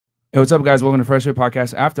Hey, what's up, guys? Welcome to Fresh Fit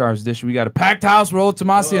Podcast After Hours Edition. We got a packed house. Rollo,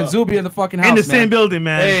 Tomassi, and Zuby in the fucking house. In the same building,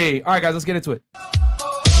 man. Hey, all right, guys, let's get into it.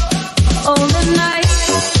 All the night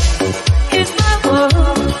is my world.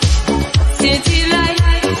 City light,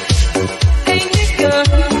 painted girl.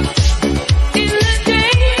 In the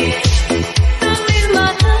day, love is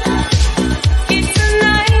my love. It's the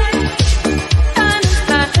night, and it's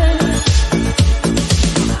better.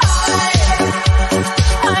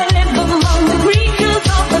 I live among the creatures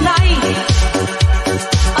of the night.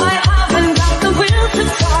 I haven't got the will to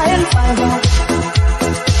try and find out.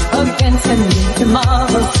 Against a new tomorrow,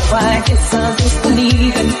 so I guess I'll just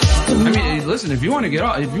believe in. I mean, listen, if you want to get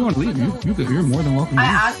off, if you want to leave, you're more than welcome to I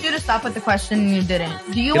leave. asked you to stop with the question and you didn't.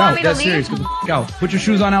 Do you Get want out. me to That's leave? serious. Get the fuck out. Put your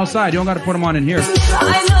shoes on outside. You don't got to put them on in here.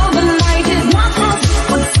 I know the night is not as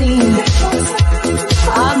it would seem.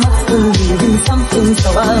 I must believe in something, so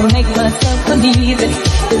I'll make myself believe it.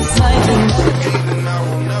 This night is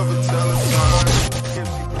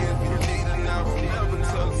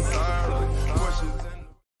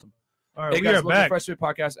All right, Hey, we guys, are welcome to back. Fresh Fit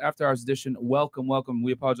Podcast After Hours Edition. Welcome.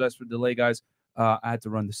 We apologize for the delay, guys. I had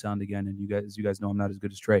to run the sound again, and you guys know I'm not as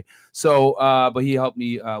good as Trey. So, but he helped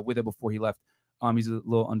me with it before he left. He's a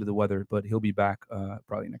little under the weather, but he'll be back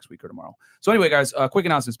probably next week or tomorrow. So anyway, guys, quick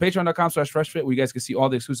announcements. Patreon.com/FreshFit, where you guys can see all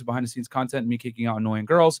the exclusive behind-the-scenes content, me kicking out annoying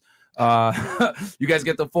girls. You guys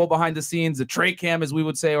get the full behind-the-scenes, the Trey cam, as we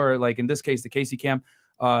would say, or like in this case, the Casey cam,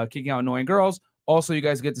 kicking out annoying girls. Also, you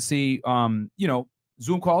guys get to see,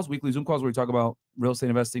 Zoom calls, weekly Zoom calls, where we talk about real estate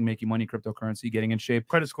investing, making money, cryptocurrency, getting in shape,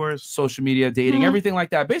 Credit scores. social media, dating, everything like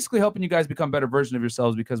that. Basically helping you guys become better version of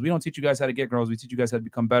yourselves, because we don't teach you guys how to get girls. We teach you guys how to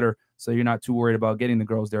become better, so you're not too worried about getting the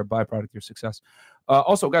girls. They're a byproduct of your success.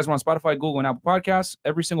 Also, guys, we're on Spotify, Google, and Apple Podcasts.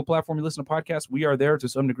 Every single platform you listen to podcasts, we are there to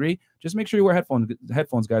some degree. Just make sure you wear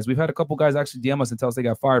headphones, guys. We've had a couple guys actually DM us and tell us they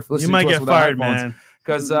got fired for listening You might to us get without fired, headphones. man.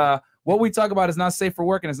 Because what we talk about is not safe for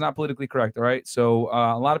work and it's not politically correct, all right? So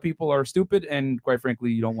a lot of people are stupid, and quite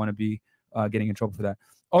frankly, you don't want to be getting in trouble for that.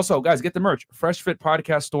 Also, guys, get the merch,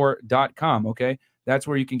 freshfitpodcaststore.com, okay? That's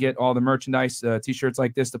where you can get all the merchandise, T-shirts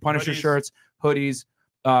like this, the Punisher shirts, hoodies.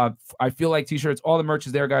 I feel like T-shirts, all the merch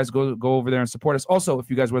is there, guys. Go over there and support us. Also, if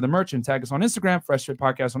you guys wear the merch and tag us on Instagram, Fresh Fit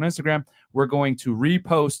Podcast on Instagram, we're going to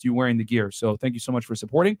repost you wearing the gear. So thank you so much for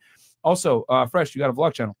supporting. Also, Fresh, you got a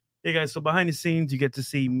vlog channel. Hey, guys. So behind the scenes, you get to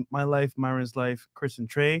see my life, Myron's life, Chris and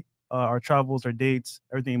Trey, our travels, our dates,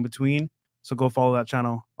 everything in between. So go follow that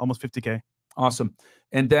channel. Almost 50K. Awesome.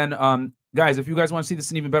 And then, guys, if you guys want to see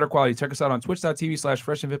this in even better quality, check us out on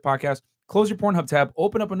twitch.tv/FreshAndFitPodcast. Close your Pornhub tab,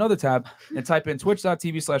 open up another tab, and type in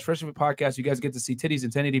twitch.tv/FreshAndFitPodcast. You guys get to see titties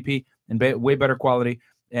in 1080p and way better quality.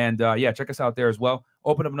 And yeah, check us out there as well.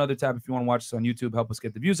 Open up another tab if you want to watch us on YouTube. Help us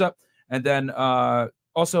get the views up. And then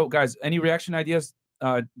also, guys, any reaction ideas,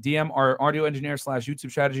 DM our audio engineer / YouTube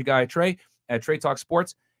strategy guy, Trey, at Trey Talk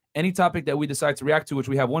Sports. Any topic that we decide to react to, which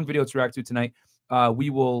we have one video to react to tonight, we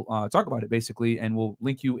will talk about it basically, and we'll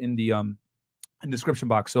link you in the description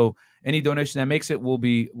box. So any donation that makes it,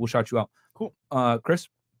 we'll shout you out. Cool. Chris?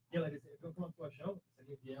 Yeah, like I said, if you come up to our show, send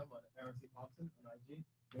me a DM on Aaron C. Thompson on IG.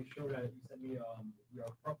 Make sure that you send me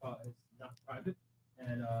your profile is not private,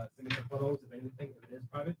 and send me some photos if anything, if it is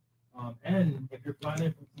private. And if you're flying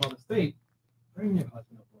in from some other state, bring your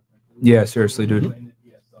husband up. Yeah, seriously, dude.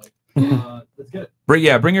 Let's get it.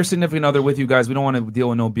 Bring your significant other with you, guys. We don't want to deal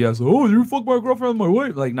with no BS. Oh, you fuck my girlfriend, my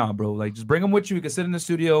wife. Like, nah, bro. Like, just bring them with you. You can sit in the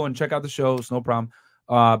studio and check out the shows. No problem.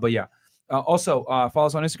 But yeah. Also, follow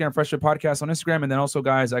us on Instagram, Fresh Fit Podcast on Instagram. And then also,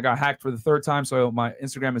 guys, I got hacked for the third time. So my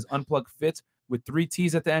Instagram is UnplugFit with 3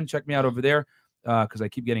 T's at the end. Check me out over there because I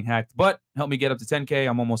keep getting hacked. But help me get up to 10K.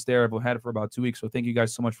 I'm almost there. I've had it for about 2 weeks. So thank you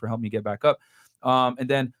guys so much for helping me get back up. And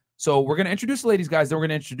then, so we're going to introduce the ladies, guys. Then we're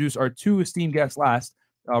going to introduce our 2 esteemed guests last.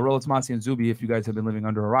 Rollo, Tomassi, and Zuby, if you guys have been living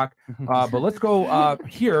under a rock. But let's go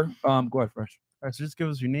here. Go ahead, Fresh. All right, so just give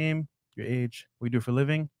us your name, your age, what you do for a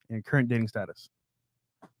living, and your current dating status.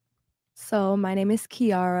 So my name is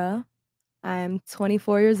Kiara. I'm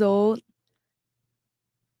 24 years old.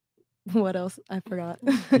 What else? I forgot.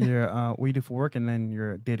 Your what you do for work, and then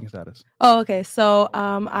your dating status. Oh, okay. So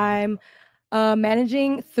I'm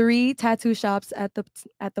managing 3 tattoo shops at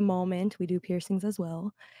the moment. We do piercings as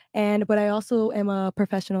well, but I also am a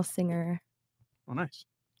professional singer. Oh, nice,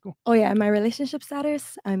 cool. Oh yeah, and my relationship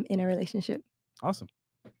status, I'm in a relationship. Awesome.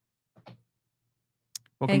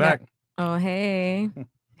 Welcome back. Oh, hey.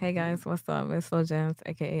 Hey guys, what's up? It's Slow Jams,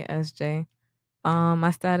 aka SJ. My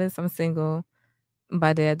status, I'm single.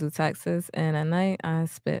 By day I do taxes, and at night I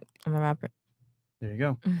spit. I'm a rapper. There you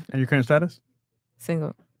go. And your current status?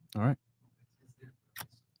 Single. All right.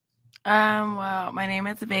 Well, my name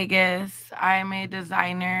is Vegas. I'm a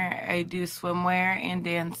designer. I do swimwear and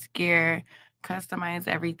dance gear, customize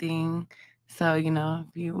everything. So, if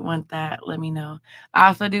you want that, let me know. I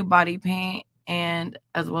also do body paint, and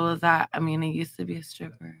as well as that, I used to be a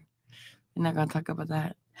stripper. We're not gonna talk about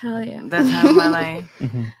that. Hell yeah. That's half of my life.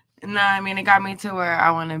 Mhm. No, it got me to where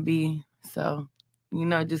I want to be. So,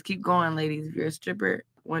 just keep going, ladies. If you're a stripper,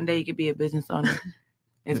 one day you could be a business owner.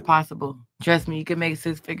 It's possible. Trust me, you can make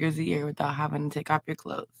 6 figures a year without having to take off your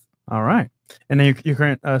clothes. All right. And then your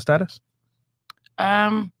current status?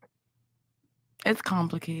 It's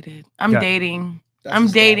complicated. I'm Yeah. dating. That's I'm a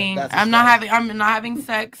status. dating. That's a I'm not status. having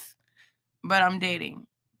sex, but I'm dating.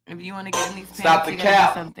 If you want to get in these pants, Stop the you gotta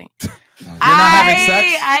cap. do something. You're not having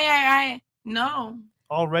sex? No.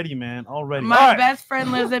 Already, man. Already. My All right. best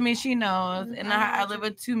friend lives with me. She knows, and I live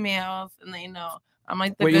with 2 males, and they know. I'm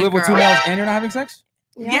like the Wait, good you live with 2 girl. males and you're not having sex?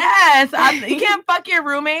 Yes, you can't fuck your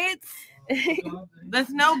roommates. That's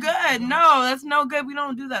no good. No, that's no good. We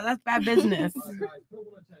don't do that. That's bad business.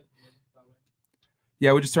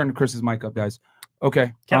 Yeah, we just turned Chris's mic up, guys.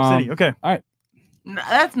 Okay. Cap City. Okay. All right. No,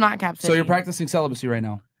 that's not Cap City. So you're practicing celibacy right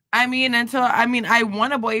now. I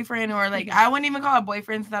want a boyfriend, or I wouldn't even call it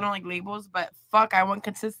boyfriend since I don't like labels, but fuck, I want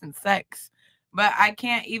consistent sex. But I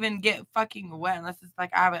can't even get fucking wet unless it's I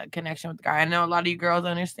have a connection with the guy. I know a lot of you girls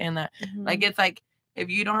understand that. It's if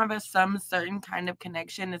you don't have some certain kind of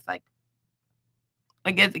connection, it's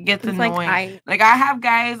it gets annoying. I have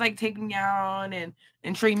guys take me out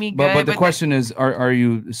and treat me good. But the question is, are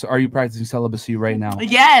you practicing celibacy right now?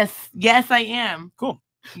 Yes, I am. Cool.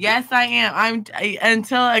 Yes, I am.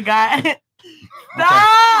 Until a guy.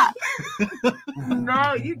 Stop.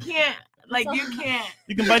 No, you can't. You can't.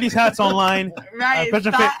 You can buy these hats online. Right.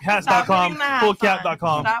 Hats.com,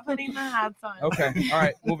 fullcap.com. Stop putting the hats on. Okay. All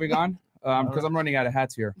right. Moving on. Because I'm running out of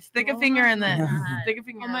hats here. Stick a finger in this. Stick a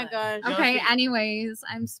finger. Oh my gosh. Okay, anyways,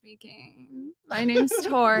 I'm speaking. My name's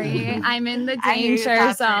Tori. I'm in the I hear your danger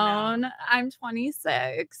thoughts right zone. I'm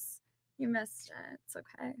 26. You missed it. It's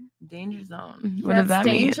okay. Danger zone. What does that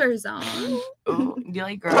danger mean? zone. Ooh, do you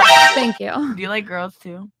like girls? Thank you. Do you like girls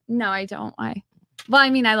too? No, I don't. Why? Well,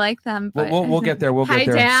 I like them, but We'll get there. We'll Hi,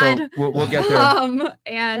 get there. Dad. So we'll get there.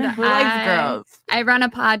 And Who likes girls? I run a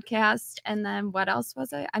podcast, and then what else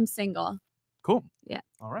was it? I'm single. Cool. Yeah.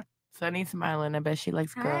 All right. Sunny smiling. I bet she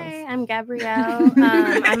likes girls. Hi, I'm Gabrielle.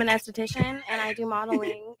 I'm an esthetician and I do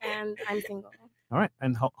modeling and I'm single. All right.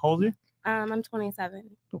 And how old are you? I'm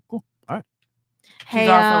 27. Cool. All right. Hey,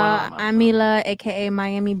 I'm Mila, aka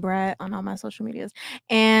Miami Brat, on all my social medias,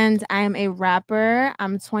 and I am a rapper.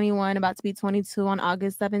 I'm 21, about to be 22 on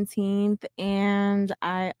August 17th, and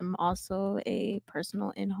I am also a personal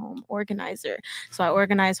in-home organizer. So I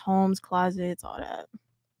organize homes, closets, all that.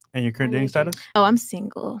 And your current dating status? Oh, I'm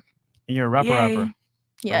single. And you're a rapper.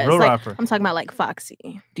 Yeah, a real rapper. I'm talking about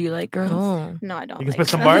Foxy. Do you like girls? Oh. No, I don't. You can spit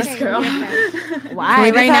some bars? Why? Can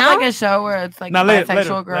we Right just have now? a show where it's No,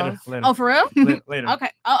 bisexual girls? Later. Oh, for real? Later.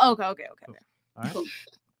 Okay. Oh, okay. All right.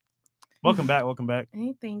 Welcome back.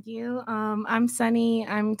 Hey, thank you. I'm Sunny.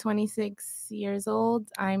 I'm 26 years old.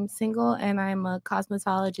 I'm single and I'm a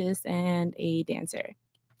cosmetologist and a dancer.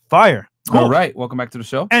 Fire. Cool. All right. Welcome back to the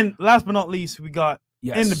show. And last but not least, we got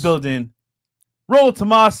Yes. in the building, Rollo,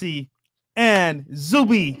 Tomassi, and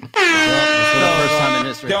Zuby. For the first time in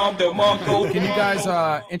history. Can you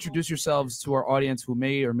guys introduce yourselves to our audience who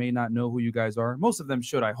may or may not know who you guys are? Most of them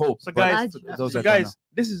should, I hope. So but guys, for those that don't know.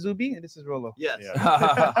 this is Zuby and this is Rollo. Yes.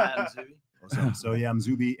 I'm Zuby. So yeah, I'm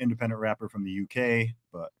Zuby, independent rapper from the UK,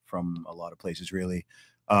 but from a lot of places really.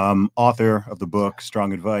 Author of the book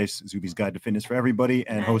Strong Advice, Zuby's Guide to Fitness for Everybody,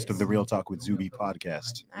 and host of the Real Talk with Zuby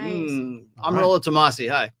podcast. I'm Rollo Tomassi.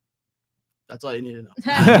 Hi. That's all you need to know.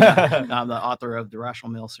 I'm the author of the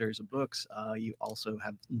Rational Male series of books. You also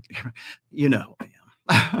have, you know, I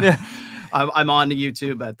am. I'm on the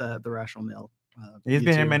YouTube at the Rational Male. He's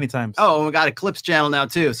been here many times. Oh, we got a Clips channel now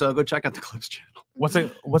too. So go check out the Clips channel. What's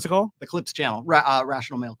it called? The Clips channel.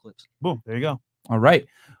 Rational Male Clips. Boom. There you go. All right.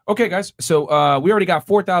 Okay, guys. So we already got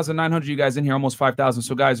 4,900 you guys in here, almost 5,000.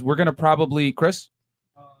 So guys, we're gonna probably Chris.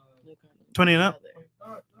 20 and up.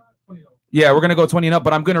 Yeah, we're gonna go 20 and up,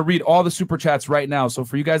 but I'm gonna read all the super chats right now. So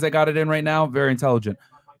for you guys that got it in right now, very intelligent.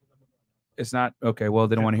 It's not okay. Well,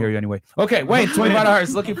 they don't want to hear you anyway. Okay, Wayne,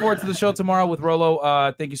 $25. Looking forward to the show tomorrow with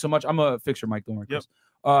Rollo. Thank you so much. I'm gonna fix your mic. Don't worry, Chris.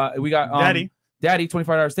 We got Daddy,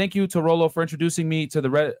 $25. Thank you to Rollo for introducing me to the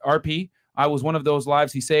Red RP. I was one of those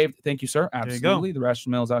lives he saved. Thank you, sir. Absolutely. The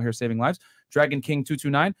Rational Male is out here saving lives. Dragon King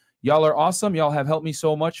 229. Y'all are awesome. Y'all have helped me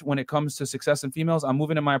so much when it comes to success in females. I'm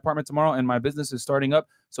moving in my apartment tomorrow, and my business is starting up.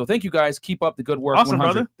 So thank you guys. Keep up the good work. Awesome,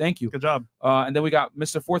 100. brother. Thank you. Good job. And then we got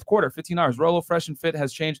Mr. Fourth Quarter, 15 hours. Rollo, fresh and fit,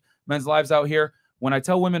 has changed men's lives out here. When I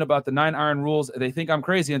tell women about the 9 iron rules, they think I'm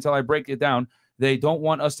crazy until I break it down. They don't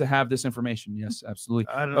want us to have this information. Yes,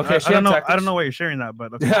 absolutely. I don't Sham know. Tactics. I don't know why you're sharing that,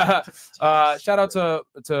 but okay. Shout out to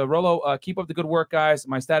Rollo. Keep up the good work, guys.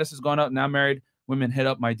 My status has gone up. Now married. Women hit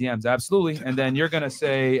up my DMs. Absolutely. And then you're gonna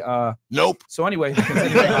say nope. So anyway,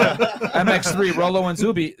 MX3, Rollo and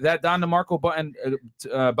Zuby. That Don DeMarco button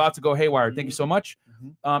about to go haywire. Thank you so much.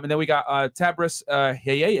 And then we got Tabris.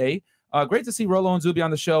 Hey. Great to see Rollo and Zuby on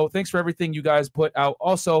the show. Thanks for everything you guys put out.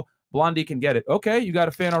 Also, Blondie can get it. Okay, you got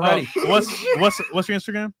a fan already. What's your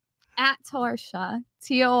Instagram? At Torsha,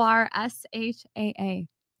 TORSHAA.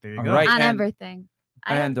 There you All go. right, On and- everything.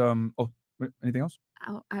 And anything else?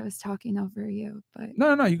 Oh, I was talking over you, but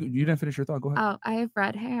No. You didn't finish your thought. Go ahead. oh, I have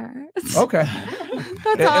red hair. Okay.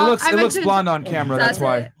 That's It all. looks I meant to- blonde on camera. That's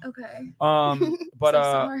why. it. Okay. But So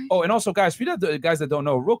sorry. oh, and also, guys, for you guys that don't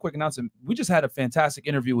know, real quick announcement: we just had a fantastic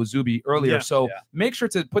interview with Zuby earlier, Yeah. so make sure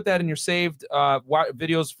to put that in your saved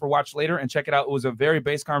videos for watch later and check it out. It was a very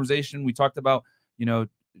base conversation. We talked about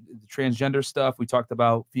transgender stuff. We talked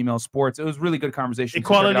about female sports. It was really good conversation.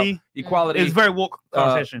 So check it out. Equality. It's very woke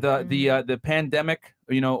conversation. The pandemic.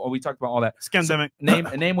 We talked about all that. Scamdemic.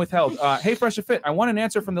 Name withheld. Hey, Fresh and Fit. I want an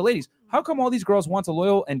answer from the ladies. How come all these girls want a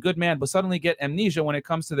loyal and good man, but suddenly get amnesia when it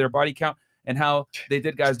comes to their body count and how they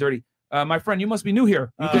did guys dirty? My friend, you must be new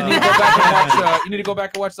here. You need to go back and watch. You need to go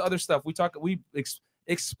back and watch the other stuff. We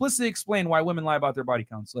explicitly explain why women lie about their body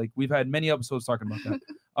counts. Like we've had many episodes talking about that.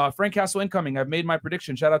 Frank Castle incoming. I've made my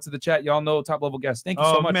prediction. Shout out to the chat. Y'all know top level guests. Thank you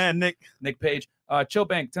so much. Man, Nick Page. Chill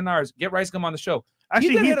Bank, 10 hours. Get Rice Gum on the show.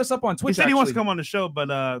 Actually, he did hit us up on Twitch. He said he wants to come on the show, but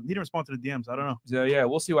he didn't respond to the DMs. I don't know. Yeah,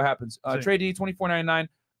 we'll see what happens. Trey D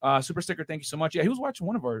 24.99. Super sticker. Thank you so much. Yeah, he was watching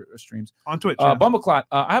one of our streams on Twitch. Bumbleclot.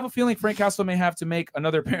 I have a feeling Frank Castle may have to make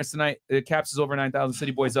another appearance tonight. Caps is over 9,000.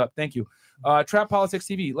 City Boys up. Thank you. Trap Politics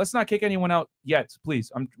TV. Let's not kick anyone out yet,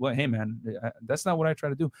 please. Hey man, that's not what I try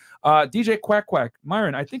to do. DJ Quack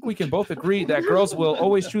Myron. I think we can both agree that girls will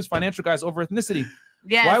always choose financial guys over ethnicity.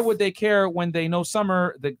 Yes. Why would they care when they know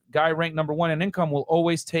Summer, the guy ranked #1 in income, will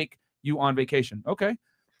always take you on vacation? Okay.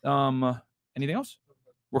 Anything else?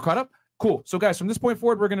 We're caught up. Cool. So guys, from this point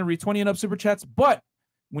forward, we're going to read 20 and up super chats, but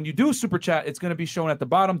when you do super chat, it's going to be shown at the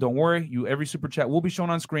bottom. Don't worry. Every super chat will be shown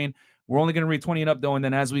on screen. We're only going to read 20 and up though. And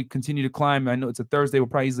then as we continue to climb, I know it's a Thursday, we're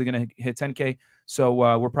probably easily going to hit 10K. So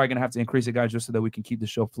we're probably going to have to increase it, guys, just so that we can keep the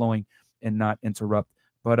show flowing and not interrupt.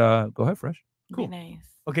 But go ahead, Fresh. Cool. Be nice.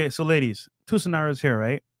 Okay, so ladies, 2 scenarios here,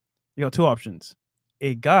 right? You got 2 options.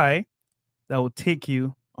 A guy that will take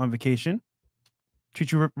you on vacation,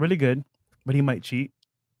 treat you really good, but he might cheat.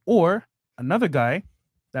 Or another guy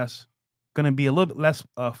that's going to be a little bit less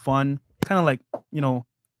fun, kind of like,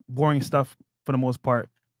 boring stuff for the most part,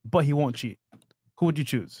 but he won't cheat. Who would you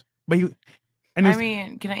choose? But I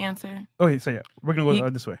mean, can I answer? Okay, so yeah, we're going to go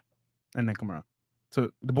this way and then come around.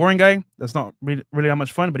 So the boring guy, that's not really that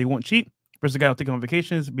much fun, but he won't cheat. Versus the guy who'll take him on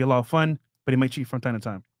vacations, be a lot of fun, but he might cheat from time to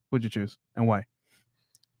time. Who would you choose and why?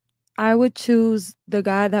 I would choose the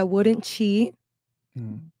guy that wouldn't cheat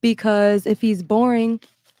because if he's boring,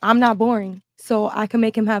 I'm not boring. So I can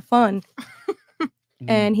make him have fun.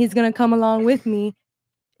 And he's going to come along with me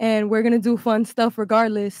and we're going to do fun stuff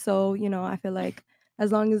regardless. So, I feel like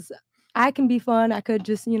as long as I can be fun, I could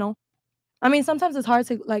just, I mean, sometimes it's hard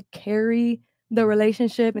to like carry the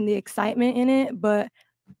relationship and the excitement in it, but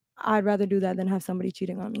I'd rather do that than have somebody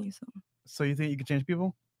cheating on me. So you think you could change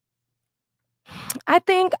people? I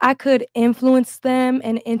think I could influence them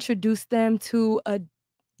and introduce them to a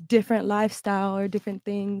different lifestyle or different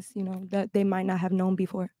things, that they might not have known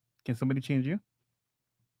before. Can somebody change you?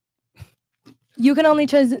 You can only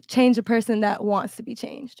change a person that wants to be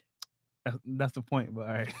changed. That's the point, but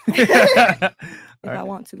all right. If I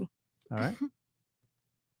want to. All right.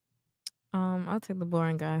 I'll take the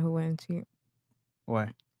boring guy who wouldn't cheat.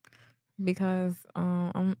 Why? Because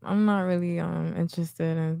I'm not really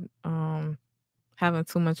interested in having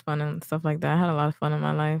too much fun and stuff like that. I had a lot of fun in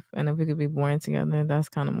my life, and if we could be boring together, that's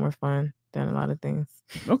kind of more fun than a lot of things.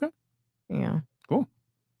 Okay. Yeah. Cool.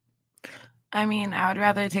 I mean, I would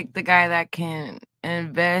rather take the guy that can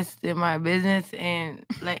invest in my business and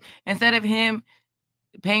like instead of him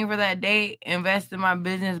paying for that date, invest in my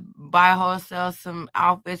business, buy wholesale some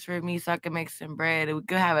outfits for me so I can make some bread. We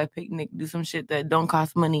could have a picnic, do some shit that don't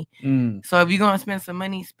cost money. So if you're gonna spend some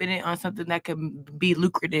money, spend it on something that could be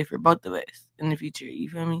lucrative for both of us in the future. You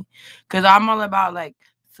feel me? Because I'm all about like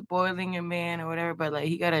spoiling a man or whatever, but like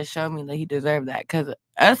he gotta show me that he deserved that. Cause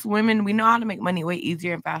us women, we know how to make money way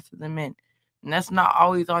easier and faster than men. And that's not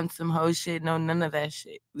always on some hoe shit. No, none of that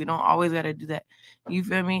shit. We don't always gotta do that. You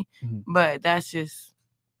feel me? But that's just,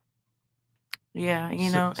 yeah,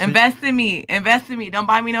 you know. Invest in me. Invest in me. Don't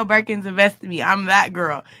buy me no Birkins. Invest in me. I'm that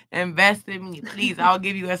girl. Invest in me. Please. I'll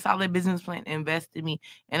give you a solid business plan. Invest in me.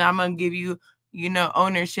 And I'm gonna give you, you know,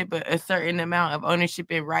 ownership, a certain amount of ownership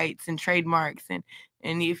and rights and trademarks.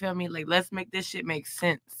 And you feel me? Like, let's make this shit make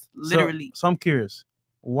sense. Literally. So I'm curious.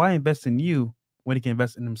 Why invest in you when he can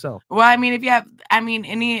invest in himself? Well, I mean, if you have,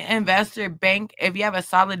 any investor, bank, if you have a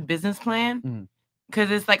solid business plan, because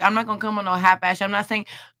it's like, I'm not going to come on no half-ass. I'm not saying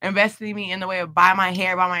invest in me in the way of buy my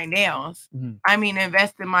hair, buy my nails. I mean,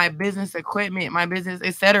 invest in my business equipment, my business,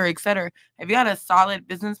 et cetera, et cetera. If you got a solid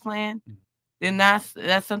business plan, then that's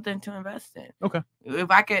something to invest in. Okay. If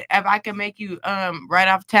I could make you write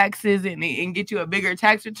off taxes and get you a bigger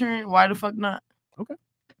tax return, why the fuck not? Okay.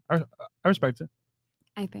 I respect it.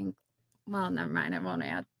 I think, well, never mind. I won't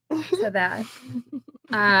add to that.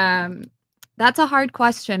 That's a hard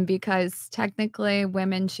question because technically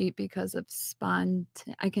women cheat because of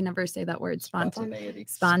I can never say that word, spontaneity.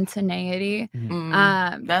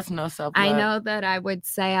 That's no self-love. I know that I would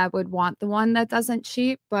say I would want the one that doesn't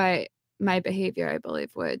cheat, but my behavior, I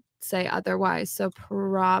believe, would say otherwise. So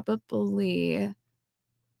probably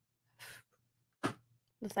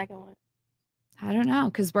the second one. I don't know,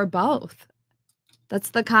 because we're both.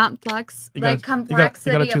 That's the complexity. You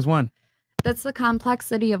gotta choose one. That's the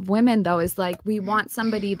complexity of women, though, is like we want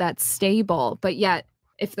somebody that's stable, but yet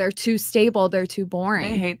if they're too stable, they're too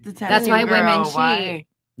boring. I hate the That's why women cheat. Why?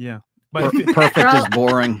 Yeah. But perfect is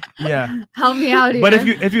boring. Yeah. Help me out here. But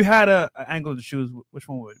if you had an angle to choose, which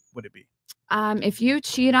one would it be? If you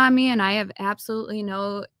cheat on me and I have absolutely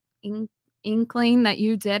no inkling that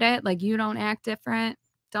you did it, like you don't act different,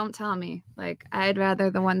 don't tell me. Like I'd rather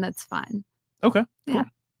the one that's fun. Okay. Cool. Yeah.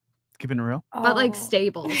 Keeping it real. But like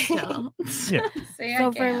stable still. Yeah.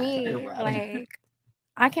 So for me, like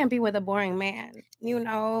I can't be with a boring man, you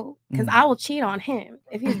know, because I will cheat on him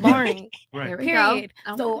if he's boring. Right. There we Period.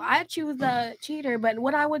 go. So I choose the cheater, but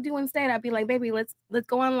what I would do instead, I'd be like, baby, let's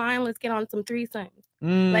go online, let's get on some threesomes.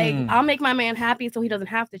 Like I'll make my man happy so he doesn't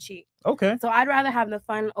have to cheat. Okay. So I'd rather have the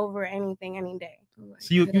fun over anything any day.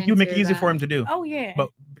 So you make it easy for him to do. Oh yeah. But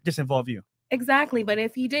just involve you. Exactly. But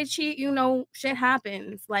if he did cheat, you know, shit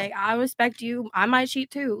happens. Like I respect you. I might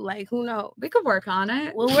cheat too. Like who knows? We could work on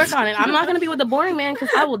it. We'll work on it. I'm not gonna be with a boring man because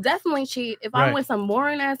I will definitely cheat if I'm Right. with some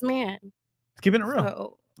boring ass man. Keeping it real.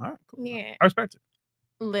 So, all right. Cool. Yeah. I respect it.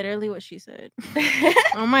 Literally what she said.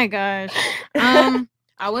 Oh my gosh.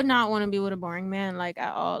 I would not want to be with a boring man like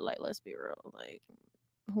at all. Like let's be real. Like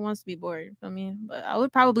who wants to be bored? You feel me? But I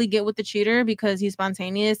would probably get with the cheater because he's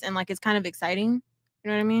spontaneous and like it's kind of exciting. You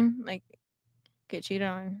know what I mean? Like get cheated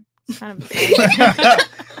on. It's kind of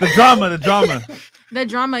the drama. The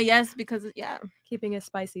drama, yes, because yeah, keeping it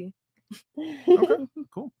spicy. Okay,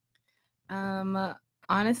 cool.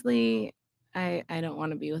 Honestly, I don't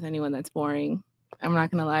want to be with anyone that's boring. I'm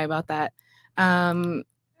not gonna lie about that.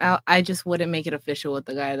 I just wouldn't make it official with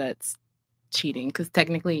the guy that's cheating because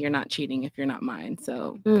technically you're not cheating if you're not mine.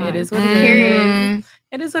 So it is what it is.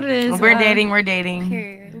 It is what it is. We're dating. We're dating.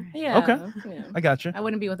 Period. Yeah. Okay. Yeah. I got you. I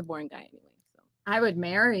wouldn't be with a boring guy anyway. So. I would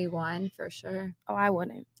marry one for sure. Oh, I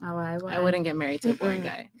wouldn't. Oh, I would. I wouldn't get married to a boring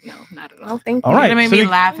guy. No, not at all. Oh, thank All you. right. It made So me we-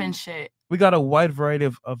 laugh and shit. We got a wide variety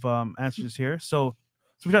of answers here. So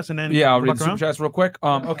Superchats and then Yeah, I'll we'll read the walk around. Superchats real quick.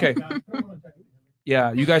 Okay.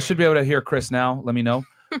 Yeah, you guys should be able to hear Chris now. Let me know.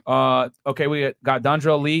 Okay, we got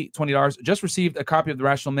Dondrell Lee, $20. Just received a copy of The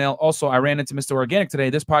Rational Mail. Also, I ran into Mr. Organic today.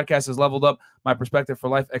 This podcast has leveled up my perspective for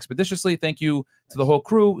life expeditiously. Thank you to the whole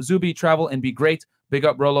crew. Zuby, travel and be great. Big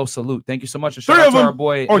up, Rollo. Salute. Thank you so much. And shout Three out of to our them.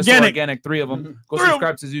 boy, Organic. Mr. Organic. 3 of them. Go Three of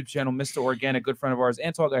subscribe to Zuby's channel, Mr. Organic, good friend of ours,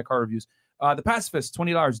 and Talk Guy Car Reviews. The Pacifist,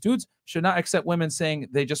 $20. Dudes should not accept women saying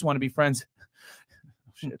they just want to be friends.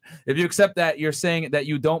 Shit. If you accept that, you're saying that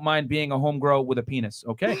you don't mind being a homegirl with a penis.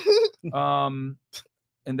 Okay.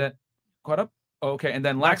 And then caught up. Okay, and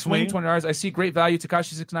then Lax Wing, $20. I see great value.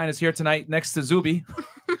 TEKASHI 69 is here tonight next to Zuby.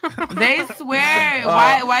 They swear.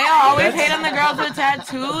 Why y'all always hate on the girls with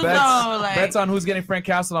tattoos though? Like Bets on who's getting Frank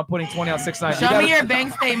Castle. I'm putting 20 on 69. show me your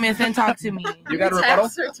bank statements and talk to me. You got a rebuttal?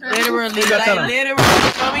 Literally, like literally,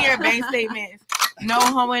 show me your bank statements. No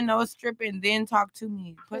hoeing, no stripping, then talk to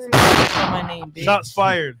me. Put some respect on my name, bitch. Shots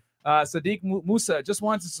fired. Sadiq Musa just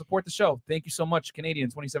wanted to support the show. Thank you so much.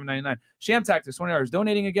 Canadian, $27.99. Sham Tactics, $20.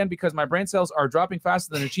 Donating again because my brain cells are dropping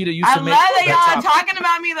faster than a cheetah used to make. I love that y'all talking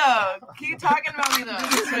about me though. Keep talking about me though.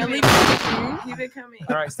 Really? Keep it coming.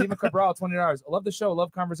 All right, Stephen Cabral, $20. I love the show.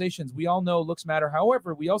 Love conversations. We all know looks matter.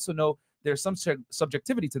 However, we also know there's some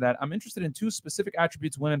subjectivity to that. I'm interested in 2 specific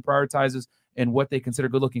attributes women prioritizes and what they consider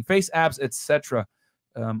good looking: face, abs, etc.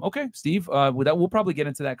 Okay, Steve. We'll probably get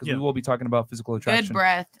into that because we will be talking about physical attraction. Good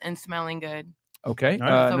breath and smelling good. Okay.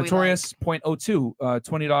 Right. Notorious .02,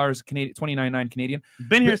 $20 Canadian, $29.9 Canadian.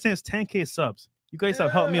 Been here since 10K subs. You guys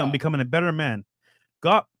have helped me on becoming a better man.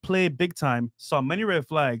 Got played big time, saw many red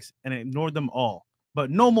flags, and ignored them all. But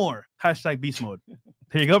no more. # beast mode.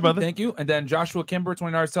 Here you go, brother. Thank you. And then Joshua Kimber,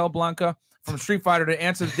 $20. Tell Blanca from Street Fighter to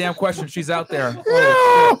answer the damn question. She's out there.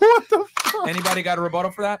 Oh, what the fuck? Anybody got a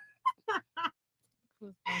rebuttal for that?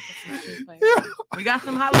 We got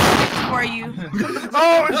some hollow points for you.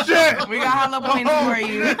 Oh shit! We got hollow points for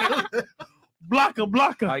you.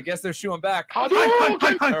 Blocker. I guess they're shooing back. All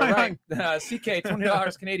right. CK,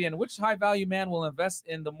 $20 Canadian. Which high value man will invest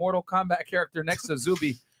in the Mortal Kombat character next to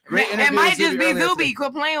Zuby? Great interview It might with just be earlier Zuby. today.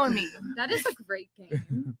 Quit playing with me. That is a great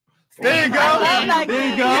game. There you go. I love that There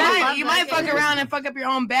game. you go. You might fuck around and fuck up your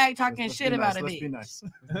own bag talking Let's shit be about nice, it. let's be nice.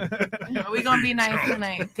 We're gonna be nice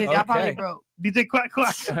tonight because y'all probably Okay. broke. DJ Quack.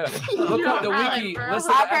 Look up the wiki.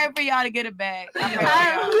 Listen I to pray for y'all to get a bag. I pray for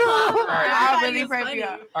y'all. I really pray for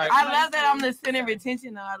y'all. All right. I love that I'm the center of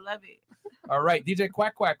attention though. I love it. All right, DJ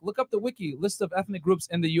Quack. Look up the wiki. List of ethnic groups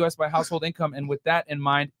in the U.S. by household income, and with that in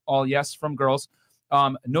mind, all yes from girls.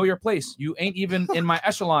 Know your place. You ain't even in my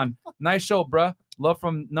echelon. Nice show, bruh. Love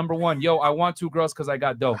from #1. Yo, I want 2 girls because I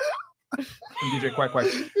got dough. From DJ Quack.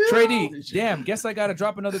 Trey D, damn, guess I gotta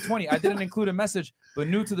drop another 20. I didn't include a message, but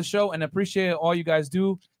new to the show and appreciate all you guys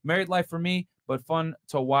do. Married life for me, but fun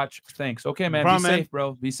to watch. Thanks. Okay, man. Be safe,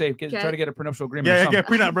 bro. Be safe. Try to get a prenuptial agreement. Yeah, get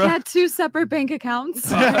prenup, bro. Got 2 separate bank accounts.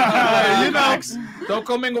 You know, don't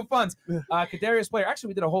commingle funds. Kadarius Player. Actually,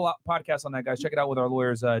 we did a whole podcast on that, guys. Check it out with our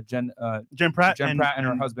lawyers, Jen Pratt and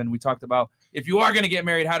her husband. We talked about if you are going to get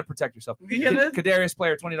married, how to protect yourself. Kadarius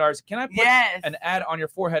Player, $20. Can I put an ad on your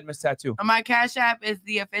forehead, Miss Tattoo? My Cash App is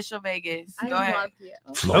the official Vegas. Go ahead. love you.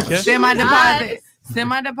 Okay. Send my deposit. Send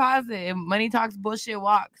my deposit. If money talks, bullshit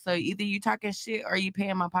walk. So either you talking shit or you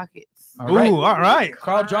paying my pockets. All right. Ooh, all right.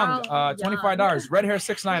 Carl Jung, $25. Red hair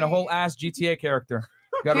 6'9", a whole ass GTA character.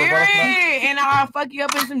 Got a rebuttal for that? Period. And I'll fuck you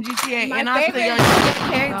up in some GTA. My and I'll steal your favorite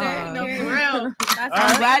character. No, for real.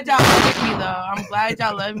 I'm glad y'all like me though. I'm glad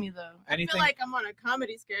y'all love me though. I feel like I'm on a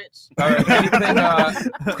comedy sketch. All right.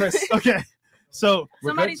 Anything, Chris? Okay. So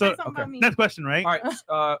Somebody say something about me. Next question, right?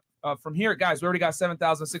 All right. From here, guys, we already got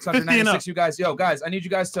 7,696. You guys, guys, I need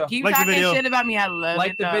you guys to keep talking shit about me. I love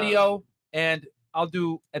like it. the video, and I'll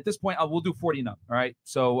do at this point. We'll do 40 now. All right.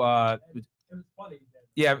 So,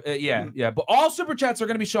 yeah. But all super chats are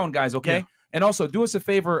going to be shown, guys. Okay. Yeah. And also, do us a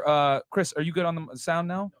favor, Chris. Are you good on the sound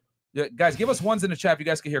now? Yeah, guys, give us ones in the chat if you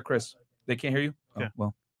guys can hear Chris. They can't hear you. Yeah. Oh,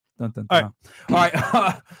 well. Dun, dun, All dun. All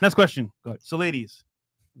right. Next question. Go ahead. So, ladies,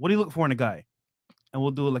 what do you look for in a guy? And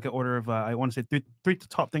we'll do like an order of I want to say three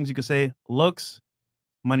top things you could say: looks,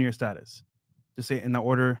 money, or status. Just say in that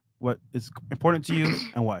order what is important to you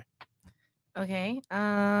and why. Okay.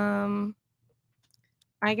 I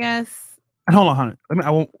guess. And hold on, honey.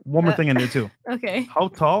 I want one more thing in there too. Okay. How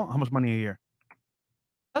tall? How much money a year?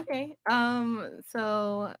 Okay.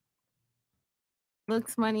 So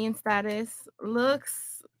looks, money, and status.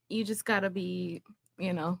 Looks, you just gotta be,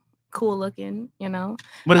 cool looking,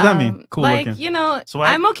 What does that mean? Cool looking. So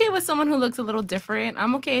I'm okay with someone who looks a little different.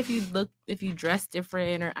 I'm okay if you dress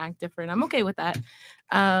different or act different. I'm okay with that.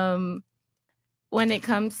 When it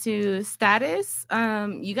comes to status,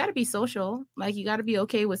 you got to be social. Like, you got to be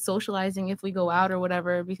okay with socializing if we go out or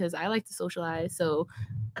whatever, because I like to socialize. So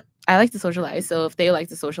if they like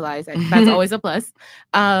to socialize, that's always a plus.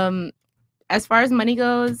 As far as money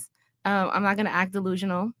goes, I'm not going to act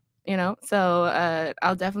delusional, so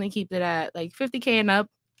I'll definitely keep it at like 50K and up,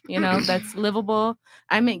 that's livable.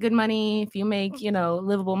 I make good money. If you make,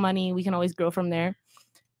 livable money, we can always grow from there.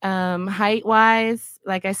 Height wise,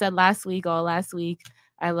 like I said last week, I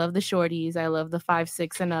love the shorties. I love the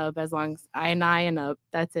 5'6" and up, as long as 9 and up.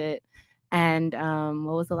 That's it. And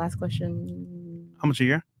what was the last question? How much a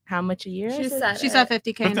year? How much a year? She said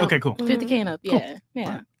 50K. And okay, cool. 50K and up. Yeah,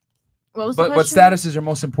 yeah. What was the But question? status is your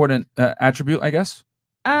most important attribute, I guess.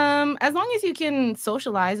 As long as you can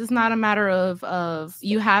socialize, it's not a matter of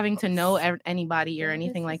you having to know anybody or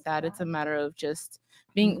anything like that. It's a matter of just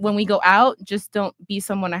being, when we go out, just don't be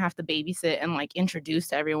someone I have to babysit and like introduce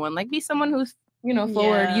to everyone. Like, be someone who's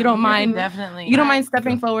forward. You don't mind definitely. You don't mind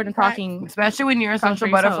stepping forward and talking, especially when you're a talk social for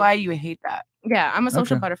yourself. butterfly. You hate that. Yeah, I'm a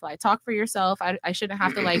social Okay. butterfly. Talk for yourself. I shouldn't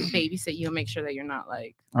have to like babysit you and make sure that you're not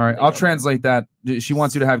like. All right, I'll translate that. She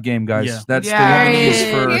wants you to have game, guys. Yeah. That's the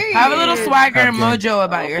Lebanese for have a little swagger have and game. mojo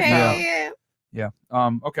about yourself. Yeah.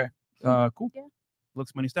 Okay. Cool.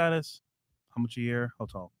 Looks, money, status. How much a year? How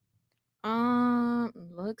tall?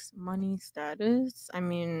 Looks, money, status. I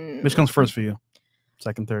mean, Which comes first for you?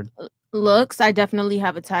 Second, third. Looks. I definitely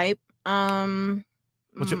have a type.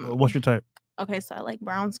 What's your type? Okay, so I like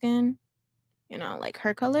brown skin. Like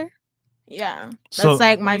her color. Yeah, that's So-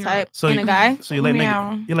 like my type So in a guy. So you like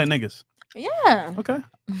niggas? You like niggas? Yeah. Okay,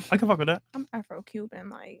 I can fuck with that. I'm Afro-Cuban,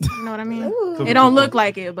 like, you know what I mean? Cool, It don't cool, look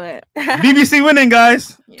like it, but BBC winning,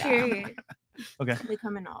 guys. yeah. Okay. They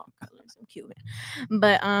come in all colors. I'm Cuban.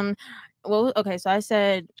 But okay, so I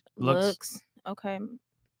said looks. Okay.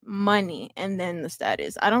 Money and then the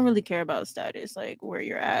status. I don't really care about status, like where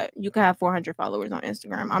you're at. You can have 400 followers on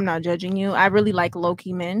Instagram. I'm not judging you. I really like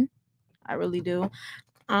low-key men. I really do.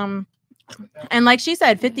 And like she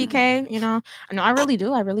said, 50K, No, I really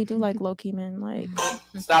do. I really do like low-key men. Like,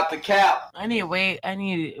 stop the cap. I need to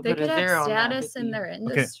They put a could zero have on that. status in their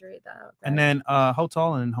industry though. And then how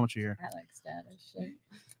tall and how much a year? I like status shit.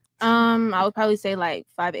 I would probably say like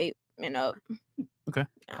 5'8" and up. Okay.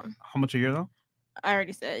 How much a year though? I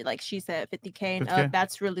already said, like she said, 50K and 50K? up.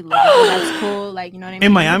 That's really livable. That's cool. Like, you know what I mean?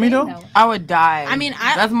 In Miami though? I would die. I mean,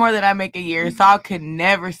 that's more than I make a year, so I could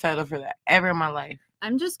never settle for that ever in my life.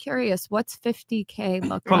 I'm just curious, what's 50K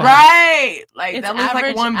look Hold on. like? Right, like It's that looks like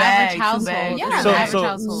average- one average bag, two household. bags. Yeah, So average so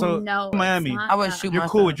household. so No, it's Miami. not I would shoot You're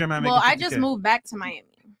myself. cool with your man. Well, making I just 50K. moved back to Miami.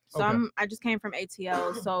 So Okay. I just came from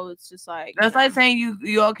ATL, so it's just like That's like saying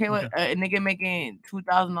you okay with a nigga making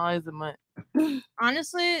 $2,000 a month.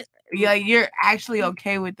 honestly, Yeah, you're actually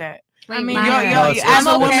okay with that. I mean, as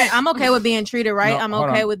a woman, I'm okay with being treated right. No, I'm hold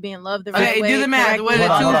okay on. with being loved the right Okay, way. do the math. correctly. What is it?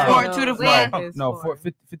 Hold on, hold on. 2 to 4? No,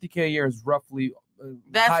 50K a year is roughly.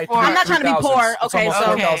 That's high for- I'm not trying to be 3,000. poor. It's Okay, almost so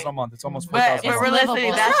 4,000 a month. It's almost But 4,000. a month. realistically,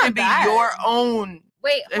 It's that not should be bad. your own.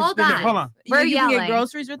 Wait, hold It's- on. Hold on. We're you can yelling. get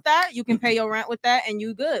groceries with that. You can pay your rent with that, and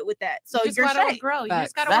you good with that. So just you're gotta straight. grow. You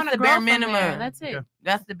just gotta That's want to the grow bare from minimum. there. That's it. Yeah.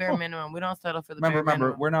 That's the bare minimum. We don't settle for the bare Remember,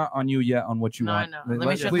 minimum. we're not on you yet on what you No, I want. know. Let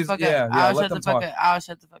me shut please, the fuck yeah, up. yeah, I'll let shut them the fuck talk. up. I'll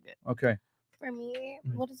shut the fuck up. Okay. For me,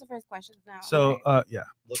 what is the first question now? So yeah.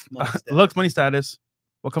 Looks, money, status. Looks, money, status.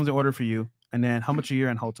 What comes in order for you? And then how much a year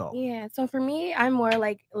and how tall? Yeah, so for me, I'm more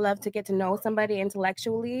like love to get to know somebody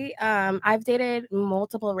intellectually. I've dated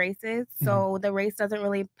multiple races, so the race doesn't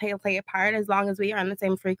really play a part as long as we are on the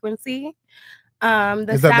same frequency.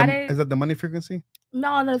 The status, Is that the money frequency?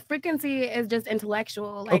 no, the frequency is just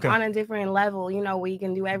intellectual, like Okay. on a different level. We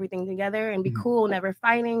can do everything together and be cool, never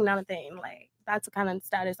fighting, nothing. Like that's the kind of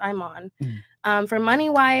status I'm on. For money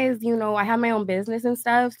wise, I have my own business and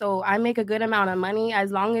stuff, so I make a good amount of money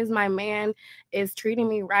as long as my man is treating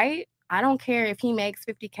me right. I don't care if he makes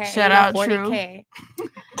 50K, Shout out, 40K.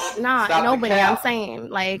 Nah, Stop the nobody. I'm cap. saying,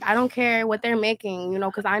 like, I don't care what they're making,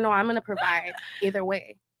 because I know I'm gonna provide either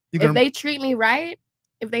way. You If gonna, they treat me right,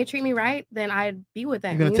 then I'd be with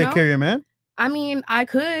them. you gonna take care of your man I mean, I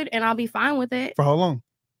could, and I'll be fine with it. for how long?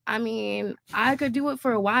 I mean, I could do it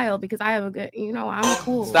for a while because I have a good, I'm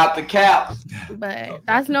cool. Stop the cap. But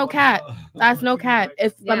that's no cat. That's no cat.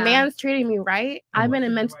 If a Yeah. man's treating me right, I've been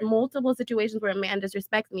in multiple situations where a man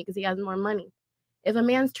disrespects me because he has more money. If a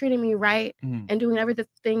man's treating me right and doing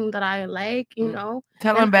everything that I like, Tell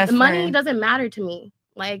then him best money friend. doesn't matter to me.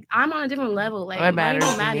 Like I'm on a different level. Like It money matters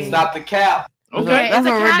don't to matter. me. Stop the cap. Okay, It's that's a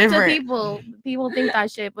where we're cap to different. people. People think that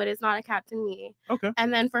shit, but it's not a cap to me. Okay.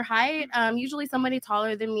 And then for height, usually somebody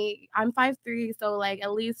taller than me. I'm 5'3", so like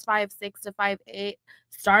at least 5'6" to 5'8",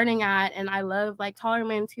 starting at, and I love like taller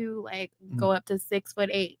men too, like go up to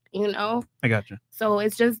 6'8", I got you. So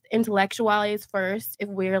it's just intellectualize first. If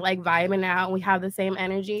we're like vibing out, and we have the same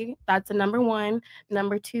energy. That's the number one.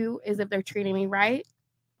 Number two is if they're treating me right.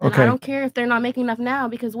 And Okay. I don't care if they're not making enough now,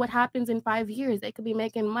 because what happens in 5 years, they could be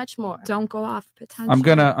making much more. Don't go off potential. I'm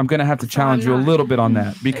gonna have to challenge you a little bit on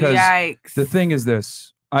that because Yikes. the thing is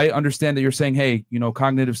this. I understand that you're saying, hey,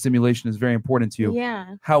 cognitive stimulation is very important to you.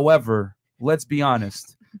 Yeah. However, let's be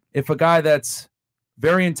honest. If a guy that's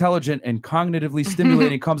very intelligent and cognitively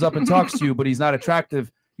stimulating comes up and talks to you, but he's not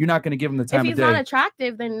attractive, you're not going to give him the time If of he's day. not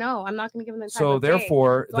attractive, then no, I'm not going to give him the time So of day.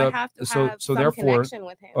 therefore, So I have to have some connection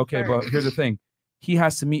with him okay, but here's the thing. He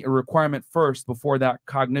has to meet a requirement first before that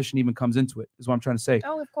cognition even comes into it, is what I'm trying to say.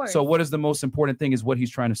 Oh, of course. So what is the most important thing is what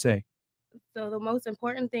he's trying to say. So the most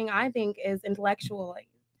important thing I think is intellectual.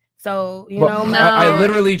 So, But I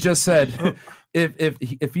literally just said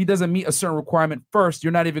if he doesn't meet a certain requirement first,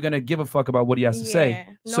 you're not even gonna give a fuck about what he has to say.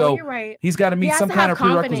 No, So you're right. he's got to He meet has some to kind have of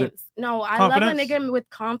prerequisite. confidence. No, I love a nigga with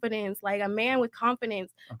confidence, like a man with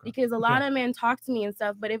confidence, because a lot of men talk to me and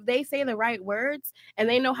stuff, but if they say the right words and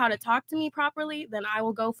they know how to talk to me properly, then I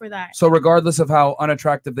will go for that. So regardless of how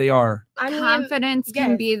unattractive they are, Confidence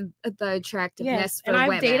can be the attractiveness Yes, for and I've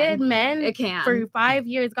women. dated men It can. for 5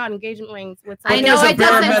 years, got engagement rings with. I But know there's a it bare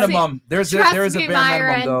doesn't minimum. seem- There is Trust a me, bare minimum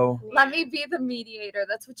Myron. though. Let me be the mediator.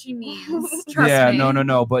 That's what she means. Trust Yeah, me.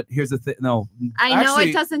 no. But here's the thing. No, I know Actually,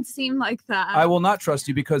 it doesn't seem like that. I will not trust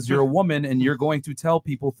you because you're a woman and you're going to tell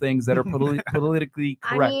people things that are politically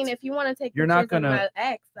correct. I mean, if you want to take You're not pictures of gonna- my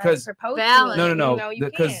ex that 'cause- proposed to me, No, you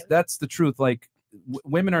because can. that's the truth. Like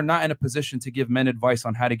women are not in a position to give men advice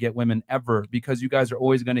on how to get women ever, because you guys are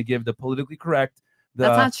always going to give the politically correct,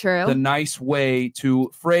 That's not true. the nice way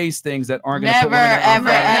to phrase things that aren't going to Never, put women at ever,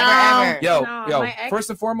 unfair. ever. Yo, No, yo. my ex- First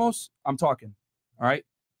and foremost, I'm talking. All right,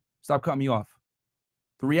 stop cutting me off.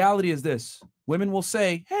 The reality is this: women will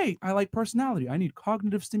say, "Hey, I like personality. I need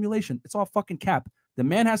cognitive stimulation." It's all fucking cap. The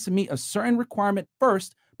man has to meet a certain requirement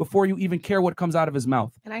first before you even care what comes out of his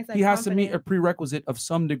mouth. And I said He has to meet a confident. prerequisite of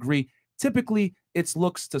some degree. Typically, it's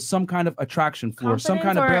looks to some kind of attraction floor, some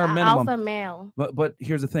kind of Confidence or bare a minimum. alpha male. But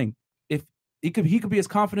here's the thing: if he could be as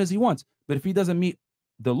confident as he wants, but if he doesn't meet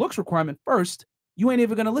the looks requirement first, you ain't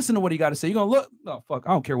even gonna listen to what he got to say. You're gonna look, oh fuck,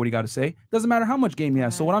 I don't care what he got to say. Doesn't matter how much game he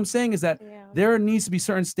has. So what I'm saying is that there needs to be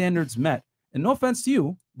certain standards met. And no offense to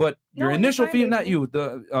you, but your you're initial fine, female, not you,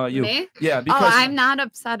 you, Me? yeah, because Oh, I'm not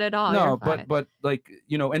upset at all. no, You're fine. but like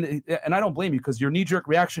and I don't blame you because your knee-jerk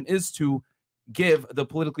reaction is to give the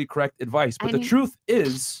politically correct advice. But the truth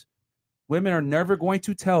is, women are never going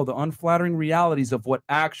to tell the unflattering realities of what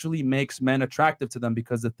actually makes men attractive to them,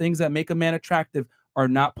 because the things that make a man attractive are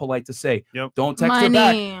not polite to say. Don't text her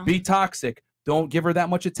Money. back. Be toxic. Don't give her that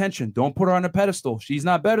much attention. Don't put her on a pedestal. She's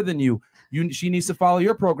not better than you. She needs to follow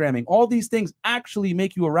your programming. All these things actually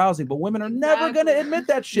make you arousing, but women are never going to admit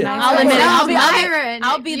that shit. I'll admit it.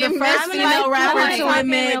 I'll be the first female rapper to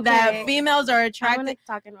admit that females are attracted.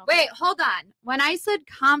 Wait, hold on. When I said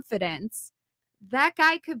confidence, that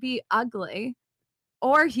guy could be ugly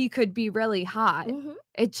or he could be really hot.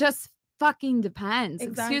 It just fucking depends.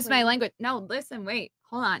 Excuse my Exactly. language. No, listen, wait,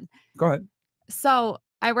 hold on. Go ahead. So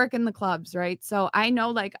I work in the clubs, right? So I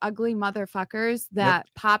know like ugly motherfuckers that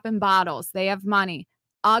pop in bottles. They have money.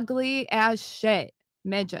 Ugly as shit.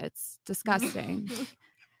 Midgets. Disgusting.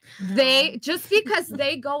 They just because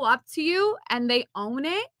they go up to you and they own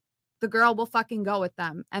it, the girl will fucking go with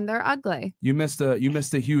them. And they're ugly. You missed a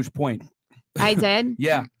huge point. I did.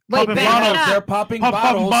 Yeah. Wait, Popping back it bottles. up. They're popping Popping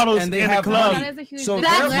bottles, bottles and they in the have club. money. That is a huge So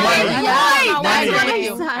difference. they're That's money.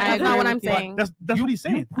 That's not what I'm saying. That's what he's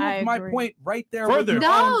saying. Proved my point right there. Further. with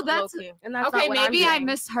your No, own- that's And that's okay. not what I'm Maybe I saying.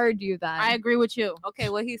 misheard you then. I agree with you. Okay,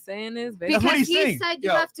 what he's saying is because what he's he saying. said you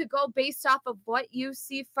Yo. have to go based off of what you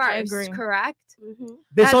see I first, agree. correct?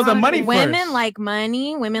 They saw the That's money Women first. like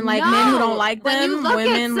money. Women like men who No, don't like when you them. look at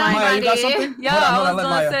Women like. Maya, you got somebody- something? Yeah, Hold on, I hold on, was let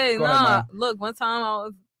gonna Maya- say, go ahead, nah. Maya. Look, one time I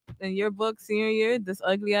was in your book senior year, this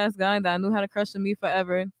ugly ass guy that I knew had a crush on me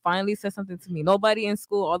forever finally said something to me. Nobody in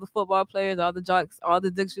school, all the football players, all the jocks, all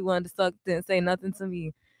the dicks you wanted to suck didn't say nothing to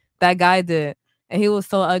me. That guy did, and he was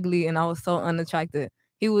so ugly, and I was so unattractive.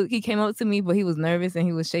 He came up to me, but he was nervous and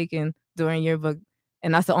he was shaking during your book,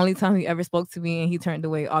 and that's the only time he ever spoke to me, and he turned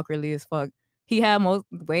away awkwardly as fuck. He had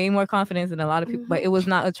way more confidence than a lot of people, but it was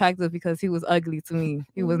not attractive because he was ugly to me.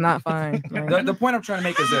 He was not fine. Like, The point I'm trying to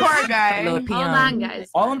make is this. Poor guy. little Hold peon. on, guys.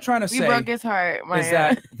 All I'm trying to We say broke his heart. is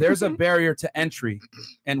that there's a barrier to entry,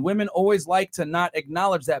 and women always like to not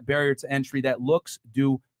acknowledge that barrier to entry, that looks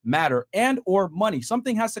do matter, and or money.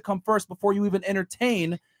 Something has to come first before you even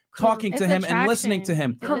entertain talking to It's him and listening to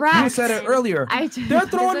him. Correct. You said it earlier. They're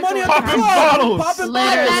throwing money at the Popping club. bottles. Popping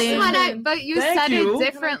That's bottles. what but you Thank said you it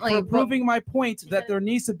differently. for but- proving my point that there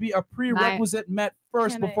needs to be a prerequisite met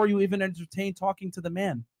first Can I- before you even entertain talking to the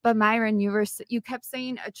man. But Myron, you kept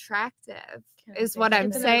saying attractive is what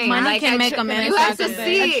I'm saying. Money Like, can make a man you have to attractive.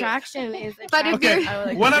 see. Attraction is But if Okay,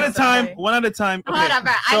 you're one at a time. One at a time. Okay, whatever,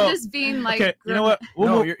 so- I'm just being like. okay, you know what?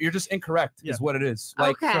 No, you're just incorrect. Yeah. Is what it is.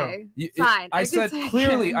 Like, Okay, it- fine. I I can said take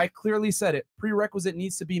clearly. it. I clearly said it. Prerequisite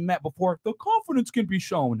needs to be met before the confidence can be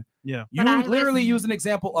shown. Yeah. You But I literally was- used an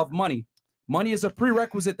example of money. Money is a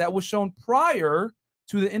prerequisite that was shown prior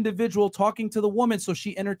to the individual talking to the woman, so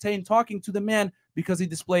she entertained talking to the man because he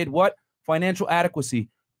displayed what? Financial adequacy.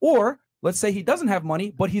 Or let's say he doesn't have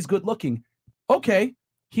money, but he's good looking. Okay,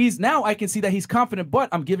 I can see that he's confident, but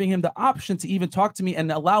I'm giving him the option to even talk to me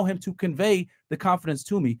and allow him to convey the confidence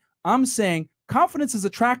to me. I'm saying confidence is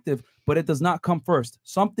attractive, but it does not come first.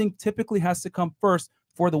 Something typically has to come first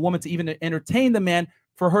for the woman to even entertain the man,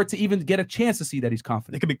 for her to even get a chance to see that he's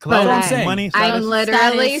confident. It could be That's clout, what I'm saying. money, I'm status.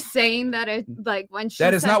 literally saying that it like when she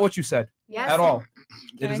That is said, not what you said Yes, at all.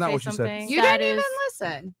 Can It I is not say what you said. something? You didn't even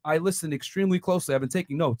listen. I listened extremely closely. I've been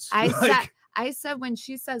taking notes. I said when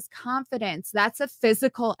she says confidence, that's a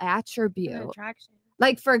physical attribute. Attraction.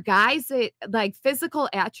 Like for guys, it like physical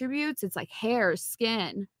attributes, it's like hair,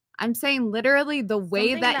 skin. I'm saying literally the way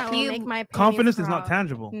Something that that will he make my Confidence is panties not crawl.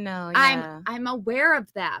 tangible. No, I'm aware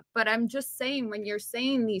of that, but I'm just saying when you're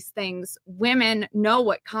saying these things, women know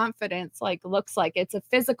what confidence like looks like. It's a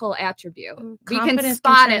physical attribute. We can Confidence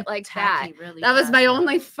spot can it like turn that. tacky really That was fast, my though.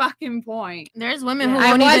 only fucking point. There's women who I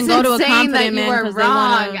won't even go wasn't to a saying that confident you man were because they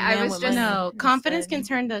want wrong. a I man was with just money. No, confidence can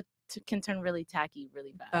turn really tacky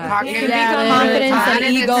really fast. Cocky can Yeah, become confidence and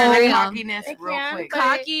confidence ego. and cockiness It real can, quick.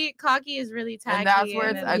 but Cocky is really tacky. And that's where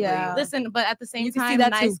it's then- ugly. Yeah. Listen, but at the same You can see time,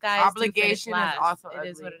 that nice too. guys do Obligation finish is last. also It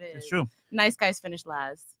is what ugly. it is. It's true. Nice guys finish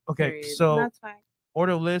last. Okay, period. so That's fine.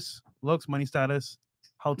 order of list, looks, money, status,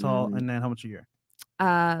 how tall, and then how much a year.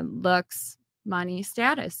 Looks, money,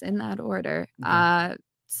 status in that order. Okay.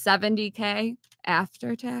 70K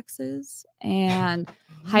after taxes and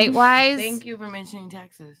height wise. Thank you for mentioning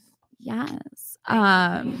taxes. Yes.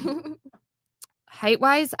 Height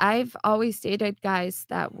wise, I've always dated guys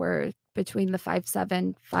that were between the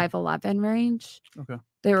 5'7", 5'11" range. Okay.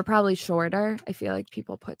 They were probably shorter. I feel like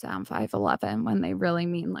people put down 5'11" when they really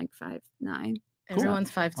mean like 5'9". Everyone's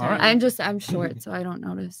 5'10". All right. I'm short, so I don't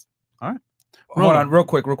notice. All right. Hold on, real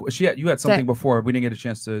quick. You had something Say- before. We didn't get a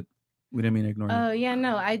chance to. We didn't mean to ignore you. Oh yeah,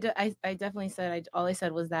 no, I definitely said all I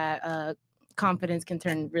said was that confidence can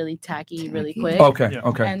turn really tacky really quick. Okay, Yeah.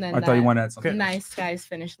 okay. And then I thought you that wanted to add something. Nice guys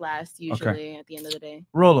finish last usually at the end of the day.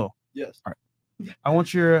 Rollo, Yes. I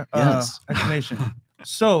want your Yes. explanation.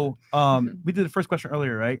 So, we did the first question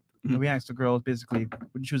earlier, right? And we asked the girls basically,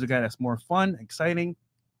 would you choose a guy that's more fun, exciting,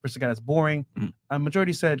 versus a guy that's boring? A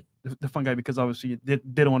majority said the fun guy because obviously they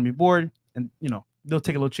don't want to be bored, and they'll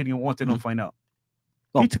take a little cheating once they don't find out.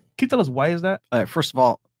 Well, can you tell us why is that? First of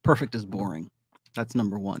all, perfect is boring. That's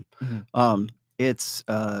number one. It's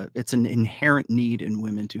an inherent need in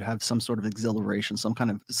women to have some sort of exhilaration, some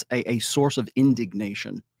kind of a source of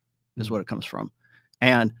indignation is what it comes from.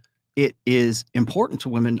 And it is important to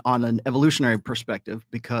women on an evolutionary perspective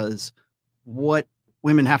because what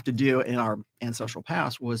women have to do in our ancestral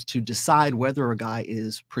past was to decide whether a guy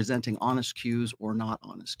is presenting honest cues or not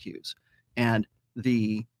honest cues. And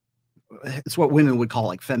it's what women would call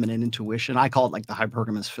like feminine intuition. I call it like the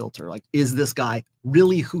hypergamous filter. Like, is this guy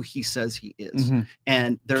really who he says he is?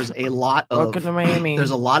 And there's a lot of Welcome to Miami.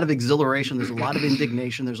 There's a lot of exhilaration. There's a lot of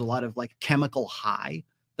indignation. There's a lot of like chemical high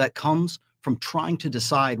that comes from trying to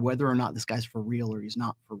decide whether or not this guy's for real or he's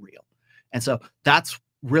not for real. And so that's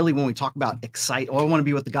really when we talk about excite. Oh, I want to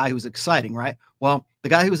be with the guy who's exciting, right? Well, the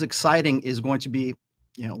guy who's exciting is going to be,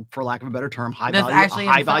 for lack of a better term, high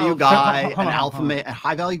value guy, an alpha male, a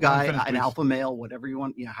high value guy, an alpha male, whatever you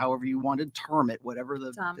want, however you want to term it, whatever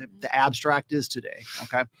the abstract is today.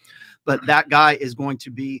 Okay. But that guy is going to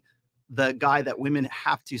be the guy that women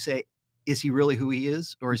have to say, is he really who he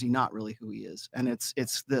is, or is he not really who he is? And it's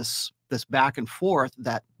this back and forth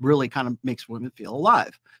that really kind of makes women feel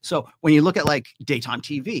alive. So when you look at like daytime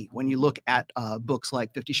TV, when you look at books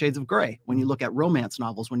like 50 Shades of Grey, when you look at romance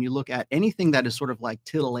novels, when you look at anything that is sort of like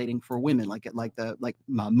titillating for women, like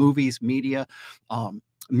movies, media,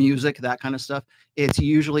 music, that kind of stuff, it's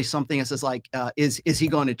usually something that says like, is he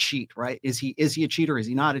going to cheat, right? Is he a cheater? Is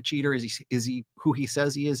he not a cheater? Is he who he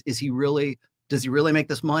says he is? Does he really make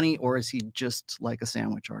this money, or is he just like a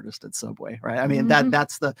sandwich artist at Subway, right? I mean,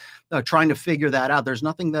 that's the trying to figure that out. There's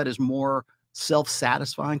nothing that is more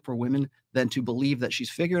self-satisfying for women than to believe that she's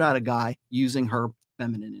figured out a guy using her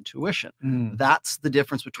feminine intuition. That's the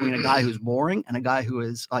difference between a guy who's boring and a guy who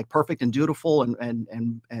is like perfect and dutiful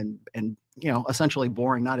and essentially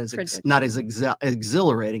boring, not as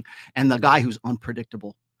exhilarating, and the guy who's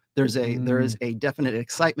unpredictable. There is a definite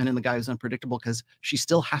excitement in the guy who's unpredictable because she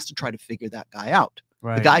still has to try to figure that guy out.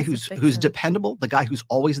 Right. The guy who's dependable, the guy who's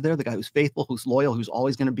always there, the guy who's faithful, who's loyal, who's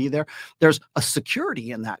always going to be there. There's a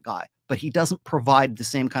security in that guy, but he doesn't provide the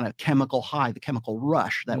same kind of chemical high, the chemical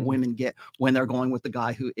rush that women get when they're going with the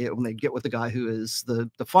guy who is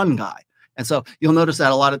the fun guy. And so you'll notice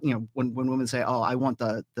that a lot of, when women say, oh, I want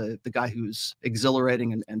the guy who's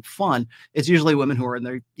exhilarating and fun, it's usually women who are in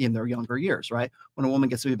their younger years, right? When a woman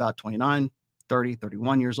gets to be about 29, 30,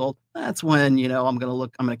 31 years old, that's when, I'm going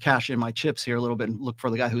to cash in my chips here a little bit and look for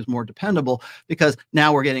the guy who's more dependable, because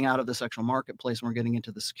now we're getting out of the sexual marketplace and we're getting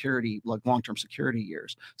into the security, like long-term security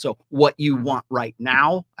years. So what you want right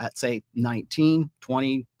now at say 19,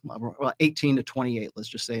 20, well, 18 to 28, let's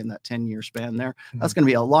just say in that 10-year span there, that's going to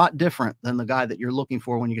be a lot different than the guy that you're looking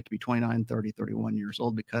for when you get to be 29, 30, 31 years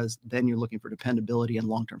old, because then you're looking for dependability and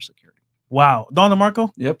long-term security. Wow. Don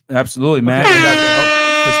DeMarco? Yep, absolutely, man.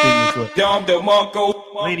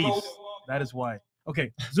 Ladies, that is why.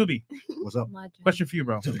 Okay, Zuby. What's up? Question for you,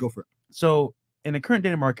 bro. Go for it. So, in the current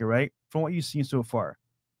dating market, right, from what you've seen so far,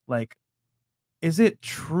 like, is it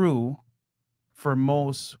true for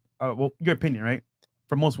most, well, your opinion, right?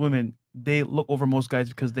 For most women, they look over most guys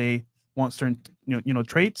because they want certain,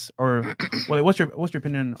 traits, or what's your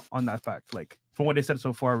opinion on that fact? Like, from what they said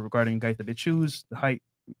so far regarding guys that they choose, the height,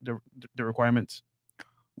 the requirements.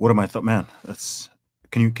 What am I thought, man? That's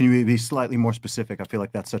can you be slightly more specific? I feel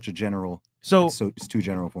like that's such a general. So it's too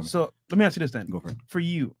general for me. So let me ask you this then. Go for it. For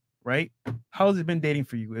you, right? How has it been dating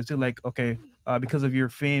for you? Is it like, okay, because of your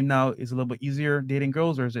fame now, is it a little bit easier dating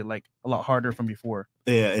girls, or is it like a lot harder from before?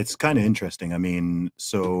 Yeah, it's kind of interesting. I mean,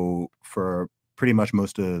 so for pretty much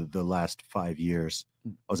most of the last 5 years,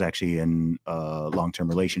 I was actually in a long-term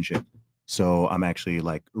relationship. So I'm actually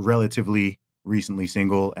like relatively recently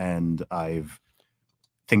single, and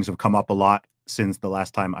things have come up a lot since the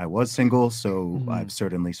last time I was single. So I've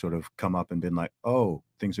certainly sort of come up and been like, oh,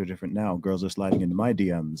 things are different now. Girls are sliding into my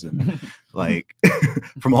DMs and like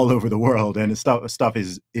from all over the world, and stuff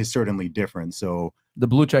is certainly different. So the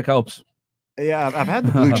blue check helps. Yeah, I've had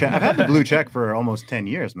the blue check. I've had the blue check for almost 10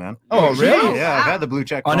 years, man. Oh, really? Yeah, I've had the blue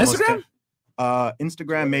check on for Instagram.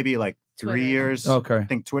 Instagram maybe like 3 years. Okay. I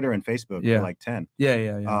think Twitter and Facebook Yeah. for like 10.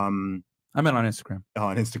 Yeah. I meant on Instagram. Oh,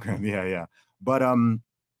 on Instagram, yeah. But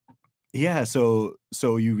yeah, so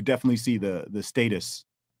you definitely see the status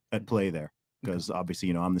at play there, because obviously,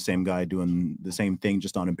 I'm the same guy doing the same thing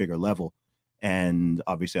just on a bigger level, and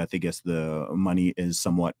obviously I guess the money is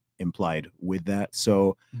somewhat implied with that.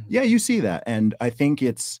 So yeah, you see that, and I think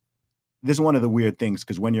this is one of the weird things,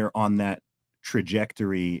 because when you're on that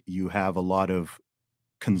trajectory, you have a lot of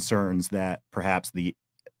concerns that perhaps the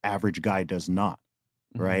average guy does not.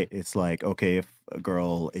 Right? It's like, okay, if a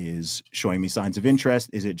girl is showing me signs of interest,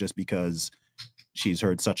 is it just because she's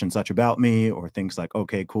heard such and such about me, or thinks like,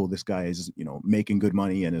 okay, cool, this guy is, making good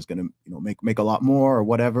money and is going to, make a lot more or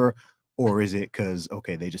whatever? Or is it because,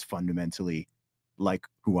 okay, they just fundamentally like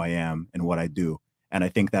who I am and what I do? And I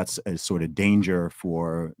think that's a sort of danger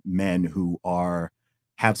for men who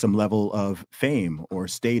have some level of fame or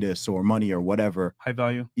status or money or whatever. High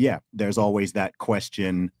value. Yeah. There's always that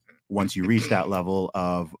question once you reach that level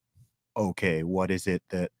of, okay, what is it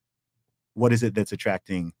that's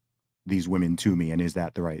attracting these women to me, and is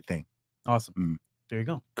that the right thing? Awesome. There you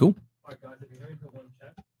go. Cool.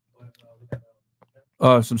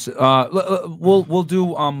 We'll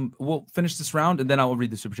finish this round, and then I will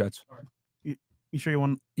read the super chats. You sure you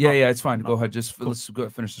want? Yeah, it's fine. Go ahead. Just let's go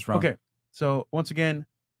finish this round. Okay. So once again,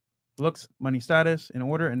 looks, money, status in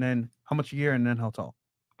order, and then how much a year, and then how tall.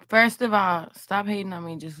 First of all, stop hating on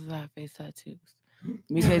me just because I have face tattoos.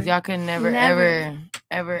 Because y'all can never.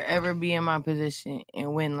 ever be in my position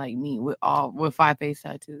and win like me with 5 face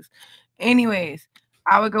tattoos. Anyways,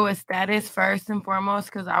 I would go with status first and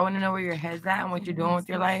foremost, because I want to know where your head's at and what you're doing with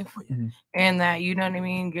your life. And that, you know what I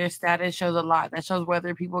mean, your status shows a lot. That shows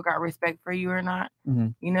whether people got respect for you or not.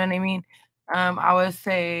 You know what I mean? I would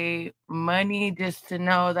say money, just to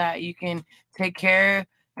know that you can not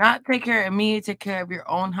take care of me, take care of your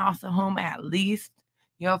own house and home, at least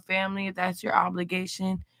your family, if that's your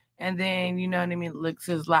obligation. And then, you know what I mean, looks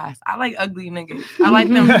is last. I like ugly niggas. I like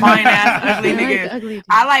them fine ass ugly niggas.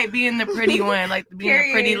 I like being the pretty one, like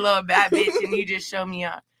being a pretty little bad bitch, and you just show me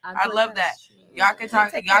up. I love that. Y'all can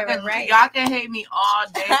talk. Y'all can hate me all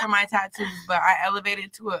day for my tattoos, but I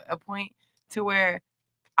elevated to a point to where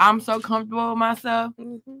I'm so comfortable with myself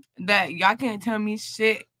that y'all can't tell me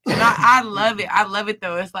shit. And I love it. I love it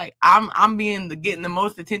though. It's like I'm getting the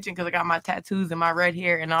most attention because I got my tattoos and my red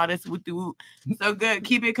hair and all this whoop de whoop. So good.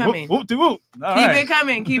 Keep it coming. Whoop de whoop. Keep it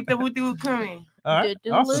coming. Keep the whoop de whoop coming. All right.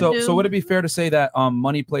 Awesome. So would it be fair to say that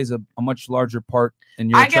money plays a much larger part in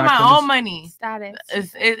your? I get my own money. Status.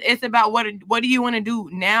 It's about what do you want to do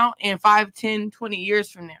now and 5, 10, 20 years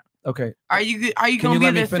from now. Okay. Are you gonna be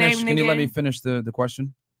the same nigga? Can you let me finish the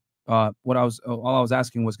question? All I was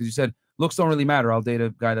asking was, because you said looks don't really matter. I'll date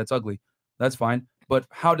a guy that's ugly. That's fine. But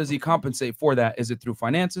how does he compensate for that? Is it through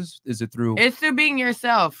finances? Is it through? It's through being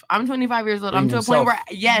yourself. I'm 25 years old. I'm to a point where,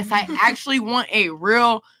 yes, I actually want a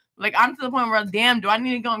real, like, I'm to the point where, damn, do I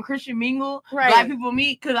need to go on Christian Mingle? Right. Black people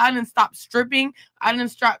meet? Because I didn't stop stripping. I didn't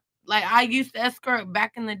stop. Like, I used to escort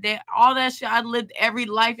back in the day. All that shit. I lived every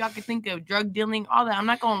life y'all could think of. Drug dealing, all that. I'm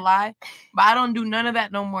not going to lie. But I don't do none of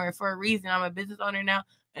that no more for a reason. I'm a business owner now.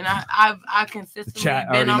 And I consistently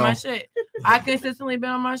been on my shit. I consistently been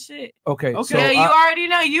on my shit. Okay. Okay. So Yeah, you already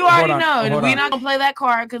know. You hold already on, know. hold We're on. not gonna play that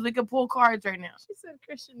card because we can pull cards right now. She said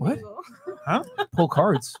Christian What? Mingle. Huh? Pull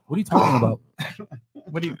cards. What are you talking about?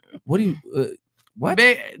 What do you? What?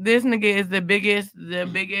 This nigga is the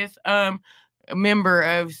biggest member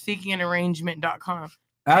of seekingannarrangement.com.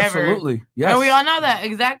 Absolutely. Yes. And we all know that.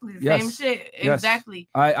 Exactly. Same Yes. shit. Yes. Exactly.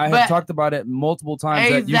 I have talked about it multiple times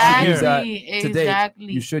that you should use that today. Exactly.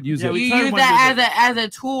 You should use You it. use that as a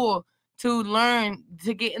tool to learn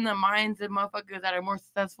to get in the minds of motherfuckers that are more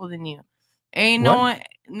successful than you. Ain't no What?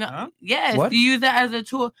 one. No. Huh? Yes. What? You use that as a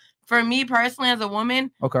tool. For me personally, as a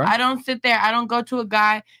woman, Okay. I don't sit there. I don't go to a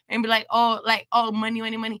guy and be like, oh, money,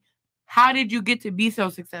 money, money. How did you get to be so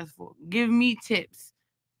successful? Give me tips.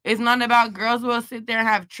 It's not about girls who will sit there and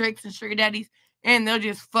have tricks and sugar daddies and they'll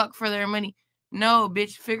just fuck for their money. No,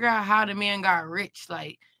 bitch, figure out how the man got rich.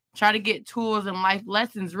 Like, try to get tools and life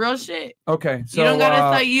lessons. Real shit. Okay. So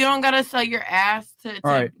you don't gotta sell your ass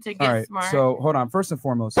to get smart. So hold on. First and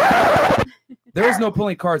foremost, there is no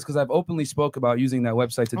pulling cards because I've openly spoke about using that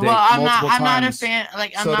website today. Well, I'm multiple not times. a fan.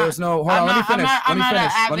 Like, I'm so not, there's no. Hold I'm on. not, Let me finish. I'm not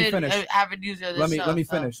Let me finish. an avid user of this Let me show,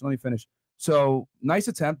 so. finish. So nice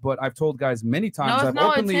attempt, but I've told guys many times. No, it's I've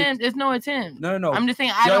no openly. attempt. It's no attempt. No. I'm just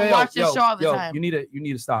saying I don't watch the show all the time. You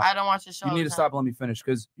need to stop. I don't watch the show. You all need the to time. stop. And let me finish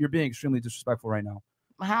because you're being extremely disrespectful right now.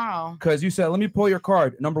 How? Because you said, let me pull your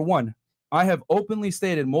card. Number one, I have openly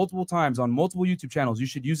stated multiple times on multiple YouTube channels, you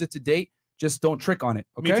should use it to date. Just don't trick on it.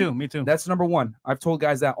 Okay. Me too. That's number one. I've told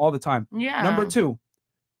guys that all the time. Yeah. Number two,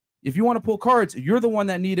 if you want to pull cards, you're the one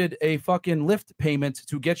that needed a fucking lift payment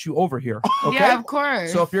to get you over here. Okay. Yeah, of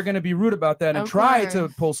course. So if you're going to be rude about that and Of try course. to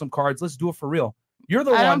pull some cards, let's do it for real. You're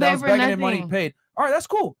the I one don't that pay was for begging in money nothing. paid. All right, that's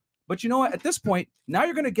cool. But you know what? At this point, now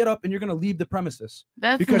you're going to get up and you're going to leave the premises.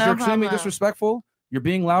 That's because no you're extremely problem. disrespectful. You're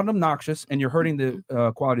being loud and obnoxious, and you're hurting the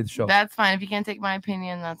quality of the show. That's fine. If you can't take my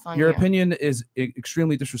opinion, that's on Your you. opinion is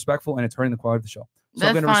extremely disrespectful, and it's hurting the quality of the show. So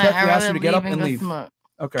I'm That's going to fine. respectfully I'd ask you to get up rather and leave leave. and go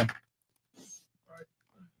smoke. Okay.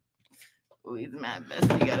 Ooh, he's mad best.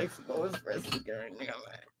 You gotta expose first again.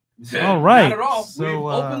 All right. Not at all. So, We've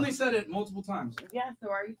uh, openly said it multiple times. Yeah, so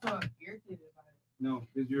are you so irritated about it? No,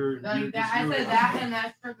 because you're. No, that, I said that and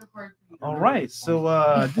that's trigger for All right. So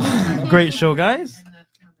this is a great show, guys.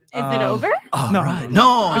 Is it over? No. Right.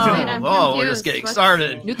 No. I'm Oh, we're just getting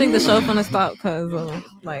started. You think the show's gonna stop because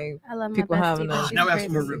like I love my people bestie, having but a she's Now we have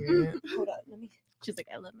some more crazy. room. Hold on, let me. She's like,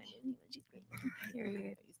 I love my bestie, but she's crazy.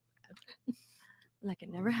 Period. Like it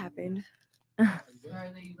never happened.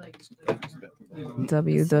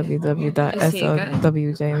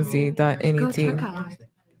 www.slwjnz.net.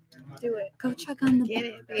 Do it. Go check on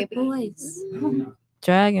the boys.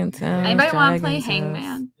 Dragon Town. Anybody want to play Dragon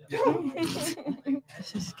Hangman?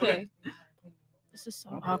 Okay. This is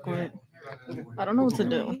so awkward. I don't know what to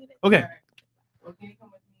do. Okay.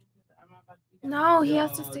 No, he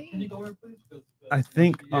has to stay. I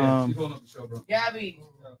think Gabby,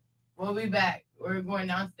 we'll be back. We're going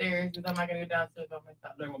downstairs because I'm not gonna go downstairs by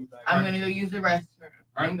myself. I'm gonna go use the restroom.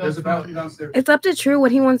 All right, there's a bathroom downstairs. It's up to True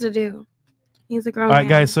what he wants to do. He's a grown all right, man.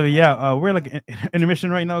 guys. So yeah, we're like in intermission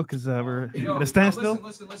right now because we're Yo, at a standstill.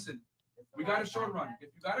 Listen. We got a short run. If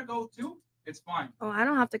you gotta go too, it's fine. Oh, I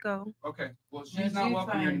don't have to go. Okay. Well, she's not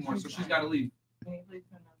welcome here anymore, so she's got to leave.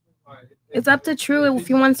 It's up to True if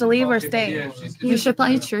he wants to leave or stay. Yeah, she's- You should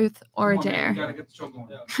play Truth or Come on, man, Dare. we gotta get the show going.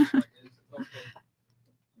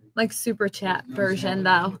 Like super chat version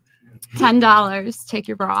though. $10. Take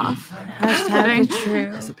your bra off. Hashtag the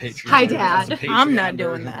truth. That's a Patreon. Hi, That's a Dad. Patreon I'm not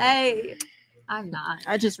doing version. that. Hey, I'm not.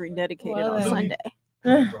 I just rededicated on Sunday.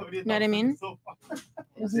 You know what I mean?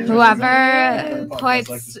 Whoever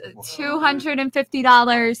puts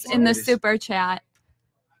 $250 in the super chat.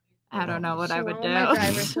 I don't know what I would do.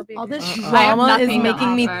 All this I have drama is nothing to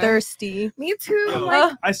making me offer. thirsty. Me too.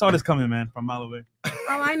 Like, I saw this coming, man, from a mile away. oh,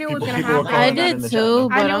 I knew it was gonna People were happen. calling I that in did the too,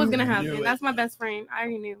 chat. I but knew it was I'm gonna Knew happen. it. That's my best friend. I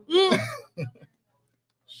already knew.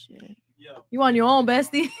 Shit. You on your own,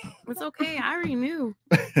 bestie? It's okay. I already knew.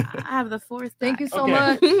 I have the fourth. Thank you so Okay.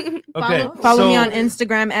 much. Okay. Follow me so on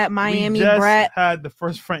Instagram at Miami we just Brett. had the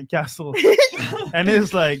first Frank Castle, and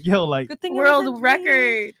it's like, yo, like Good thing it wasn't World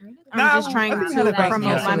record. I'm just trying I to had a Frank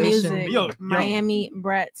promote my Castle. music. Yo. Miami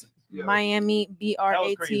Brett. Miami That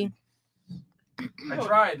was BRAT. crazy. I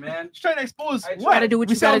tried, man. Just trying to expose I what? Gotta do what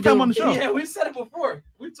we you said all gotta the time do. on the show. Yeah, we said it before.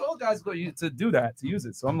 We told guys to do that, to use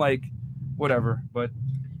it. So I'm like, whatever. But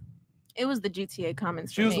It was the GTA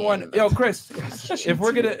comments. she for was me. one. Yo, Chris, if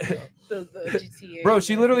we're gonna, The GTA. bro,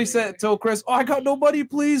 she literally told Chris, "Oh, I got nobody.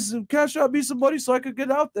 Please cash out me somebody so I could get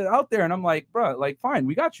out there." And I'm like, bro, like, fine,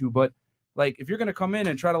 we got you, but like, if you're gonna come in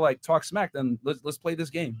and try to like talk smack, then let's play this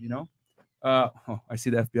game, you know. I see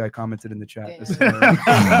the FBI commented in the chat.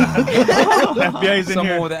 FBI's in Someone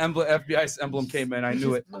here. with an FBI's emblem came in. I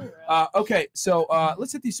knew it. Okay, so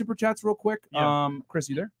let's hit these super chats real quick. Chris,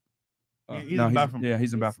 you there? He's in the bathroom. Yeah,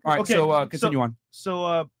 he's in the bathroom. All right, so continue on.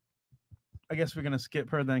 So I guess we're gonna skip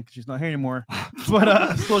her then because she's not here anymore.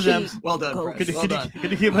 But Slow Gems, well done, Could you, well could you- done.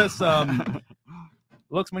 could you give us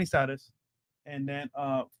looks, money, status, and then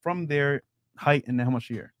from there height and then how much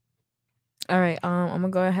a year? All right. I'm gonna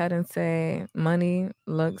go ahead and say money,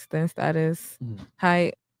 looks, then status,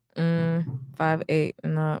 height, 5'8"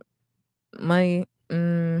 and up. Money,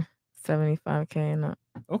 75K and up.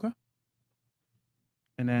 Okay.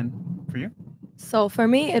 And then for you? So for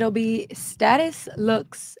me, it'll be status,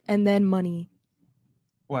 looks, and then money.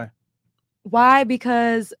 Why? Why?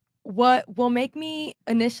 Because what will make me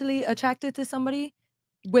initially attracted to somebody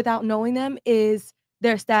without knowing them is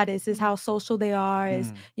their status, is how social they are,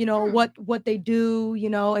 is what they do,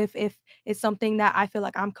 if it's something that I feel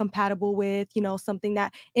like I'm compatible with, something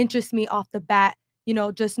that interests me off the bat,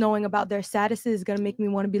 just knowing about their status is gonna make me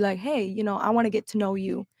want to be like, hey, I want to get to know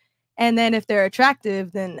you. And then if they're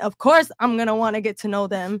attractive, then of course I'm gonna want to get to know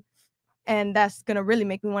them. And that's gonna really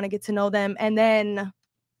make me want to get to know them. And then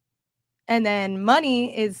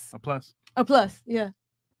money is a plus. A plus, yeah.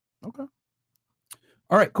 Okay.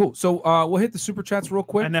 All right, cool. So we'll hit the super chats real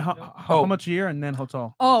quick. And then how much a year and then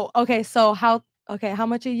hotel? Oh, okay. So how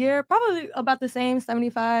much a year? Probably about the same,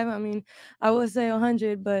 75. I mean, I would say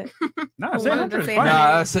 100, but no, say 100.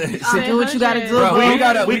 Do what you gotta do. Bro,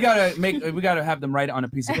 we gotta have them write it on a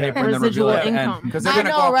piece of paper and then reveal it at the end because they're gonna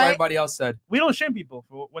go off what everybody else said. We don't shame people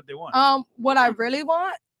for what they want. What I really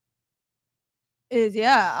want is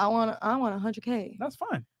I want 100K. That's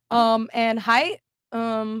fine. And height,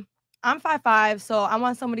 I'm 5'5", so I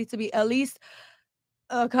want somebody to be at least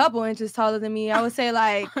a couple inches taller than me. I would say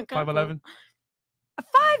like 5'11".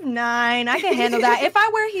 5'9". I can handle that. If I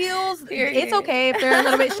wear heels, it's okay if they're a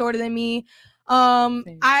little bit shorter than me.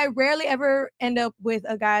 I rarely ever end up with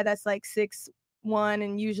a guy that's like 6'1",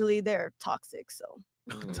 and usually they're toxic. So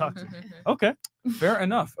toxic. Okay, fair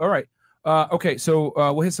enough. All right. Okay, so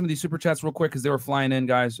we'll hit some of these super chats real quick because they were flying in,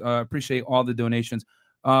 guys. Appreciate all the donations.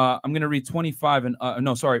 I'm gonna read 25 and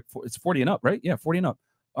no, sorry, it's 40 and up, right? Yeah, 40 and up.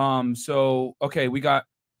 So okay, we got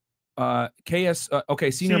KS.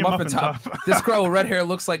 Okay, senior muffin top. This girl with red hair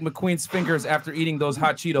looks like McQueen's fingers after eating those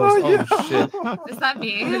hot Cheetos. Oh shit. Is that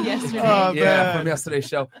me? Yesterday. Yeah, from yesterday's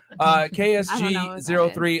show.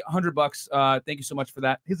 KSG03, $100. Thank you so much for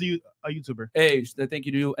that. He's a YouTuber. Hey, thank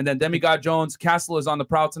you to you. And then Demigod Jones, Castle is on the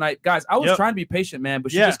prowl tonight. Guys, I was trying to be patient, man,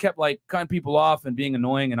 but she just kept like cutting people off and being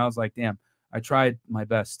annoying, and I was like, damn, I tried my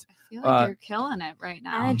best. I feel like you're killing it right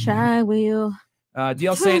now. I try with you.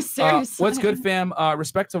 DL saying, what's good, fam?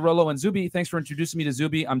 Respect to Rollo and Zuby. Thanks for introducing me to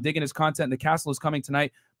Zuby. I'm digging his content. The castle is coming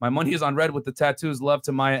tonight. My money is on red with the tattoos. Love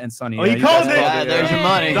to Maya and Sunny. Oh, you called it. Yeah, there's your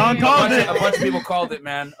money. Don called it. A bunch of people called it,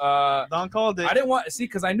 man. Don called it. I didn't want to see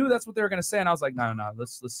because I knew that's what they were gonna say, and I was like, no.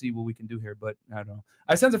 Let's see what we can do here. But I don't know.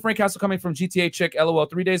 I sense a Frank Castle coming from GTA Chick. LOL.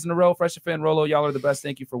 3 days in a row. Fresh Fan Rollo. Y'all are the best.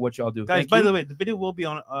 Thank you for what y'all do. Guys, Thank by you. the way, the video will be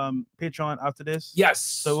on Patreon after this. Yes.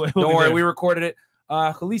 So don't worry, we recorded it.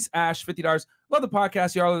 Khalees Ash, $50. Love the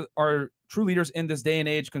podcast. Y'all are true leaders in this day and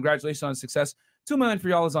age. Congratulations on success. 2 million for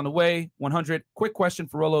y'all is on the way. 100. Quick question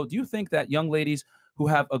for Rollo. Do you think that young ladies who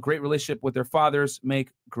have a great relationship with their fathers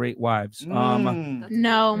make great wives?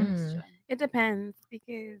 No. It depends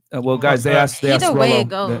because Well, guys, they asked Either way Rollo. it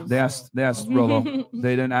goes. They asked Rollo.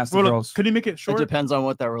 They didn't ask the Rollo, girls. could you make it short? It depends on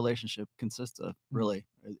what that relationship consists of, really.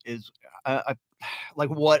 Is like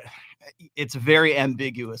what it's very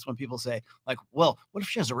ambiguous when people say, like, well, what if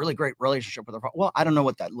she has a really great relationship with her father? Well, I don't know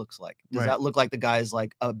what that looks like. Does that look like the guy's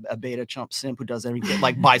like a beta chump simp who does everything,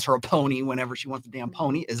 like buys her a pony whenever she wants the damn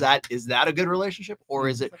pony? Is that a good relationship? Or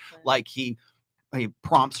is it like he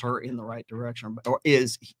prompts her in the right direction? Or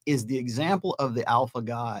is the example of the alpha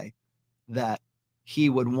guy that he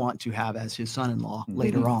would want to have as his son-in-law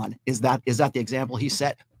later on, is that the example he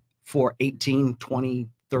set for 18, 20,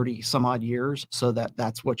 30 some odd years, so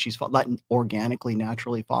that's what she's like organically,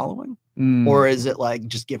 naturally following? Or is it like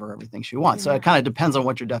just give her everything she wants? So it kind of depends on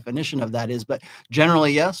what your definition of that is, but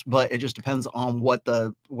generally yes, but it just depends on what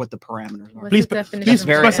the parameters are. Please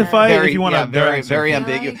specify if you want to. Very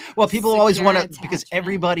ambiguous. Well, people always want to, because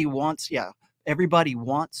everybody wants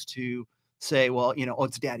to say, well,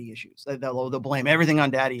 it's daddy issues. They'll blame everything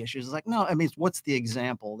on daddy issues. It's like, no, I mean, what's the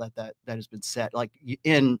example that has been set? Like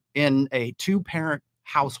in a 2-parent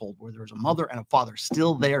household where there's a mother and a father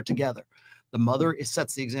still there together, the mother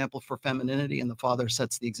sets the example for femininity and the father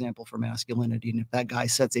sets the example for masculinity. And if that guy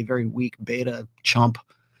sets a very weak beta chump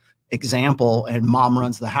example and mom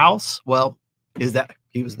runs the house, well, is that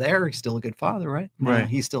he was there. He's still a good father, right? Right.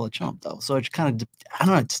 He's still a chump though. So it kind of, I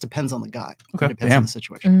don't know. It just depends on the guy. Okay. It depends on the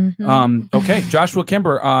situation. Okay, Joshua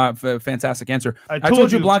Kimber, fantastic answer. I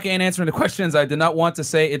told you Blanca ain't answering the questions. I did not want to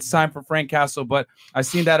say it's time for Frank Castle, but I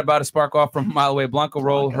seen that about a spark off from a mile away. Blanca,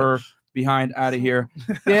 roll her behind out of here.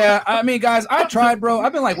 Yeah, I mean, guys, I tried, bro.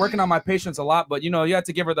 I've been like working on my patience a lot, but you know, you have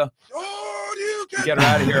to give her the get her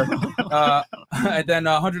out of here. And then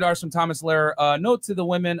 $100 from Thomas Lair. Note to the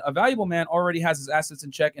women: a valuable man already has his assets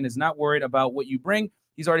in check and is not worried about what you bring.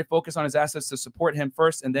 He's already focused on his assets to support him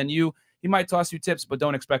first, and then you. He might toss you tips, but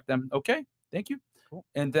don't expect them. Okay, thank you. Cool.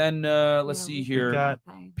 And then let's see here.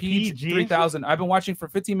 Peach 3000. I've been watching for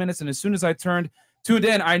 15 minutes, and as soon as I tuned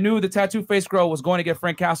in, I knew the tattoo face girl was going to get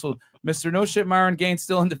Frank Castle. Mr. No Shit Myron Gaines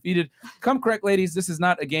still undefeated. Come correct, ladies. This is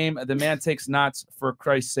not a game. The man takes knots for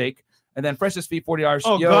Christ's sake. And then Freshest Feet, $40.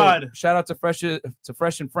 Oh, God. Shout out to Fresh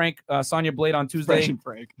and Frank, Sonya Blade on Tuesday. Fresh and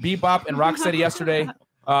Frank. Bebop and Rocksteady yesterday.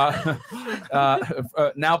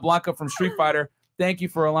 Now Blanca from Street Fighter. Thank you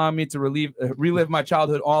for allowing me to relive my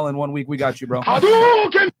childhood all in 1 week. We got you, bro.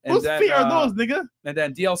 Whose feet are those, nigga? And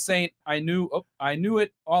then DL Saint, I knew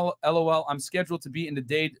it all. LOL. I'm scheduled to be in the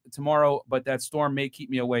Dade tomorrow, but that storm may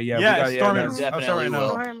keep me away. Storm definitely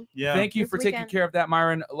will. Yeah. Thank you for taking care of that,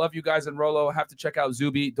 Myron. I love you guys, and Rollo. Have to check out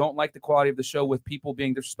Zuby. Don't like the quality of the show with people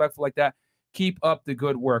being disrespectful like that. Keep up the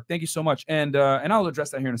good work. Thank you so much. And I'll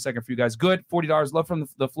address that here in a second for you guys. Good. $40. Love from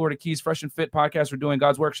the Florida Keys Fresh and Fit podcast. We're doing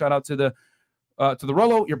God's work. Shout out to the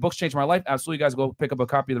Rollo. Your books changed my life. Absolutely, guys. Go pick up a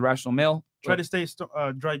copy of the Rational Mail. Try to stay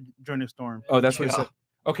dry during the storm. Oh, that's what he said.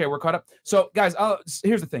 Okay, we're caught up. So, guys,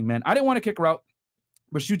 here's the thing, man. I didn't want to kick her out,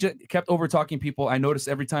 but she just kept over talking people. I noticed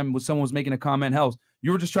every time someone was making a comment, hell,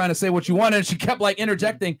 you were just trying to say what you wanted, and she kept like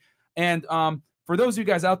interjecting. And for those of you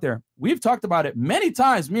guys out there, we've talked about it many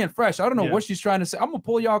times, me and Fresh. I don't know what she's trying to say. I'm going to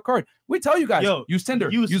pull y'all a card. We tell you guys, use Tinder,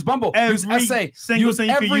 use Bumble, use SA, use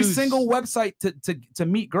every single website to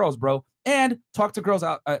meet girls, bro. And talk to girls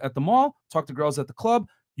out at the mall, talk to girls at the club.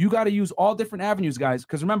 You got to use all different avenues, guys.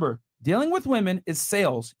 Because remember, dealing with women is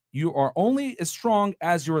sales. You are only as strong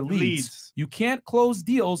as your leads. You can't close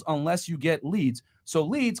deals unless you get leads. So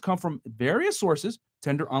leads come from various sources: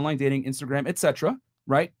 Tinder, online dating, Instagram, etc.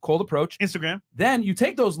 Right? Cold approach. Instagram. Then you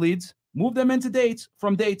take those leads, move them into dates.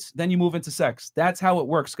 From dates, then you move into sex. That's how it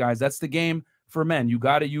works, guys. That's the game for men. You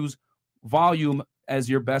got to use volume as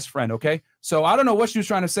your best friend, okay? So I don't know what she was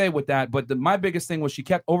trying to say with that, but my biggest thing was she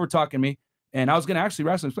kept over talking me, and I was gonna actually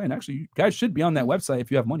rationally explain. Actually, you guys should be on that website if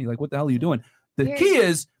you have money. Like, what the hell are you doing? The key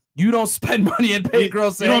is you don't spend money and pay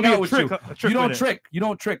girls to hang out with you. You don't trick. You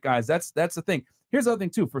don't trick, guys. That's the thing. Here's the other thing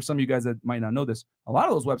too. For some of you guys that might not know this, a lot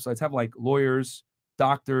of those websites have like lawyers,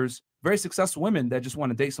 doctors, very successful women that just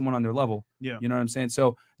want to date someone on their level. Yeah, you know what I'm saying.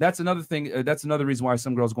 So that's another thing. That's another reason why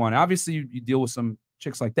some girls go on. Obviously, you deal with some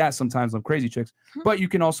chicks like that sometimes, on crazy chicks, but you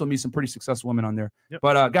can also meet some pretty successful women on there.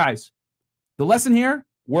 But guys, the lesson here: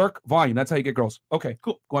 work volume. That's how you get girls. Okay,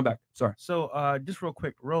 cool. Going back. Sorry. So just real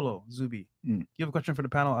quick, Rollo, Zuby, you have a question for the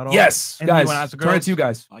panel at all? Yes, Anything guys. you wanna ask the Turn it girls? to you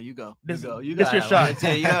guys. Oh, you go. This This your shot.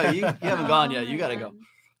 You haven't gone yet. You got to go.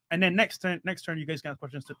 And then next turn, you guys can ask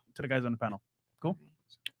questions to the guys on the panel. Cool.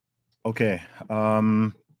 Okay.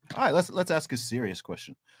 All right. Let's ask a serious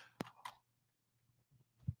question.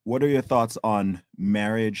 What are your thoughts on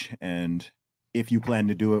marriage, and if you plan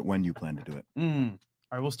to do it, when you plan to do it? All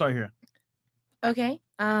right, we'll start here. Okay.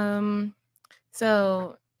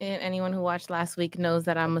 So anyone who watched last week knows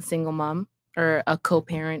that I'm a single mom, or a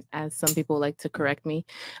co-parent, as some people like to correct me.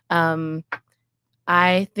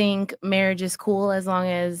 I think marriage is cool as long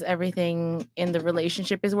as everything in the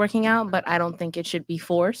relationship is working out, but I don't think it should be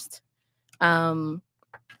forced.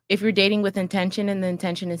 If you're dating with intention and the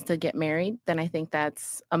intention is to get married, then I think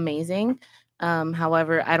that's amazing.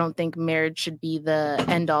 However, I don't think marriage should be the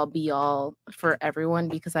end all be all for everyone,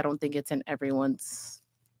 because I don't think it's in everyone's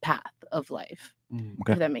path of life.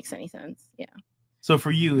 Okay. If that makes any sense. Yeah. So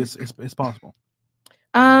for you, it's possible.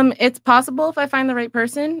 It's possible if I find the right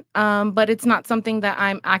person, but it's not something that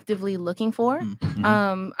I'm actively looking for.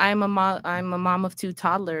 I'm a mom of 2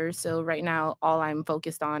 toddlers, so right now all I'm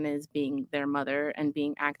focused on is being their mother and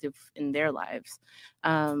being active in their lives.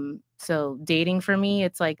 So dating for me,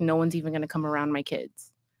 it's like no one's even going to come around my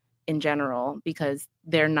kids in general, because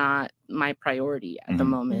they're not my priority at the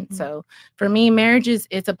moment. So for me, marriage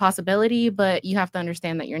it's a possibility, but you have to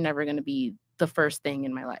understand that you're never going to be the first thing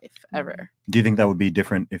in my life ever. Do you think that would be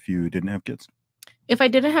different if you didn't have kids? If I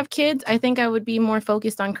didn't have kids, I think I would be more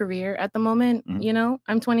focused on career at the moment. You know,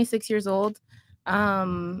 I'm 26 years old.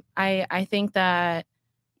 I think that,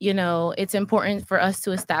 you know, it's important for us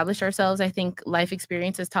to establish ourselves. I think life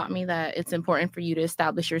experience has taught me that it's important for you to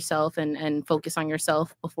establish yourself and focus on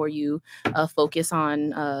yourself before you focus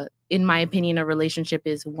on, in my opinion, a relationship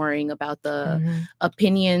is worrying about the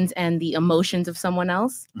opinions and the emotions of someone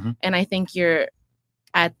else. And I think you're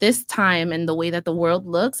at this time and the way that the world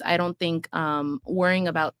looks, I don't think worrying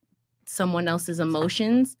about someone else's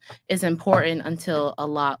emotions is important until a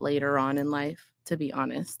lot later on in life, to be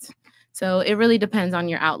honest. So it really depends on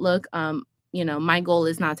your outlook. You know, my goal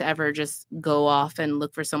is not to ever just go off and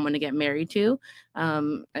look for someone to get married to.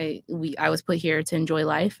 I was put here to enjoy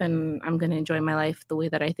life, and I'm going to enjoy my life the way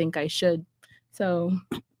that I think I should. So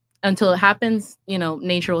until it happens, you know,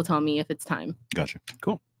 nature will tell me if it's time. Gotcha.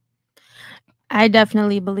 Cool. I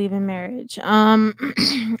definitely believe in marriage.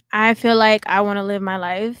 I feel like I want to live my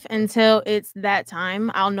life until it's that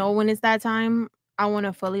time. I'll know when it's that time. I want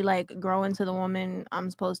to fully like grow into the woman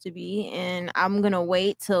I'm supposed to be, and I'm gonna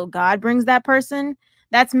wait till God brings that person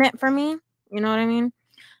that's meant for me. You know what I mean?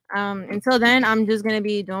 Until then, I'm just gonna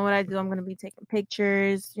be doing what I do. I'm gonna be taking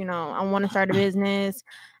pictures. You know, I want to start a business.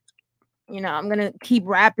 You know, I'm gonna keep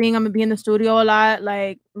rapping. I'm gonna be in the studio a lot.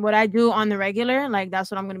 Like what I do on the regular, like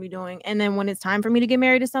that's what I'm gonna be doing. And then when it's time for me to get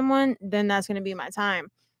married to someone, then that's gonna be my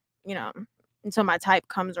time. You know, until my type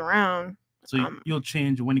comes around. So you'll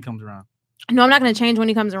change when he comes around. No, I'm not gonna change when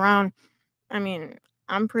he comes around. I mean,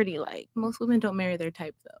 I'm pretty like most women don't marry their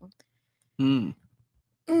type though.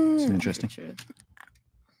 It's interesting.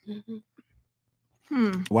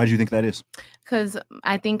 Why do you think that is? Because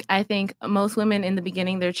I think most women in the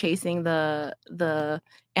beginning, they're chasing the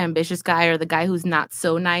ambitious guy or the guy who's not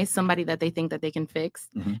so nice, somebody that they think that they can fix.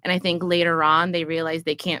 And I think later on they realize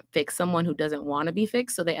they can't fix someone who doesn't want to be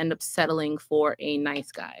fixed, so they end up settling for a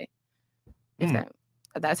nice guy.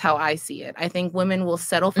 That's how I see it. I think women will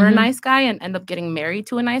settle for a nice guy and end up getting married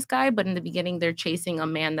to a nice guy, but in the beginning they're chasing a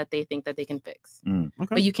man that they think that they can fix.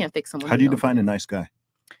 But you can't fix someone. How do you define a nice guy?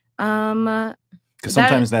 Because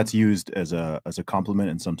sometimes that's used as a compliment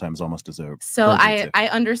and sometimes almost as a so I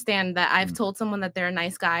understand that I've told someone that they're a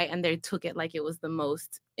nice guy and they took it like it was the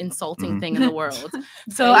most insulting thing in the world.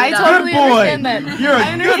 So I totally understand that. You're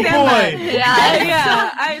a good boy.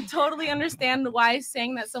 Yeah, I totally understand why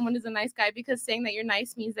saying that someone is a nice guy, because saying that you're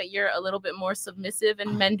nice means that you're a little bit more submissive,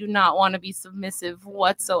 and men do not want to be submissive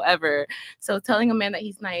whatsoever. So telling a man that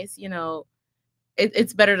he's nice, you know,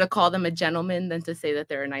 it's better to call them a gentleman than to say that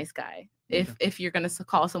they're a nice guy. If you're gonna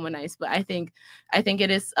call someone nice, but I think it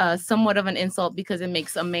is somewhat of an insult because it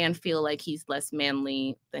makes a man feel like he's less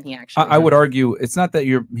manly than he actually. I would argue it's not that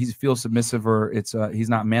he feels submissive or it's he's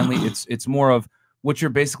not manly. It's more of what you're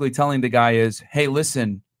basically telling the guy is, hey,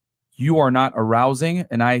 listen, you are not arousing,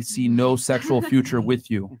 and I see no sexual future with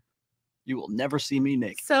you. You will never see me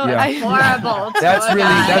naked. So horrible.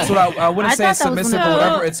 That's what I wouldn't say submissive or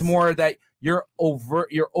whatever. It's more that you're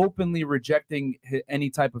openly rejecting any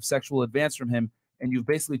type of sexual advance from him, and you've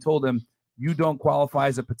basically told him you don't qualify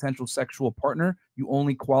as a potential sexual partner. You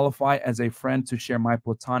only qualify as a friend to share my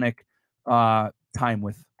platonic time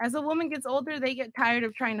with. As a woman gets older, they get tired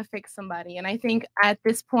of trying to fix somebody. And I think at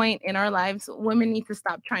this point in our lives, women need to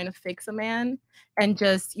stop trying to fix a man and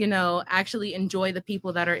just, you know, actually enjoy the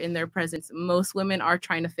people that are in their presence. Most women are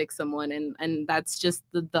trying to fix someone, and that's just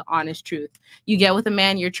the honest truth. You get with a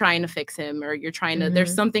man, you're trying to fix him, or you're trying to,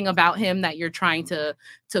 there's something about him that you're trying to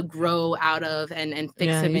grow out of and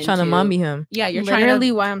fix him. You're trying to mommy him. Yeah, you're literally trying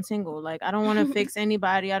to. why I'm single. Like, I don't want to fix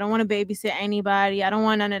anybody. I don't want to babysit anybody. I don't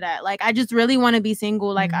want none of that. Like, I just really want to be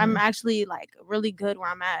single. Like, I'm actually like really good where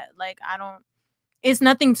I'm at. Like, it's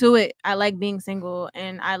nothing to it. I like being single,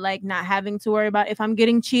 and I like not having to worry about if I'm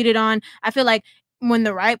getting cheated on. I feel like when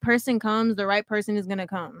the right person comes, the right person is gonna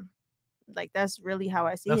come. Like, that's really how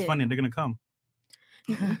I see it. That's funny. They're gonna come.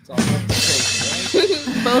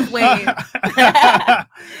 Both ways.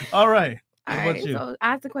 All right. All What right. about you? So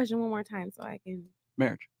ask the question one more time so I can.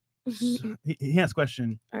 Marriage. He has a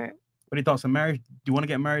question. All right. What are your thoughts on marriage? Do you want to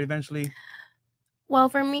get married eventually? Well,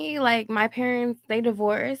 for me, like my parents, they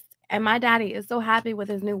divorced, and my daddy is so happy with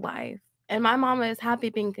his new wife. And my mama is happy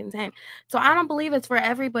being content. So I don't believe it's for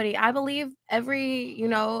everybody. I believe every,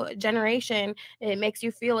 generation, it makes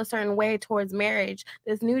you feel a certain way towards marriage.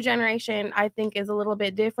 This new generation, I think, is a little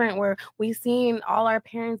bit different, where we've seen all our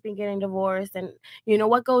parents be getting divorced, and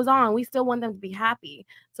what goes on. We still want them to be happy.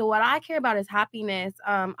 So what I care about is happiness.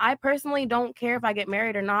 I personally don't care if I get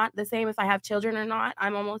married or not. The same if I have children or not.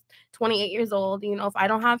 I'm almost 28 years old. If I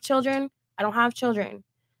don't have children, I don't have children.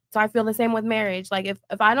 So I feel the same with marriage. Like if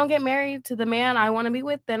I don't get married to the man I want to be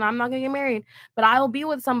with, then I'm not going to get married. But I will be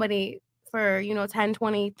with somebody for, 10,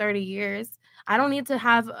 20, 30 years. I don't need to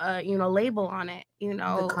have a label on it.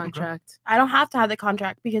 The contract. I don't have to have the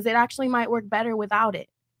contract because it actually might work better without it.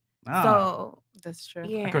 Ah. So that's true.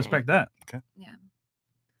 Yeah. I can respect that. Okay. Yeah.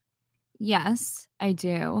 Yes, I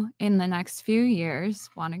do. In the next few years,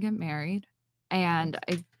 want to get married, and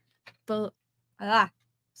I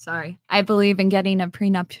believe in getting a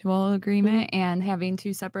prenuptial agreement and having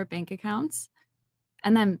 2 separate bank accounts.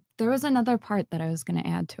 And then there was another part that I was going to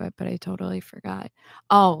add to it, but I totally forgot.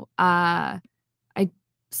 Oh,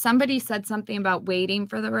 somebody said something about waiting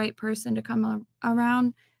for the right person to come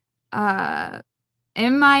around.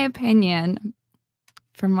 In my opinion,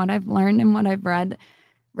 from what I've learned and what I've read,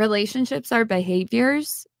 relationships are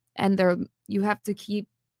behaviors, and you have to keep,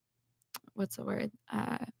 what's the word?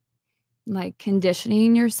 Like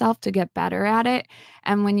conditioning yourself to get better at it.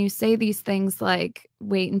 And when you say these things like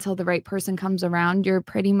wait until the right person comes around, you're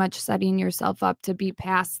pretty much setting yourself up to be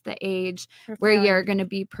past the age where you're going to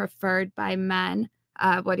be preferred by men.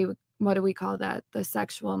 What do we call that? The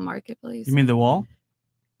sexual marketplace. You mean the wall?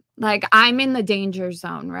 Like I'm in the danger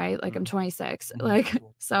zone, right? Like I'm 26. Like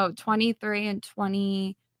so 23 and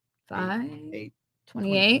 25,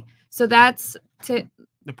 28. So that's the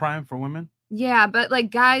prime for women. Yeah, but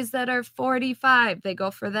like guys that are 45, they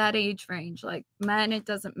go for that age range. Like men, it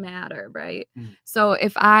doesn't matter, right? So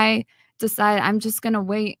if I decide I'm just gonna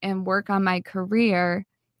wait and work on my career,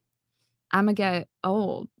 I'm gonna get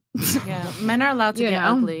old. Yeah, men are allowed to get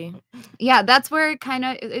ugly. Yeah, that's where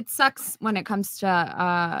it sucks when it comes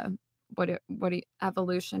to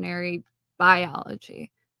evolutionary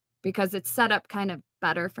biology, because it's set up kind of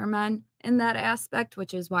better for men in that aspect,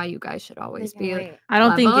 which is why you guys should always be I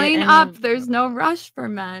don't think leveling up. There's no rush for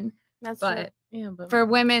men. That's but true. But for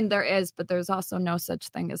women there is, but there's also no such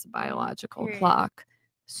thing as a biological clock.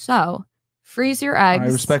 So freeze your eggs. I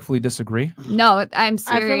respectfully disagree. No, I'm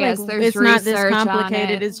I feel serious. like There's it's not this research on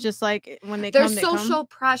complicated. it. It's just like when they There's come, social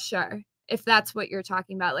pressure, if that's what you're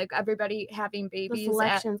talking about, like everybody having The babies.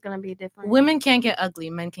 selection's gonna be different. Women can't get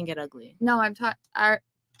ugly. Men can get ugly. No, I'm talking. Are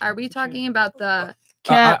we talking about the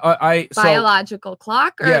So- biological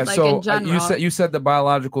clock, or Yeah, like so in general? you said the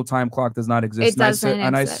biological time clock does not exist. It doesn't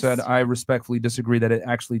and I exist. said I respectfully disagree that it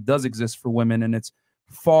actually does exist for women, and it's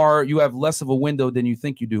you have less of a window than you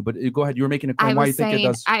think you do. But go ahead, you were making a claim why you think it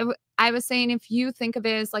does. I was saying, if you think of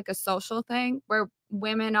it as like a social thing where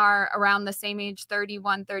women are around the same age,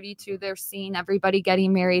 31, 32, they're seeing everybody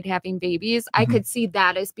getting married, having babies. I could see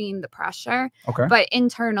that as being the pressure. Okay. But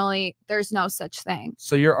internally, there's no such thing.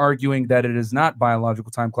 So you're arguing that it is not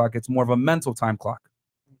biological time clock; it's more of a mental time clock,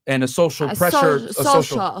 and a social pressure.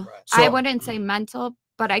 Social. I wouldn't say mental,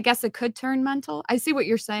 but I guess it could turn mental. I see what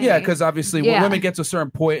you're saying. Yeah, because obviously when women get to a certain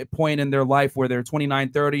point in their life where they're 29,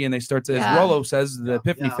 30, and they start to, as Rollo says, the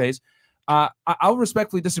epiphany phase. I'll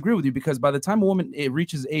respectfully disagree with you, because by the time a woman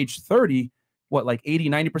reaches age 30, like 80,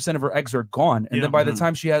 90% of her eggs are gone. And then by the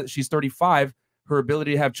time she's 35, her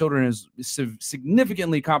ability to have children is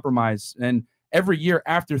significantly compromised. And every year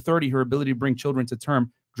after 30, her ability to bring children to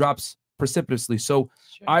term drops precipitously. So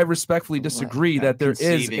I respectfully disagree that there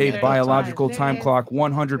is a biological time clock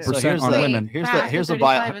 100% on women. Here's the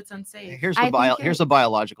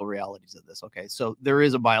biological realities of this. Okay, so there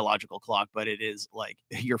is a biological clock, but it is like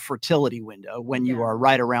your fertility window when you are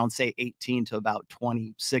right around, say, 18 to about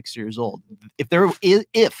 26 years old. If there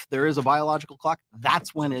is a biological clock,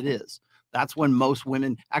 that's when it is. That's when most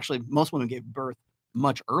women gave birth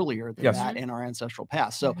much earlier than that in our ancestral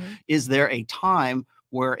past. So is there a time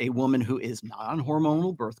where a woman who is not on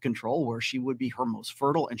hormonal birth control, where she would be her most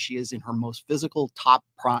fertile and she is in her most physical top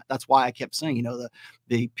prime? That's why I kept saying,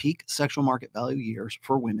 the peak sexual market value years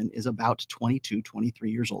for women is about 22,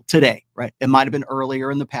 23 years old today, right? It might've been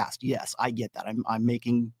earlier in the past. Yes, I get that. I'm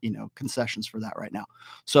making, concessions for that right now.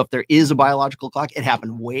 So if there is a biological clock, it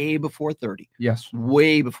happened way before 30. Yes.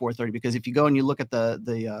 Way before 30, because if you go and you look at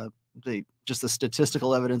just the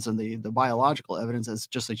statistical evidence and the biological evidence, as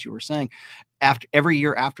just like you were saying, every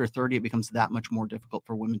year after 30, it becomes that much more difficult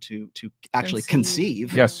for women to actually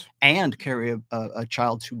conceive and carry a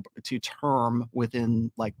child to term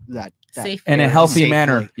within like that in a healthy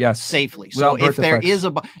manner. Yes. Safely. So if there is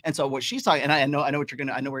and so what she's talking, and I know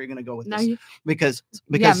where you're gonna go with this, because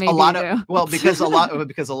a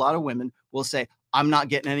lot of women will say, I'm not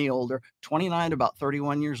getting any older. 29 to about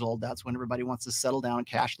 31 years old, that's when everybody wants to settle down,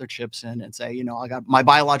 cash their chips in, and say, you know, I got my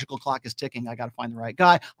biological clock is ticking. I got to find the right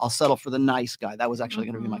guy. I'll settle for the nice guy. That was actually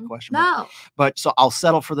going to be my question. No. But so I'll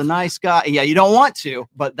settle for the nice guy. Yeah, you don't want to,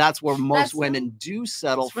 but that's where most women do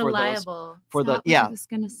settle It's for reliable. those. For It's the not what I was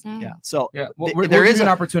gonna say. Yeah. So Yeah. there we'll is give you an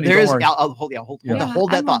opportunity. There Don't is. worry. I'll hold. Yeah.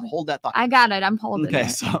 Hold that thought. Hold that thought. I got it. I'm holding Okay.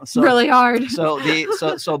 it. So really hard.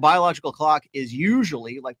 So biological clock is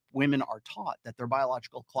usually, like, women are taught that their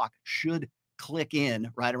biological clock should click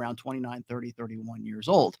in right around 29, 30, 31 years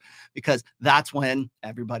old, because that's when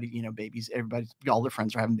everybody, you know, all their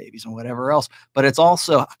friends are having babies and whatever else. But it's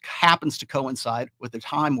also happens to coincide with the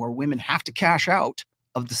time where women have to cash out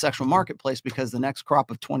of the sexual marketplace, because the next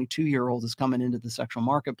crop of 22-year-olds is coming into the sexual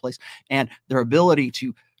marketplace, and their ability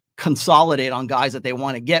to consolidate on guys that they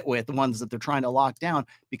want to get with, the ones that they're trying to lock down,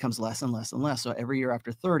 becomes less and less and less. So every year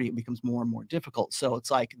after 30, it becomes more and more difficult. So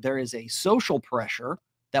it's like there is a social pressure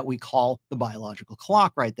that we call the biological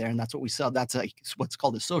clock right there. And that's what we sell. That's what's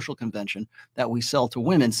called a social convention that we sell to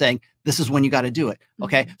women, saying, this is when you got to do it.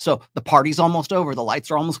 Okay. So the party's almost over. The lights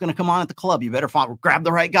are almost going to come on at the club. You better grab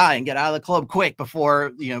the right guy and get out of the club quick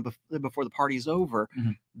before, you know, before the party's over.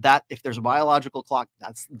 That if there's a biological clock,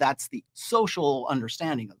 that's the social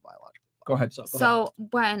understanding of the biological clock. Go ahead. So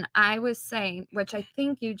when I was saying, which I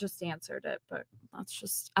think you just answered it, but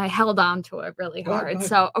I held on to it really Go ahead, hard. go ahead.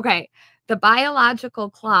 So, okay. The biological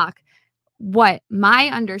clock, what my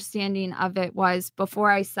understanding of it was before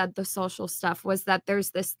I said the social stuff, was that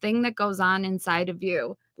there's this thing that goes on inside of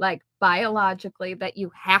you, like biologically, that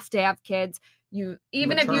you have to have kids. You,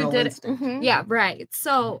 even if you Maternal did instinct. yeah, right.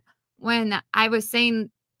 So when I was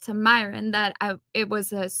saying to Myron that it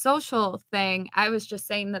was a social thing, I was just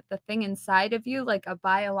saying that the thing inside of you, like a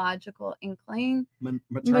biological inkling,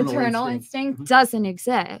 maternal instinct, doesn't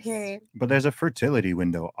exist. But there's a fertility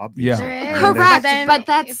window, obviously. Yeah. Correct, but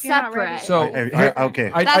that's separate. So okay.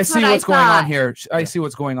 I see what's going on thought. here. I see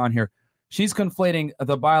what's going on here. She's conflating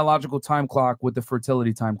the biological time clock with the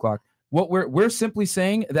fertility time clock. What we're simply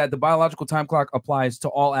saying that the biological time clock applies to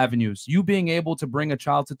all avenues. You being able to bring a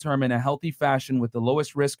child to term in a healthy fashion with the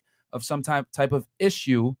lowest risk of some type of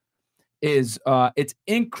issue is it's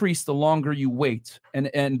increased the longer you wait.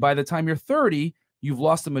 And by the time you're 30, you've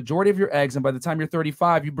lost the majority of your eggs. And by the time you're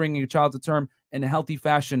 35, you bringing a child to term in a healthy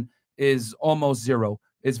fashion is almost zero.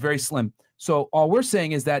 It's very slim. So all we're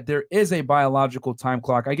saying is that there is a biological time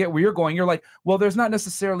clock. I get where you're going. You're like, well, there's not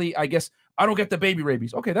necessarily, I guess, I don't get the baby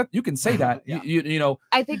rabies. Okay, that you can say that. You know.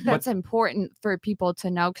 I think that's important for people to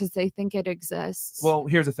know because they think it exists. Well,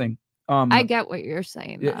 here's the thing. I get what you're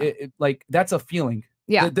saying. Like that's a feeling.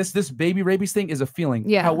 Yeah. This baby rabies thing is a feeling.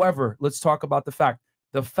 Yeah. However, let's talk about the fact.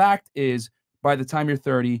 The fact is, by the time you're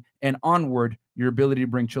 30 and onward, your ability to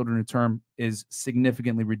bring children to term is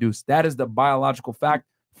significantly reduced. That is the biological fact.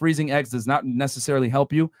 Freezing eggs does not necessarily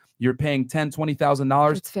help you. You're paying $10,000,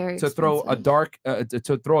 $20,000 to throw a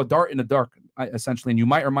dart in the dark, essentially, and you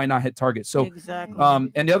might or might not hit target. So, Exactly.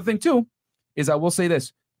 And the other thing too is, I will say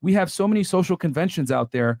this: we have so many social conventions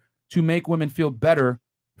out there to make women feel better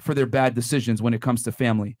for their bad decisions when it comes to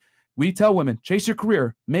family. We tell women, chase your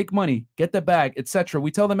career, make money, get the bag, etc. We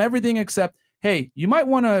tell them everything except, hey, you might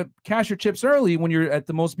want to cash your chips early when you're at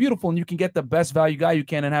the most beautiful and you can get the best value guy you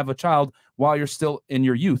can and have a child while you're still in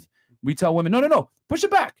your youth. We tell women, no, push it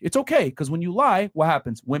back. It's okay. Because when you lie, what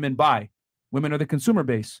happens? Women buy. Women are the consumer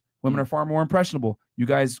base. Women are far more impressionable. You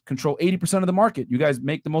guys control 80% of the market. You guys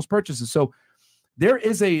make the most purchases. So there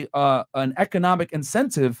is an economic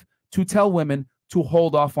incentive to tell women to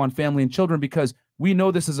hold off on family and children, because we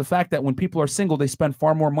know this is a fact that when people are single, they spend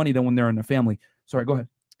far more money than when they're in a family. Sorry, go ahead.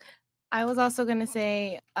 I was also going to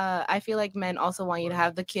say, I feel like men also want you to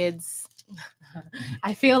have the kids.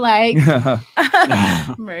 I feel like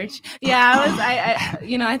merch. Yeah,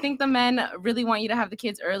 I think the men really want you to have the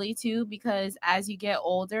kids early too, because as you get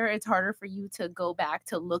older, it's harder for you to go back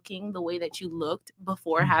to looking the way that you looked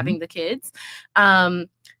before having the kids.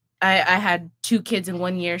 I had 2 kids in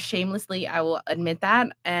 1 year, shamelessly, I will admit that.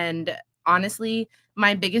 And honestly,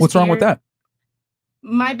 my biggest What's wrong with that?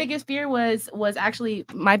 My biggest fear was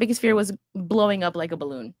blowing up like a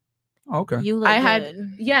balloon. Okay. You look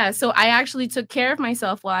good. So I actually took care of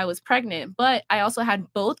myself while I was pregnant, but I also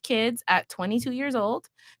had both kids at 22 years old.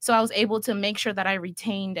 So I was able to make sure that I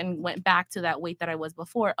retained and went back to that weight that I was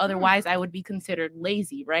before. Otherwise, I would be considered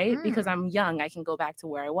lazy, right? Because I'm young, I can go back to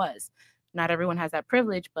where I was. not everyone has that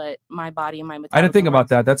privilege, but my body and my metabolism. I didn't think about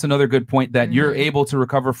that. That's another good point, that you're Mhm. able to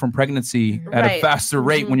recover from pregnancy at a Right. faster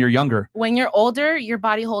rate when you're younger. When you're older, your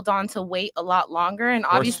body holds on to weight a lot longer, and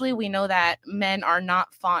obviously we know that men are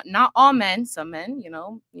not fond. Not all men, some men,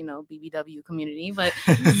 BBW community, but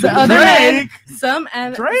the other men,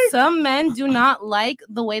 some men do not like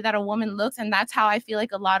the way that a woman looks, and that's how I feel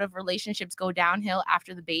like a lot of relationships go downhill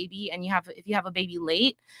after the baby. And if you have a baby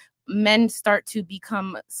late, men start to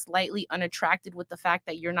become slightly unattracted with the fact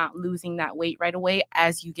that you're not losing that weight right away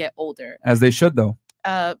as you get older. As they should, though.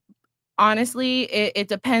 Honestly, it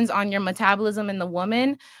depends on your metabolism and the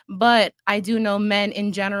woman, but I do know men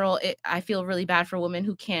in general. I feel really bad for women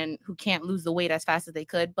who can't lose the weight as fast as they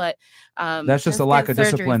could, but that's just a lack of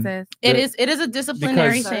discipline. It is a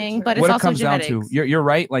disciplinary thing, but it's what also it comes genetics. down to, you're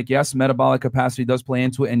right. Like, yes, metabolic capacity does play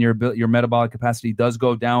into it, and your metabolic capacity does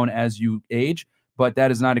go down as you age. But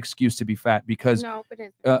that is not excuse to be fat, because No,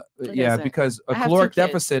 it isn't. because a I have caloric 2 kids.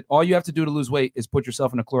 deficit, all you have to do to lose weight is put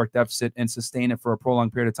yourself in a caloric deficit and sustain it for a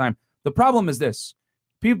prolonged period of time. The problem is this: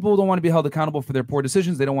 people don't want to be held accountable for their poor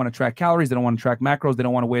decisions. They don't want to track calories. They don't want to track macros. They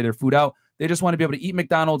don't want to weigh their food out. They just want to be able to eat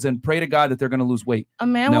McDonald's and pray to God that they're going to lose weight. A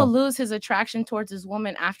man No. will lose his attraction towards his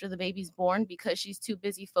woman after the baby's born because she's too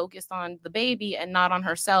busy focused on the baby and not on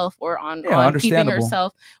herself or on keeping understandable.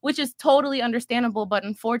 herself, which is totally understandable. But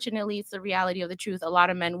unfortunately, it's the reality of the truth. A lot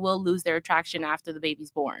of men will lose their attraction after the baby's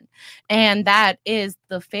born. And that is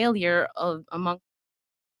the failure of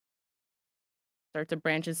start to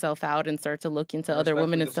branch itself out and start to look into other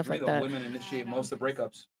women and stuff like that. Women initiate most of the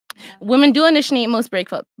breakups. Women do initiate most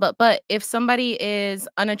breakup, but if somebody is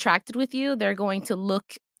unattracted with you, they're going to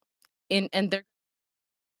look in and they're.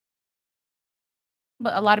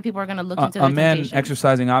 But a lot of people are going to look into A their man temptation.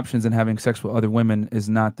 exercising options and having sex with other women is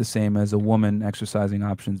not the same as a woman exercising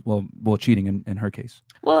options. Well, cheating in her case.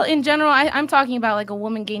 Well, in general, I'm talking about like a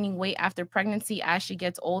woman gaining weight after pregnancy as she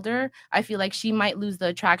gets older. I feel like she might lose the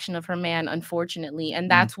attraction of her man, unfortunately. And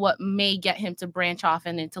that's what may get him to branch off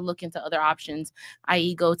and to look into other options,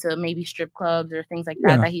 i.e. go to maybe strip clubs or things like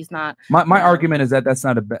that he's not. My argument is that that's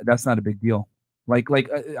not a big deal. Like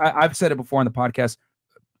I've said it before on the podcast.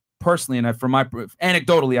 Personally, and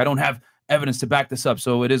anecdotally, I don't have evidence to back this up,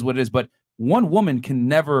 so it is what it is. But one woman can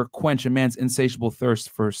never quench a man's insatiable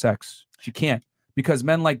thirst for sex. She can't, because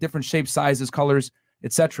men like different shapes, sizes, colors,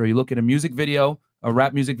 etc. You look at a music video, a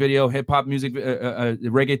rap music video, hip hop music,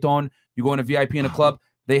 reggaeton. You go in a VIP in a club.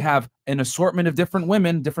 They have an assortment of different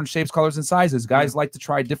women, different shapes, colors, and sizes. Guys like to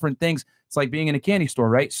try different things. It's like being in a candy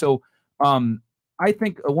store, right? So, I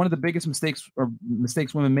think one of the biggest mistakes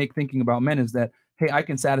women make thinking about men is that, hey, I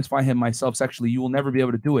can satisfy him myself sexually. You will never be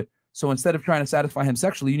able to do it. So instead of trying to satisfy him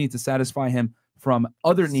sexually, you need to satisfy him from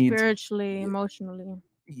other needs. Spiritually, emotionally.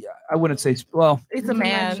 Yeah, I wouldn't say. Well, it's a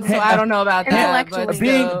man, so I don't know about that. But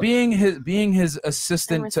being his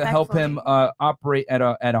assistant to help him operate at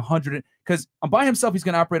 100, because by himself he's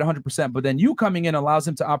going to operate 100%. But then you coming in allows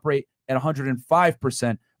him to operate at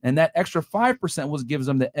 105%, and that extra 5% gives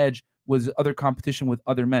him the edge with other competition with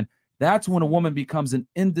other men. That's when a woman becomes an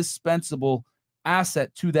indispensable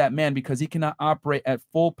asset to that man, because he cannot operate at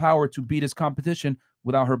full power to beat his competition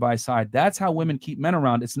without her by his side. That's how women keep men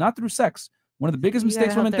around. It's not through sex. One of the biggest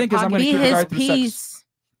mistakes women think is, I'm going to keep a guy through sex.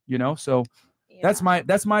 You know, so that's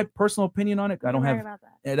my personal opinion on it. I don't have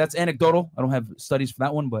that's anecdotal. I don't have studies for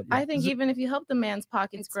that one, but I think even if you help the man's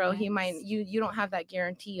pockets grow, he might you don't have that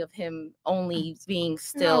guarantee of him only being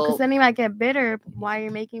still. Because then he might get bitter while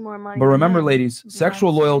you're making more money. But remember, ladies,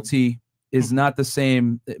 sexual loyalty is not the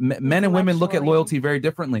same. Men and women look at loyalty very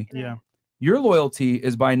differently. Yeah. Your loyalty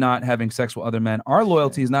is by not having sex with other men. Our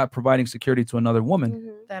loyalty is not providing security to another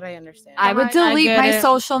woman. That I understand. I would delete my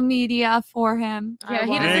social media for him. Yeah,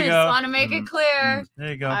 he I just doesn't want to make it clear. There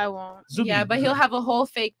you go. I won't. Zuby. Yeah, but he'll have a whole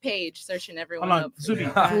fake page searching everyone Hold on, up. Zuby.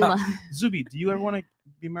 Zuby, do you ever want to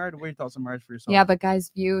be married? What are your thoughts on marriage for yourself? Yeah, but guys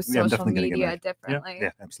view Yeah, I'm social definitely gonna get media married. differently.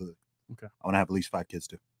 Yeah, absolutely. Okay. I want to have at least 5 kids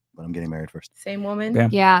too, but I'm getting married first. Same woman.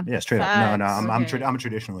 Damn. Yeah. Yeah, straight up. No, Facts. I'm a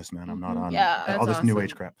traditionalist, man. I'm not on Yeah, all this that's new awesome.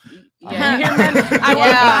 age crap. Yeah, you hear men? I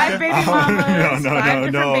want 5 baby mamas, no, 5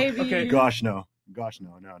 different no. babies. Okay. Gosh, no.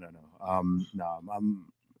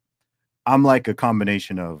 I'm like a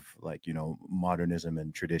combination of, like, you know, modernism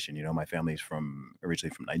and tradition. You know, my family's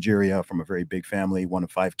originally from Nigeria, from a very big family, one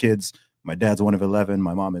of 5 kids. My dad's one of 11.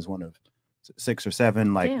 My mom is one of 6 or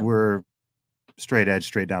 7. Like, Damn. we're straight edge,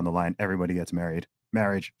 straight down the line. Everybody gets married,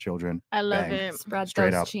 marriage, children. I love bang. it. Spread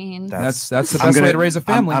Straight those up. genes. That's the I'm best way to raise a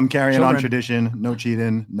family. I'm carrying on Children. tradition. No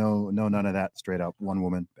cheating. No, none of that. Straight up, one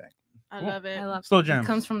woman. Bang. I love it. I love Slow it. jams. It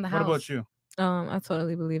comes from the house. What about you? I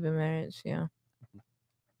totally believe in marriage. Yeah.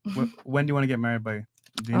 When do you want to get married by?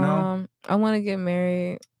 Do you know? I want to get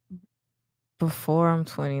married Before I'm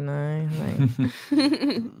 29,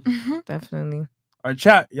 like definitely. All right,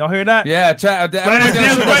 chat. Y'all hear that? Yeah, chat.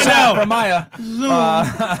 Right now. From Maya.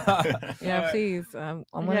 Yeah, please. I'm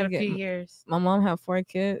gonna a get. few years. My mom had 4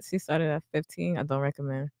 kids. She started at 15. I don't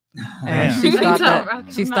recommend. Damn. And she I stopped don't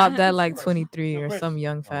at she stopped at recommend. like 23 or some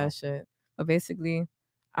young fast shit. But basically,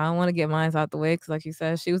 I don't want to get mine out the way because, like you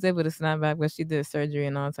said, she was able to snap back, but she did surgery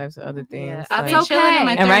and all types of other things. I'll like- be chilling in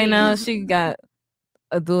my 30s. And right now, she got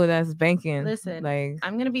a dude that's banking. Listen, like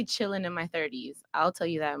I'm gonna be chilling in my 30s. I'll tell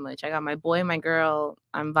you that much. I got my boy, my girl.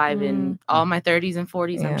 I'm vibing. All my 30s and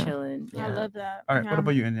 40s. I'm Yeah. chilling. I love that. All right, what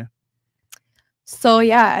about you, Enya? So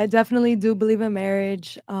yeah, I definitely do believe in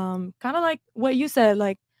marriage. Kind of like what you said,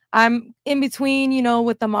 like I'm in between, you know,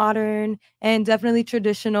 with the modern and definitely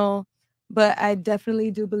traditional, but I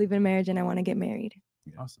definitely do believe in marriage and I want to get married.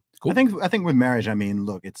 Awesome. I think with marriage, I mean,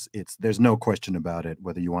 look, it's there's no question about it,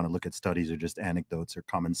 whether you want to look at studies or just anecdotes or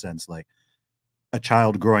common sense. Like a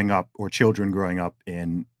child growing up or children growing up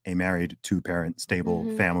in a married 2-parent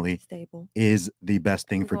stable family is the best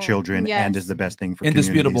thing for children and is the best thing for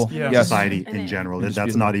Indisputable. communities, Yes. society in general. That's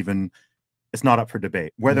Indisputable. not even, it's not up for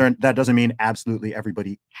debate. Whether that doesn't mean absolutely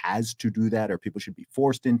everybody has to do that or people should be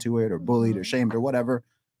forced into it or bullied or shamed or whatever.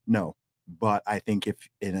 No. But I think if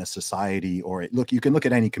in a society or look, you can look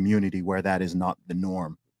at any community where that is not the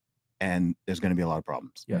norm and there's going to be a lot of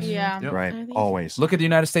problems. Yes. Yeah. Right. Always. Look at the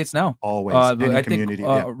United States now. Always. I Any think community.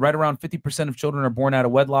 Yeah. right around 50% of children are born out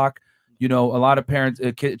of wedlock. You know, a lot of parents,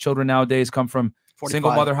 children nowadays come from 45.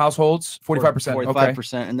 single mother households. 45%.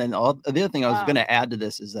 45%. And then the other thing I was going to add to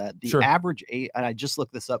this is that the Sure. average age, and I just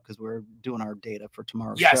looked this up because we're doing our data for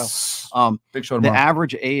tomorrow's Yes. show. Big show The tomorrow.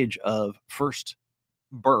 average age of first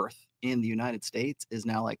birth in the United States is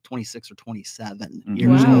now like 26 or 27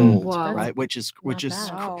 years old, right? Which is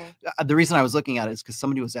the reason I was looking at it is because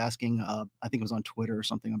somebody was asking, I think it was on Twitter or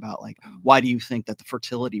something about like, why do you think that the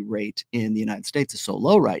fertility rate in the United States is so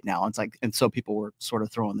low right now? And it's like, and so people were sort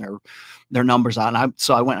of throwing their numbers out, and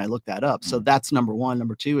so I went and I looked that up. So that's number one.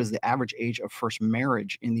 Number two is the average age of first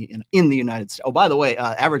marriage in the United States. Oh, by the way,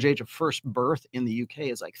 average age of first birth in the UK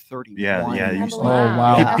is like 31. Yeah. Yeah.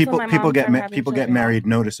 Yeah. People get married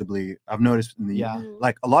noticeably. I've noticed in the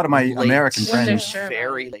like a lot of my American friends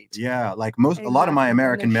very late. Yeah, like a lot of my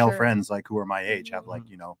American male friends, like who are my age, have like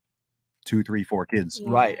 2, 3, 4 kids.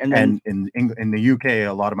 Right, and in the UK,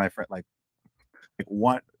 a lot of my friends, like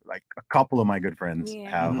a couple of my good friends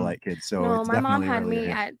have like kids. So no, it's my mom definitely had me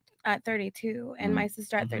related. at 32 and my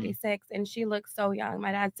sister at 36, and she looks so young.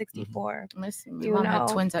 My dad's 64. Listen, You mom had know,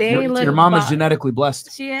 twins at they 42. look Your mom is bu- genetically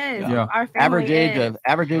blessed. She is. Yeah. Our Average family age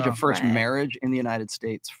is. of first Right. marriage in the United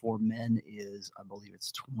States for men is, I believe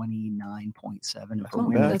it's 29.7, and for not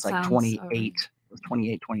women bad. it's That like sounds 28,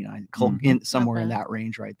 28, 29, in somewhere in that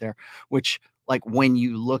range right there. Which, like, when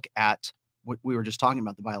you look at what we were just talking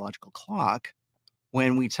about, the biological clock,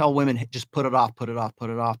 when we tell women, "Hey, just put it off, put it off, put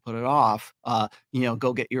it off, put it off,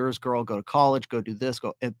 go get yours, girl, go to college, go do this,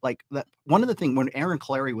 go like that. One of the things when Aaron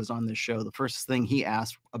Clary was on this show, the first thing he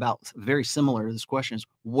asked about, very similar to this question, is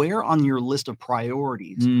where on your list of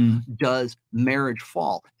priorities does marriage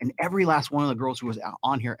fall? And every last one of the girls who was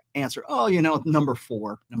on here answered, "Oh, number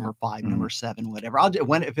 4, number 5, number 7, whatever.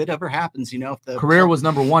 If it ever happens, if the Career was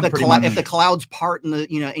number 1. Pretty much. If the clouds part and the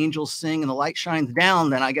angels sing and the light shines down,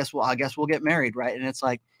 then I guess we'll get married, right?" And it's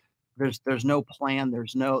like there's no plan,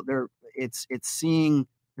 it's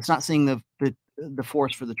not seeing the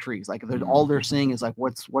forest for the trees. Like all they're seeing is like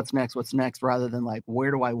what's next, rather than like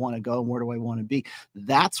where do I want to go and where do I want to be.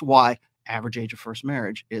 That's why average age of first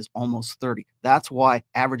marriage is almost 30. That's why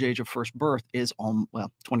average age of first birth is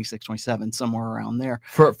 26, 27, somewhere around there.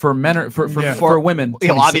 For men or for women.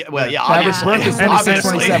 Average birth is 26,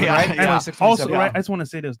 27, right? And 26, also, 27. right, I just want to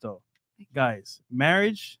say this though, guys,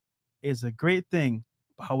 marriage is a great thing.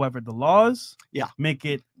 However, the laws make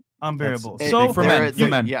it unbearable. So for men.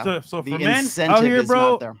 So for The men incentive out here, is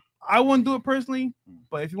bro, not there. I wouldn't do it personally,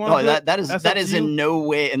 but if you want No, to, that is you. in no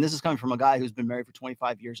way, and this is coming from a guy who's been married for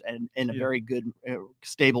 25 years and in a very good,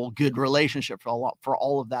 stable, good relationship for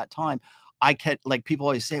all of that time. I can't, like, people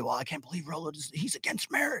always say, well, I can't believe Rollo, he's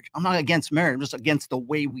against marriage. I'm not against marriage. I'm just against the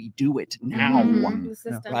way we do it now,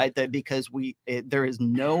 right? That because there is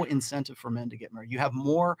no incentive for men to get married. You have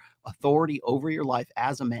more authority over your life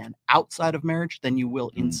as a man outside of marriage than you will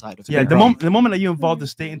inside of marriage. The moment that you involve the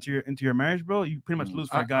state into your marriage, bro, you pretty much lose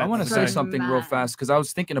for a guy. I want to say something real fast because I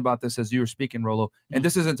was thinking about this as you were speaking, Rollo, and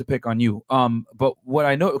this isn't to pick on you. But what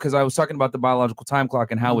I know, because I was talking about the biological time clock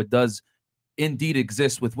and how it does indeed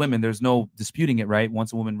exist with women. There's no disputing it, right?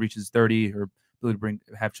 Once a woman reaches 30, her ability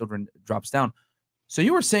to have children drops down. So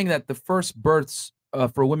you were saying that the first births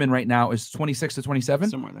for women right now is 26 to 27?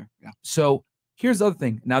 Somewhere there, yeah. So here's the other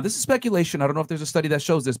thing. Now, this is speculation. I don't know if there's a study that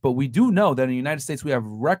shows this, but we do know that in the United States, we have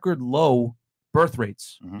record low birth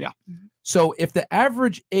rates. Yeah. So if the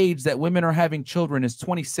average age that women are having children is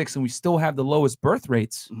 26 and we still have the lowest birth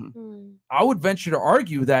rates, I would venture to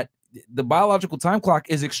argue that the biological time clock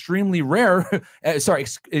is extremely rare,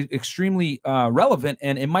 extremely relevant,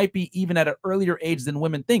 and it might be even at an earlier age than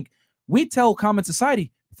women think. We tell common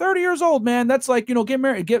society, 30 years old, man, that's like, get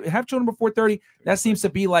married, have children before 30. That seems to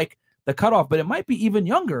be like the cutoff, but it might be even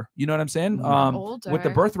younger. You know what I'm saying? With the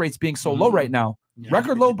birth rates being so low right now.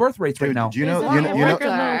 Record low birth rates right now.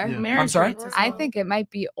 I'm sorry. It's I think it might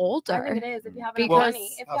be older. I think it is if you have Because- enough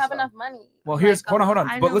money. If you have enough money. Well, here's Like, hold on.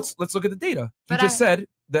 I But know. let's look at the data. You But just said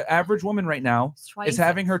the average woman right now is 26.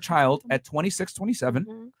 having her child at 26,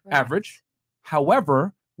 27 average.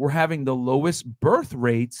 However, we're having the lowest birth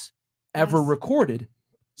rates ever recorded.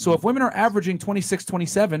 So if women are averaging 26,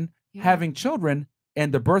 27 having children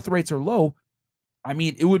and the birth rates are low, I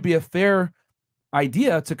mean, it would be a fair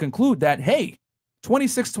idea to conclude that, hey,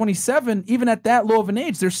 26, 27, even at that low of an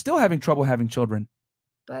age, they're still having trouble having children.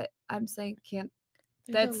 But I'm saying There's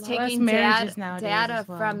that's a lot less taking marriages nowadays data as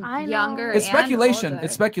well. from I know. younger. It's and speculation. older.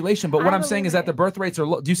 It's speculation. But what I I'm saying is believe that the birth rates are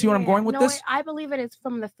low. Do you see what I'm going with No, this? I believe it is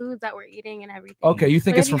from the foods that we're eating and everything. Okay, you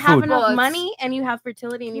think But it's if you from have food. enough Well, it's- money and you have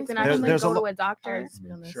fertility and you can actually there's a go to lo- a doctor.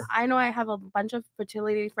 I know I have a bunch of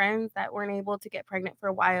fertility friends that weren't able to get pregnant for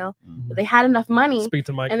a while. But they had enough money, Speak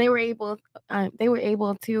to Mike. and they were able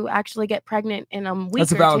to actually get pregnant in a week.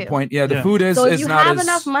 That's a or valid two. point. Yeah, the Yeah. food is So if you not have as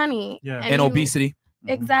enough money, and you- obesity.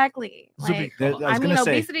 exactly. Zuby, Like, I was I mean, gonna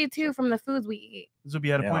say- obesity too from the foods we eat. Zuby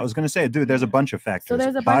had a Yeah, point. I was going to say, dude, there's a bunch of factors.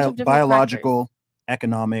 there's a bunch of different biological,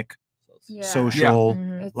 economic, Yeah. social.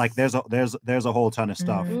 Mhm. Like there's a whole ton of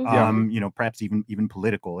stuff. Mhm. Yeah. Perhaps even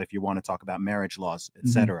political. If you want to talk about marriage laws, Mhm.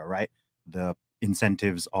 etc. Right? The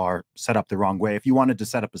incentives are set up the wrong way. If you wanted to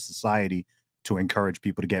set up a society to encourage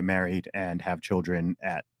people to get married and have children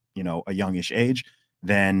at a youngish age,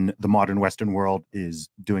 then the modern Western world is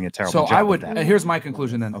doing a terrible So job. I of would. that. Here's my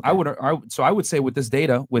conclusion. Then I would say with this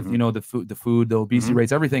data, with the food, the obesity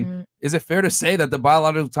rates, everything. Is it fair to say that the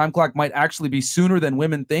biological time clock might actually be sooner than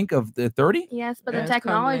women think of the 30? Yes, but Yeah, the it's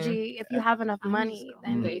crumbling. technology, if you have enough money,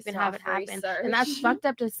 then you can have it happen. And that's fucked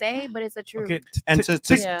up to say, but it's the truth. Okay, And to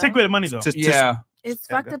take away the money though. Yeah. It's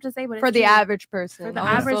fucked up to say, but For it's the true. average person. For the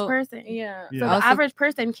Also- average person. Yeah. So Yeah. the Also- average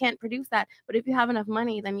person can't produce that. But if you have enough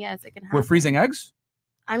money, then yes, it can happen. We're freezing eggs.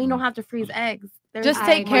 I mean, you don't have to freeze eggs. There's Just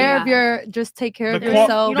take care of yeah. your The qual-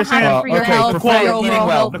 yourself. You don't have to Oh, freeze okay, eggs. for your quality overall eating well.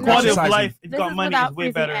 health. The quality of Exercising. life, if This you got is money, without is way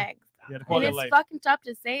freezing better. eggs. Yeah, the And quality it's of life. fucked up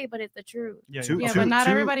to say, but it's the truth. Yeah, Two- yeah. Yeah, two- but not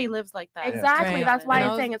two- everybody lives like that. Exactly. Right. That's why And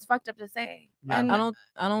I'm I saying it's fucked up to say. And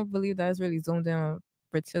I don't believe that it's really zoomed in on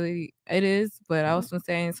fertility. It is, but I was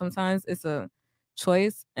saying sometimes it's a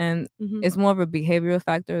choice and it's more of a behavioral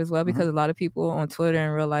factor as well, because a lot of people on Twitter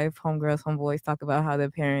in real life, homegirls, homeboys, talk about how their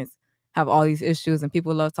parents have all these issues, and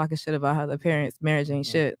people love talking shit about how their parents' marriage ain't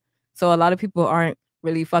shit. So a lot of people aren't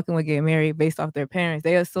really fucking with getting married based off their parents.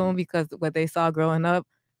 They assume because what they saw growing up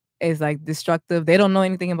is like destructive. They don't know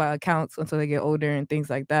anything about accounts until they get older and things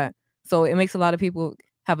like that. So it makes a lot of people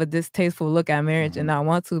have a distasteful look at marriage and not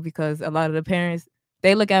want to, because a lot of the parents,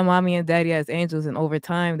 they look at mommy and daddy as angels, and over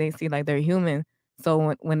time they see like they're human.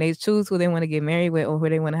 So when they choose who they want to get married with or who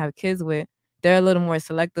they want to have kids with, they're a little more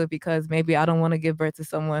selective, because maybe I don't want to give birth to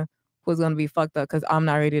someone who's going to be fucked up because I'm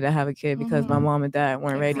not ready to have a kid because my mom and dad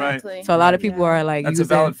weren't ready. Exactly. So a lot of people are like That's a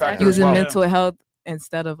valid factor as well. mental health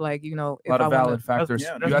instead of like, A lot of valid factors.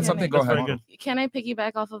 yeah, You got something? Go ahead. Can I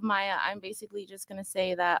piggyback off of Maya? I'm basically just going to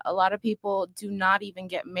say that a lot of people do not even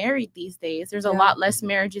get married these days. There's a lot less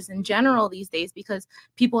marriages in general these days because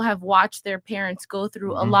people have watched their parents go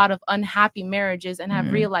through a lot of unhappy marriages and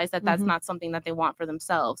have realized that that's not something that they want for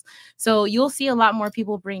themselves. So you'll see a lot more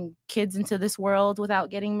people bring kids into this world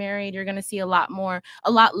without getting married. You're going to see a lot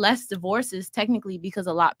less divorces technically, because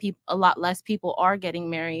a lot less people are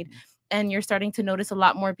getting married. And you're starting to notice a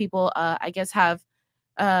lot more people, I guess, have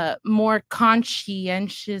more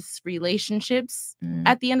conscientious relationships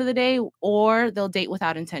at the end of the day, or they'll date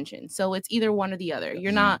without intention. So it's either one or the other.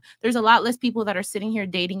 There's a lot less people that are sitting here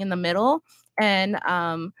dating in the middle. And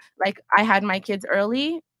like I had my kids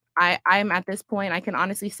early. I'm at this point, I can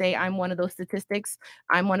honestly say I'm one of those statistics.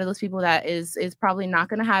 I'm one of those people that is probably not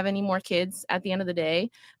going to have any more kids at the end of the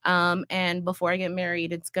day. And before I get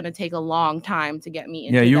married, it's going to take a long time to get me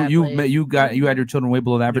into Yeah, that you had your children way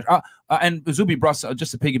below the average. And Zuby brought,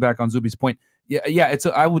 just to piggyback on Zuby's point. Yeah,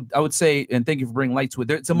 I would say, and thank you for bringing light to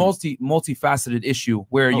it. It's a multifaceted issue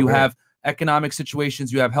where you have economic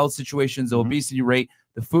situations, you have health situations, the obesity rate,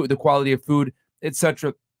 the food, the quality of food,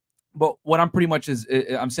 etc. But what I'm pretty much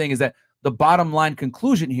I'm saying is that the bottom line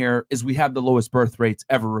conclusion here is we have the lowest birth rates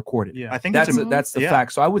ever recorded. Yeah, I think that's it's that's the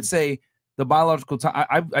fact. So I would say the biological time.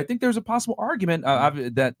 I think there's a possible argument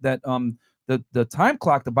that the time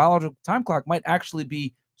clock, the biological time clock, might actually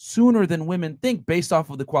be sooner than women think, based off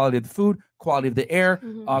of the quality of the food, quality of the air,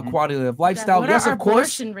 quality of lifestyle. Yes, of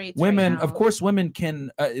course, women. Of course, women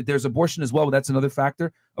can. There's abortion as well. But that's another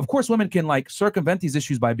factor. Of course, women can like circumvent these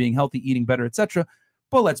issues by being healthy, eating better, etc.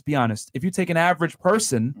 But let's be honest. If you take an average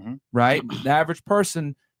person, right, the average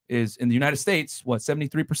person is in the United States. What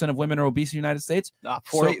 73% of women are obese in the United States.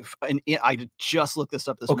 40. And I just looked this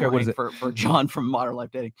up this morning. What is it? for John from Modern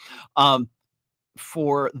Life Dating.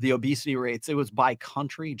 For the obesity rates, it was by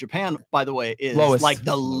country. Japan, by the way, is lowest. like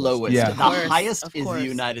the lowest. Yeah. The highest is the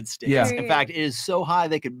United States. Yeah. In fact, it is so high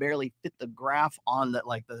they could barely fit the graph on the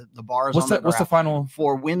the bars. What's on the the what's the graph. final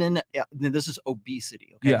For women? This is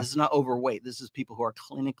obesity. Okay, Yeah. this is not overweight. This is people who are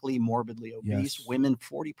clinically morbidly obese. Yes. Women,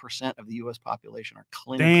 40% of the U.S. population are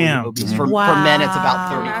clinically Damn. obese. For men, it's about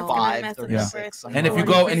 35, Yeah. 36. And if you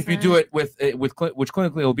go and if you do it with which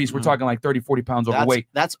clinically obese, we're talking like 30, 40 pounds overweight.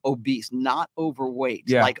 That's obese, not overweight.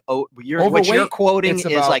 Yeah. Like what you're quoting it's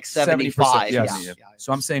is about like 75. Yes. Yeah.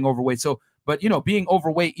 So I'm saying overweight. So, but you know, being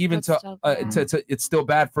overweight, even to it's still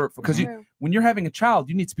bad for because when you're having a child,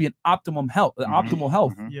 you need to be in optimum health,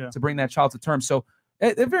 to bring that child to term. So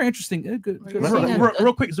they're very interesting. Good.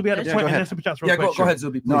 Real quick, Zuby had a point, and then super chats real quick. Go ahead,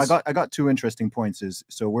 Zuby. No, Please. I got two interesting points.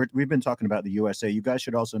 So we've been talking about the USA. You guys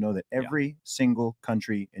should also know that every single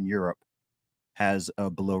country in Europe has a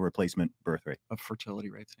below replacement birth rate of fertility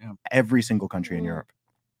rates. Yeah, every single country in Europe,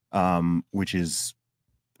 which is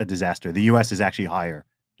a disaster. The US is actually higher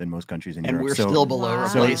than most countries in and Europe. we're still below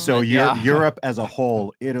replacement. So Europe as a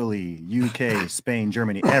whole, Italy, UK, Spain,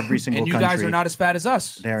 Germany, every single and you country. guys are not as fat as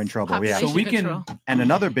us. They're in trouble. Population Yeah. So we control. can. And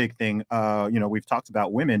another big thing, we've talked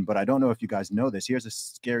about women, but I don't know if you guys know this. Here's a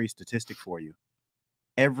scary statistic for you.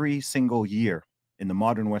 Every single year in the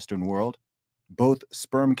modern Western world, both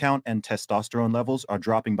sperm count and testosterone levels are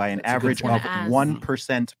dropping by an average of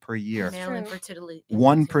 1% per year. Male infertility.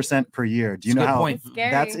 1% per year. Do you know Good how? point.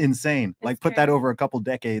 That's insane. Like put that over a couple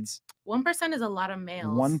decades. 1% is a lot of males.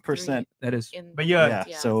 1%. That is. But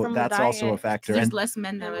so From the that's also a diet. factor. There's And less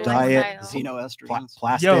men that are diet, xenoestrogens,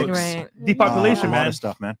 plastics, depopulation, a man. lot of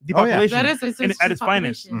stuff, man. Depopulation. That is at its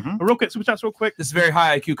finest. depopulation. But real quick, super chats real quick. This is very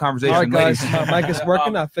high IQ conversation. All right, guys, ladies. my mic is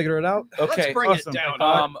working. I figured it out. Okay, Let's bring it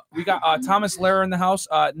down. We got Thomas Lehrer in the house.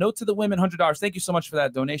 Note to the women, $100. Thank you so much for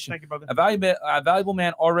that donation. Thank you, brother. A valuable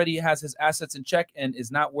man already has his assets in check and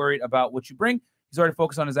is not worried about what you bring. He's already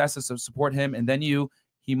focused on his assets, so support him. And then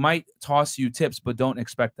he might toss you tips, but don't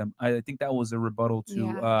expect them. I think that was a rebuttal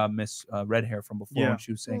to Miss Red Hair from before when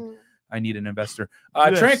she was saying, I need an investor.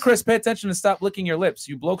 Trey and Chris, pay attention and stop licking your lips.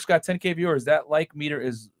 You blokes got 10K viewers. That like meter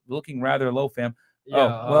is looking rather low, fam.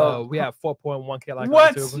 Yeah, we have 4.1K like what?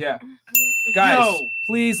 on YouTube. Yeah. Guys,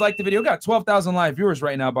 please like the video. We got 12,000 live viewers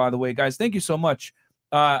right now, by the way. Guys, thank you so much.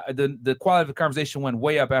 The quality of the conversation went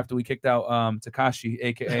way up after we kicked out TEKASHI,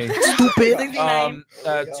 aka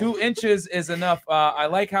Stupid. 2 inches is enough. I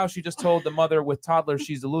like how she just told the mother with toddlers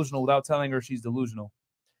she's delusional without telling her she's delusional.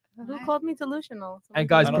 Who called me delusional? And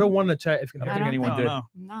guys, put one in the chat if you can. I don't think anyone did.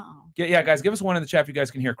 No. Yeah, guys, give us one in the chat if you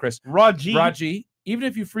guys can hear Chris. Raji. Even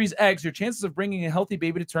if you freeze eggs, your chances of bringing a healthy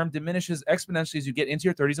baby to term diminishes exponentially as you get into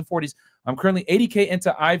your 30s and 40s. I'm currently 80K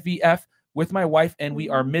into IVF with my wife, and we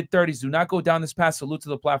are mid-30s. Do not go down this path. Salute to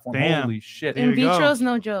the platform. Damn. Holy shit. In vitro is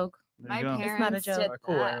no joke. My It's parents not a joke.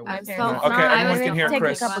 did that. My So parents- Okay, I everyone was can hear taking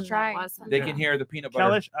Chris. a couple tries. They can hear the peanut butter.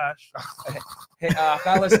 Kalish Ash. Hey,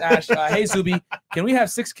 Kalish Ash. Hey, Zuby. Can we have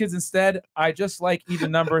 6 kids instead? I just like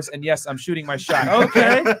even numbers, and yes, I'm shooting my shot.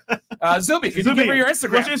 Okay. Zuby, can you give her your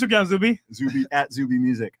Instagram? What's your Instagram, Zuby? Zuby at Zuby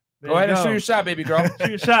Music. Go ahead and shoot your shot, baby girl. Shoot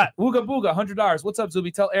your shot. Ooga Booga, $100. What's up, Zuby?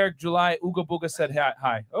 Tell Eric July Ooga Booga said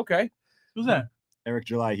hi. Okay. Who's that? Eric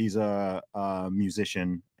July. He's a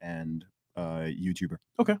musician and YouTuber.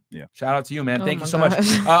 Okay. Yeah. Shout out to you, man. Oh Thank my you so much.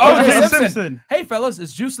 God. OJ Simpson. Simpson. Hey, fellas,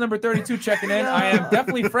 it's Juice number 32 checking in. I am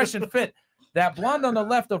definitely fresh and fit. That blonde on the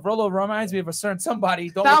left of Rollo reminds me of a certain somebody.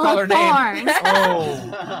 Don't recall her name.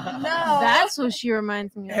 No. That's what she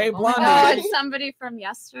reminds me of. Hey, Blondie. Oh, it's somebody from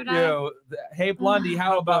yesterday. Yo, hey, Blondie,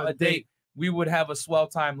 how about a date? We would have a swell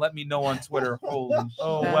time. Let me know on Twitter. Holy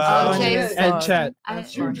Oh, shit. wow. And chat.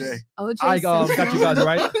 OJ. I got you guys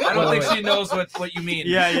right. I don't think she knows what you mean.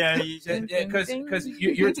 Yeah. Because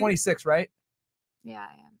you're 26, right? Yeah,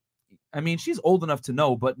 I am. I mean, she's old enough to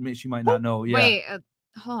know, but she might not know. Yeah. Wait,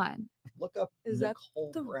 hold on. Look up Is that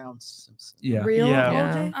Nicole Brown Simpson. Yeah. Real?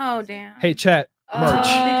 Yeah. OJ? Oh, damn. Hey, chat. merch. Be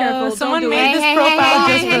careful. Don't Someone do made it. this profile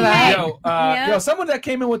just for that. Yo, someone that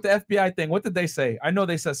came in with the FBI thing, what did they say? I know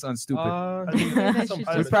they said something stupid.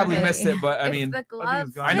 We probably missed it, but I It's mean, the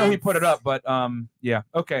glove I know he put it fits. up, but yeah,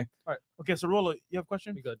 okay. All right. Okay, so Rollo, you have a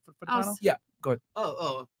question? Good. For the Oh, panel? Yeah, go ahead.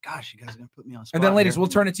 Oh, gosh, you guys are gonna put me on. And then, spot ladies, here. we'll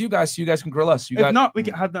turn it to you guys so you guys can grill us. You If got not, we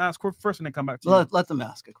can have them ask first and then come back to you. Let them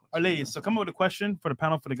ask a question. All right, ladies, so come up with a question for the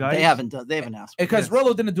panel for the guys. They haven't asked. because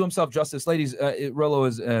Rollo didn't do himself justice, ladies. Rollo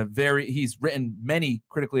is he's written many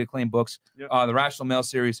critically acclaimed books. Yep. The Rational Male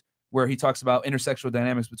series, where he talks about intersexual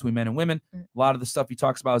dynamics between men and women. A lot of the stuff he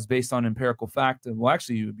talks about is based on empirical fact. And well,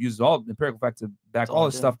 actually, he uses all empirical fact to back all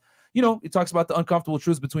this stuff. You know, he talks about the uncomfortable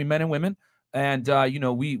truths between men and women. And you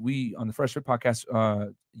know, we on the Fresh Fit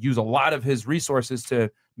podcast use a lot of his resources to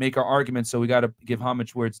make our arguments. So we got to give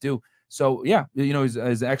homage where it's due. So yeah, you know, he's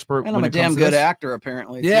an expert. And I'm a damn good actor,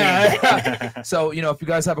 apparently. Yeah. So you know, if you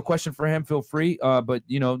guys have a question for him, feel free. But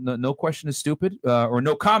you know, no question is stupid, or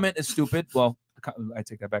no comment is stupid. Well, I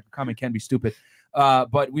take that back. A comment can be stupid.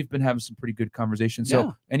 But we've been having some pretty good conversations. So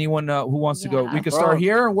Yeah. anyone who wants to go, we can Bro. start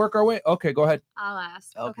here and work our way. Okay, go ahead. I'll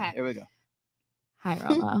ask. Okay. Here we go. Hi,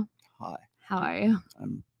 Rollo. Hi. How are you?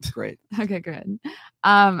 I'm great. Okay, good.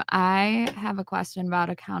 I have a question about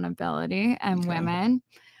accountability and women.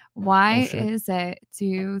 Why shit. is it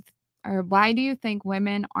why do you think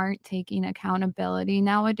women aren't taking accountability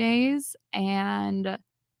nowadays? And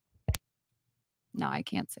no, I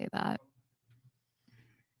can't say that.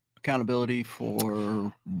 Accountability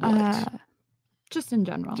for what? Just in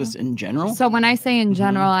general. Just in general? So when I say in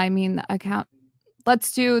general, I mean the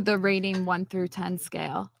let's do the rating 1 through 10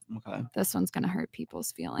 scale. Okay. This one's gonna hurt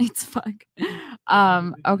people's feelings. Fuck.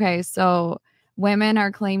 Okay, so women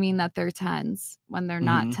are claiming that they're 10s when they're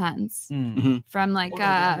not 10s. From like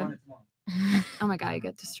oh my god, I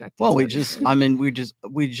get distracted. Well, we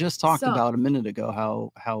totally. just talked So- about a minute ago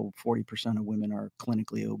how 40% of women are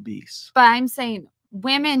clinically obese. But I'm saying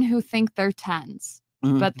women who think they're 10s,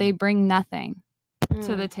 Mhm. but they bring nothing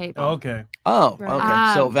to the table. Okay. Oh,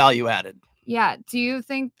 okay. So value added. Yeah. Do you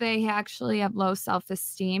think they actually have low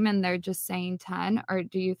self-esteem and they're just saying 10? Or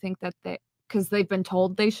do you think that because they've been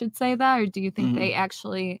told they should say that? Or do you think they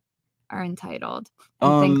actually are entitled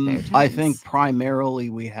and think they're I 10s? think primarily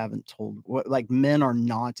we haven't told like men are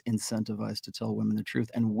not incentivized to tell women the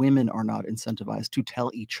truth, and women are not incentivized to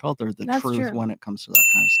tell each other the That's truth true. when it comes to that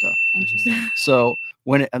kind of stuff. Interesting. So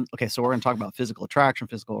when okay, so we're going to talk about physical attraction,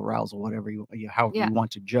 physical arousal, whatever however Yeah. you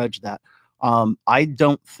want to judge that. I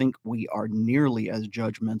don't think we are nearly as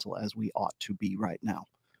judgmental as we ought to be right now.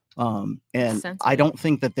 And I don't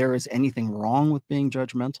think that there is anything wrong with being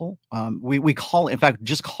judgmental. We call it, in fact,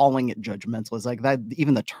 just calling it judgmental is like that.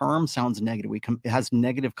 Even the term sounds negative. It has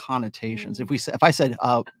negative connotations. If I said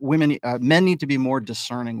men need to be more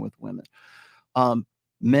discerning with women,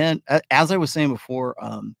 men, as I was saying before,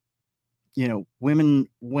 you know, women,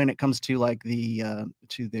 when it comes to like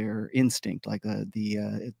to their instinct, like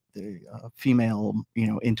the female, you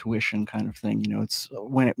know, intuition kind of thing, you know, it's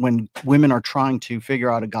when women are trying to figure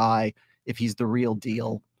out a guy if he's the real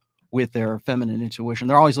deal with their feminine intuition,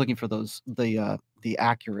 they're always looking for the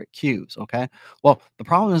accurate cues. Okay, well, the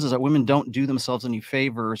problem is that women don't do themselves any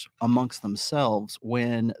favors amongst themselves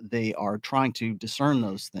when they are trying to discern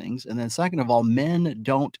those things. And then second of all, men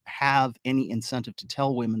don't have any incentive to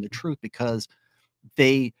tell women the truth because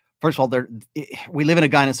first of all, we live in a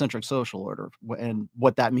gynocentric social order, and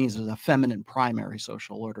what that means is a feminine primary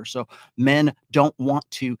social order. So men don't want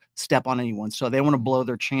to step on anyone, so they want to blow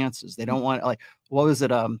their chances. They don't want, like, what was it?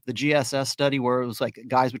 The GSS study where it was like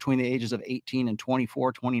guys between the ages of 18 and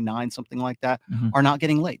 24, 29, something like that, are not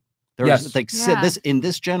getting laid. Yes. Like this in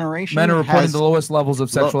this generation, Men are reporting the lowest levels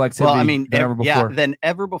of sexual activity Well, I mean, than ever before. than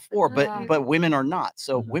ever before. But women are not.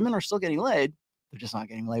 So women are still getting laid. They're just not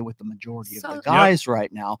getting laid with the majority of the guys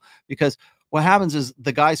right now, because what happens is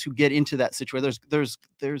the guys who get into that situation,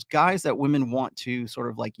 there's guys that women want to sort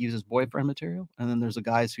of like use as boyfriend material, and then there's the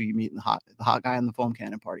guys who you meet in the hot guy in the foam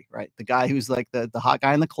cannon party, right? The guy who's like the hot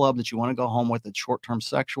guy in the club that you want to go home with, that's short-term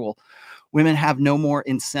sexual. Women have no more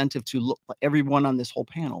incentive to look. Everyone on this whole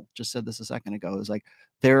panel just said this a second ago, is like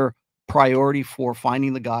their priority for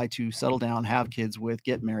finding the guy to settle down, have kids with,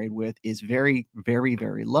 get married with is very, very,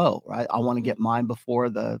 very low, right? I want to get mine before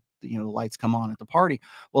the lights come on at the party.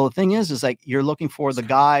 Well, the thing is like you're looking for the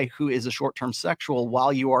guy who is a short-term sexual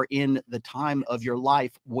while you are in the time of your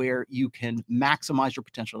life where you can maximize your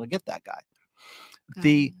potential to get that guy.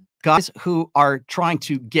 The guys who are trying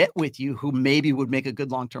to get with you, who maybe would make a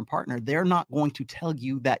good long-term partner, they're not going to tell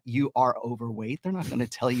you that you are overweight. They're not going to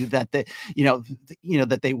tell you that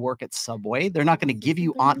that they work at Subway. They're not going to give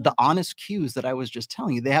you the honest cues that I was just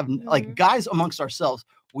telling you. They have like guys amongst ourselves.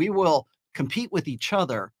 We will compete with each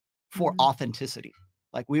other for authenticity.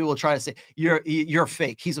 Like we will try to say you're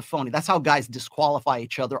fake. He's a phony. That's how guys disqualify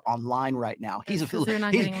each other online right now. He's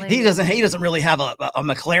he doesn't really have a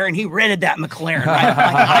McLaren. He rented that McLaren. Right?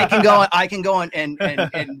 Like I can go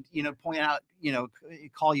and you know point out, you know,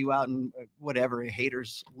 call you out and whatever,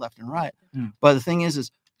 haters left and right. But the thing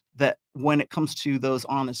is that when it comes to those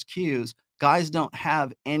honest cues, guys don't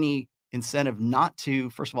have any incentive not to,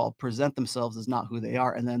 first of all, present themselves as not who they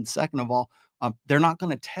are, and then second of all, they're not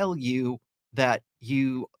going to tell you that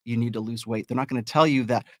you need to lose weight. They're not going to tell you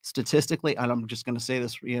that statistically, and I'm just going to say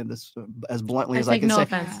this, this as bluntly as I can say,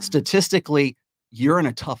 statistically, you're in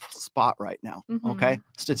a tough spot right now. Okay.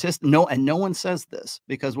 No one says this,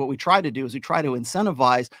 because what we try to do is we try to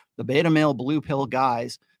incentivize the beta male blue pill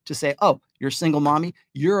guys to say, oh, you're a single mommy.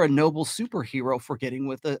 You're a noble superhero for getting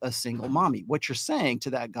with a single mommy. What you're saying to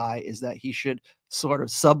that guy is that he should sort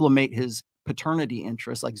of sublimate his paternity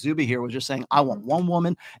interests. Like Zuby here was just saying, I want one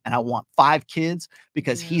woman and I want 5 kids,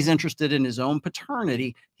 because he's interested in his own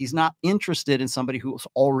paternity. He's not interested in somebody who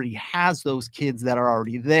already has those kids that are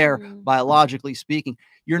already there, biologically speaking.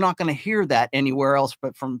 You're not going to hear that anywhere else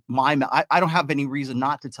but from my mouth. I don't have any reason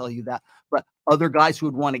not to tell you that, but other guys who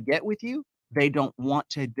would want to get with you, they don't want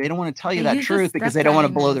to tell you that truth because they don't want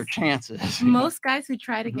to blow their chances. Most guys who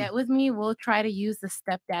try to get with me will try to use the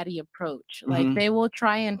stepdaddy approach. Like they will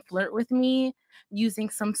try and flirt with me using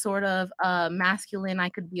some sort of masculine, I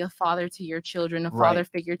could be a father to your children, a father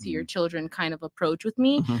figure to your children kind of approach with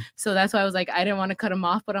me. So that's why I was like, I didn't want to cut him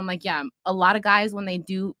off, but I'm like, yeah, a lot of guys, when they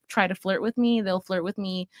do try to flirt with me, they'll flirt with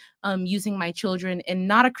me using my children in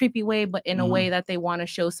not a creepy way, but in a way that they want to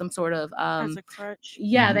show some sort of as a crutch.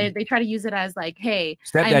 Yeah, they try to use it as like, hey,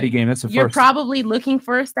 stepdaddy game. That's the you're first. probably looking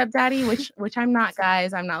for a stepdaddy, which I'm not,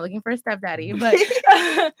 guys. I'm not looking for a stepdaddy, but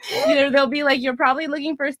they'll be like, you're probably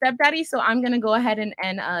looking for a stepdaddy, so I'm gonna go ahead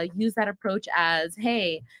and use that approach as,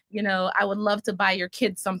 hey, you know, I would love to buy your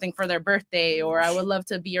kids something for their birthday, or I would love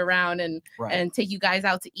to be around and take you guys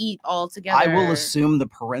out to eat all together. I will assume the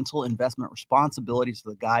parental investment responsibilities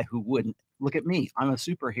of the guy who wouldn't. Look at me, I'm a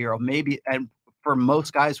superhero. Maybe, and for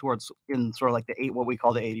most guys who are in sort of like what we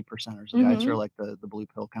call the 80%ers, the guys who are like the blue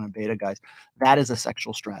pill kind of beta guys, that is a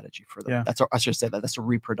sexual strategy for them. I should say that's a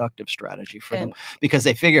reproductive strategy for them, because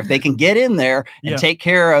they figure if they can get in there and take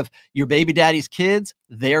care of your baby daddy's kids,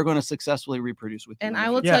 they're going to successfully reproduce with you. And I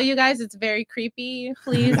will tell you guys, it's very creepy.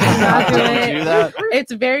 Please do not do it. Do that.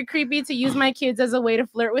 It's very creepy to use my kids as a way to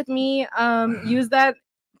flirt with me. Use that.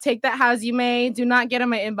 Take that as you may. Do not get in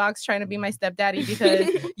my inbox trying to be my stepdaddy, because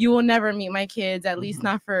you will never meet my kids, at least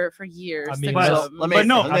not for years. I mean, let me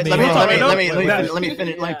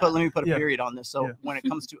finish. Let me put a period on this. So when it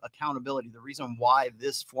comes to accountability, the reason why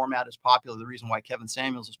this format is popular, the reason why Kevin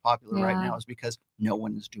Samuels is popular right now, is because no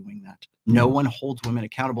one is doing that. No one holds women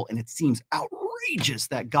accountable, and it seems outrageous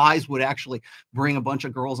that guys would actually bring a bunch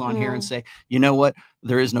of girls on here and say, you know what?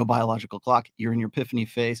 There is no biological clock. You're in your epiphany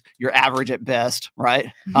phase. You're average at best,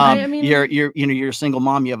 right? I mean, you're a single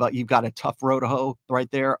mom. You've got a tough road to hoe right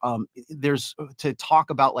there. There's to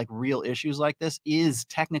talk about like real issues like this is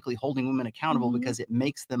technically holding women accountable, because it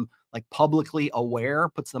makes them like publicly aware,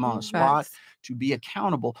 puts them on a spot to be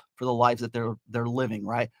accountable for the lives that they're living,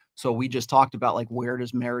 right? So we just talked about like, where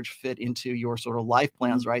does marriage fit into your sort of life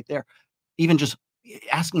plans right there? Even just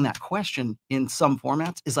asking that question in some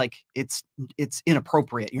formats is like, it's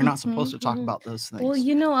inappropriate. You're not supposed to talk about those things. Well,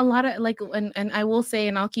 you know, a lot of like, and I will say,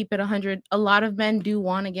 and I'll keep it 100, a lot of men do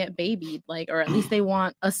want to get babied, like, or at least they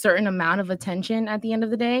want a certain amount of attention at the end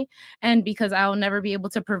of the day. And because I'll never be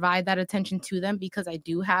able to provide that attention to them, because I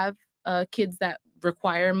do have kids that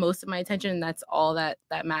require most of my attention, and that's all that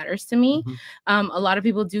matters to me. A lot of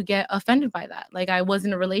people do get offended by that. Like, I was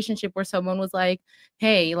in a relationship where someone was like,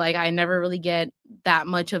 hey, like, I never really get that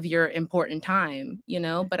much of your important time, you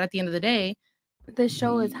know, but at the end of the day, this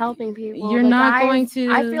show is helping people. You're not going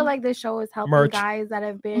to. I feel like this show is helping guys that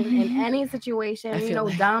have been in any situation, you know,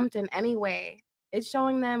 dumped in any way. It's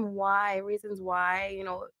showing them reasons why, you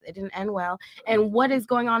know, it didn't end well, and what is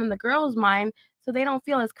going on in the girl's mind, so they don't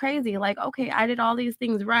feel as crazy. Like, okay, I did all these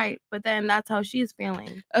things right, but then that's how she's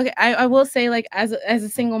feeling. Okay, I will say, like, as a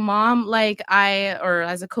single mom, like, or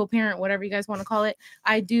as a co-parent, whatever you guys want to call it,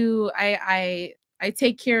 I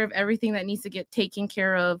take care of everything that needs to get taken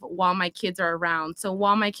care of while my kids are around. So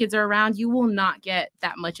while my kids are around, you will not get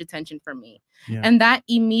that much attention from me. And that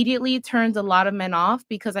immediately turns a lot of men off,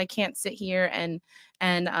 because I can't sit here and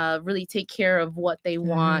really take care of what they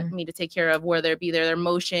want me to take care of, whether it be their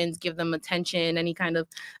emotions, give them attention, any kind of.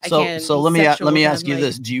 So let me ask you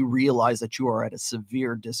this: do you realize that you are at a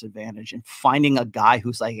severe disadvantage in finding a guy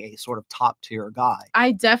who's like a sort of top tier guy?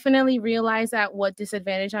 I definitely realize at what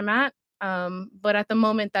disadvantage I'm at. But at the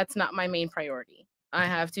moment, that's not my main priority. I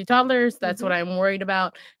have 2 toddlers. That's what I'm worried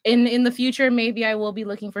about. In the future, maybe I will be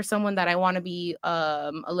looking for someone that I want to be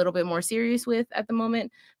a little bit more serious with at the moment.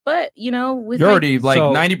 But you know, with you're already like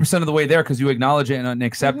 90% of the way there because you acknowledge it and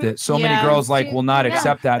accept it. So many girls like will not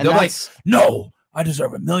accept that. And They're like, no, I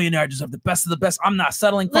deserve a millionaire. I deserve the best of the best. I'm not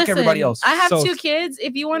settling. Fuck everybody else. I have 2 kids.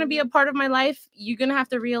 If you want to be a part of my life, you're gonna have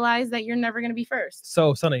to realize that you're never gonna be first.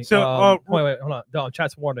 So, Sonny, wait, hold on. No,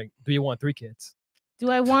 chat's wondering, do you want 3 kids? Do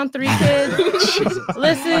I want 3 kids?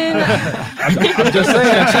 Listen, I'm just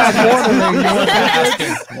saying. Chat's wondering, you want 3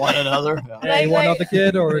 kids? One another. Hey, you want another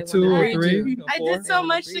kid or 2 or 3? I did so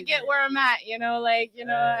much to get where I'm at. You know, like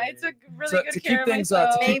I took really good to care keep of things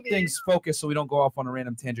myself. to keep things focused so we don't go off on a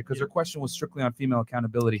random tangent because her question was strictly on female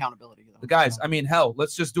accountability. The guys, I mean, hell,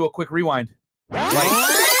 let's just do a quick rewind. Right?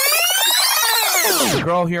 The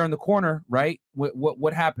girl here in the corner, right?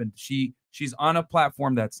 What happened? She's on a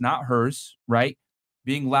platform that's not hers, right?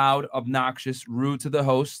 Being loud, obnoxious, rude to the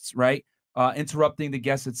hosts, right? Interrupting the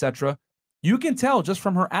guests, etc. You can tell just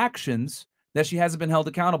from her actions that she hasn't been held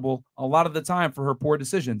accountable a lot of the time for her poor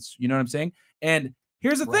decisions. You know what I'm saying? And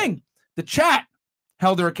here's the thing. The chat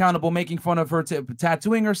held her accountable, making fun of her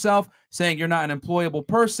tattooing herself, saying you're not an employable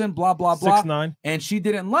person, blah, blah, blah. 6ix9ine. And she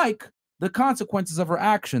didn't like the consequences of her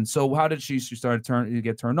actions. So how did she started to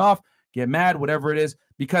get turned off, get mad, whatever it is,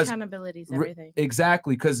 because accountability is everything.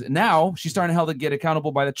 Exactly, because now she's starting to get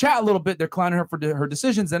accountable by the chat a little bit. They're clowning her for her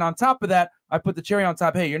decisions. And on top of that, I put the cherry on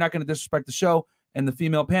top. Hey, you're not going to disrespect the show and the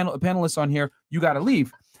female panelists on here. You got to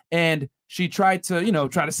leave. And she tried to,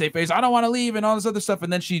 try to save face. I don't want to leave and all this other stuff.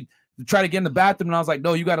 And then she tried to get in the bathroom. And I was like,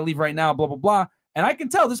 no, you got to leave right now, blah, blah, blah. And I can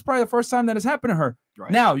tell this is probably the first time that has happened to her.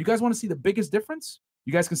 Right. Now, you guys want to see the biggest difference?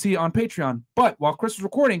 You guys can see it on Patreon. But while Chris was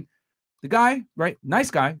recording, the guy, right,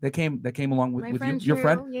 nice guy that came along with you, your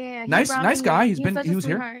friend, nice guy. He was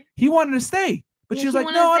here. He wanted to stay, but she was like,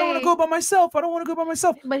 no, I don't want to go by myself. I don't want to go by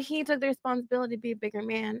myself. But he took the responsibility to be a bigger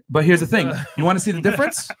man. But here's the thing. You want to see the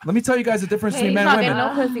difference? Let me tell you guys the difference between men and women.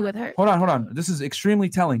 No pussy with her. Hold on. This is extremely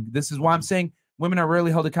telling. This is why I'm saying women are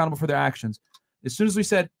rarely held accountable for their actions. As soon as we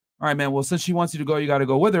said, all right, man, well, since she wants you to go, you got to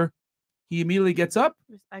go with her. He immediately gets up,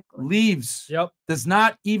 leaves. Yep. Does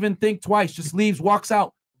not even think twice. Just leaves, walks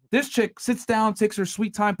out. This chick sits down, takes her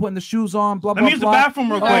sweet time putting the shoes on, blah, blah, blah. Let me use the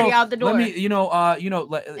bathroom real quick. Out the door. Let me,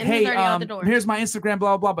 hey, here's my Instagram,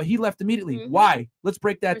 blah, blah, blah. But he left immediately. Why? Let's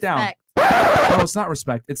break that down. No, it's not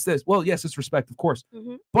respect. It's this. Well, yes, it's respect, of course.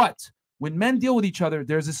 But when men deal with each other,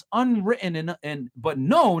 there's this unwritten but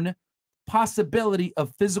known possibility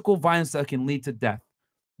of physical violence that can lead to death.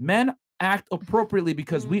 Men act appropriately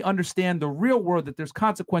because we understand the real world, that there's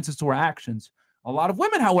consequences to our actions. A lot of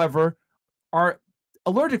women, however, are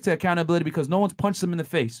allergic to accountability because no one's punched them in the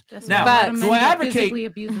face. Now, do I advocate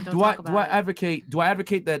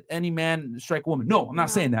that any man strike a woman? No, I'm not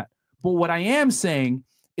saying that. But what I am saying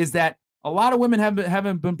is that a lot of women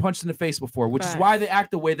haven't been punched in the face before, which is why they act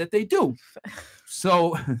the way that they do.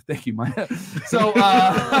 So thank you, Maya. So grow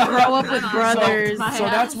up with brothers. So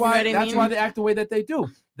that's why they act the way that they do.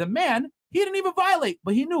 The man, he didn't even violate,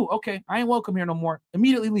 but he knew, okay, I ain't welcome here no more.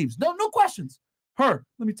 Immediately leaves. No questions. Her,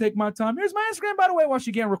 let me take my time. Here's my Instagram, by the way, while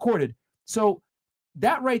she getting recorded. So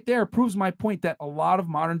that right there proves my point that a lot of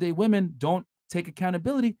modern day women don't take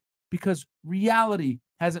accountability because reality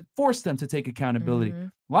hasn't forced them to take accountability.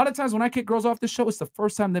 A lot of times when I kick girls off this show, it's the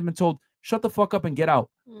first time they've been told, shut the fuck up and get out.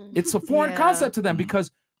 It's a foreign concept to them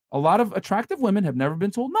because a lot of attractive women have never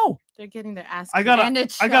been told no. They're getting their ass. I gotta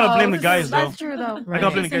blame the guys though. That's true though. I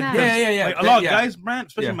gotta blame the guys. Yeah. Like, a lot of guys, man,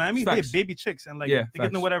 especially in Miami, they have baby chicks and like they facts.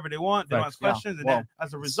 get them whatever they want. They don't ask questions, and then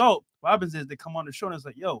as a result, what happens is they come on the show and it's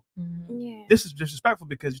like, yo, this is disrespectful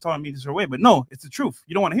because you're telling me this way. But no, it's the truth.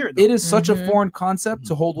 You don't want to hear it. Though. It is such a foreign concept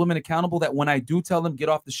to hold women accountable that when I do tell them get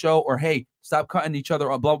off the show or hey, stop cutting each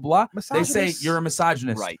other up, blah blah blah, they say you're a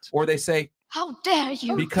misogynist, right? Or they say, how dare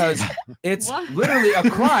you? Because it's literally a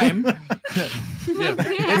crime.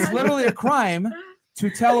 It's literally a crime to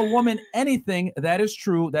tell a woman anything that is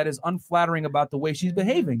true, that is unflattering about the way she's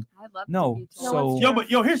behaving. Here's the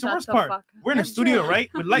worst part. We're in a studio, right?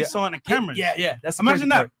 With lights on and cameras. Yeah. That's imagine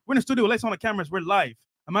that. We're in a studio with lights on and cameras. We're live.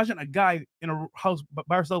 Imagine a guy in a house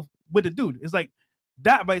by himself with a dude. It's like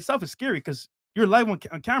that by itself is scary because you're live on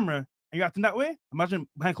camera. And you're acting that way? Imagine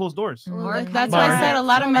behind closed doors. That's why I said a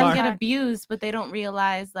lot of men get abused, but they don't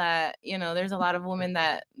realize that, there's a lot of women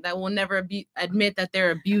that will never admit that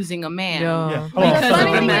they're abusing a man.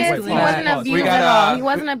 He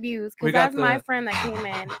wasn't abused because that's my friend that came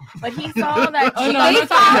in. But he saw that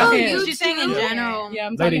She's saying in general. Yeah,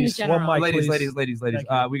 I'm talking in Ladies, general. one mic, ladies, please. ladies. Thank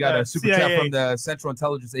you. We got a super chat CIA. from the Central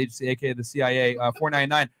Intelligence Agency, aka the CIA.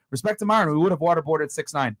 499. Respect to Myron, we would have waterboarded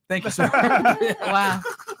 6'9". Thank you, sir. Wow.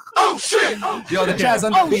 Oh shit! Yo, the chat's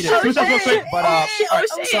undefeated. Oh, shit. But Oh, all right,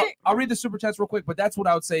 shit. so I'll read the super chats real quick. But that's what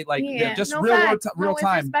I would say. Like, Yeah, just no real facts. real No, it's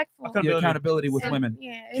time. respectful. The accountability with And, women.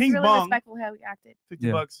 Yeah, it's King really Bong. respectful how we acted. 50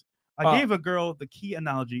 Yeah. bucks. I gave a girl the key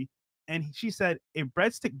analogy, and she said a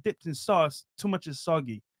breadstick dipped in sauce too much is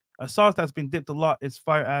soggy. A sauce that's been dipped a lot is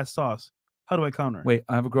fire ass sauce. How do I counter? Wait,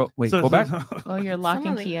 I have a girl. Wait, So- go back. Oh, your lock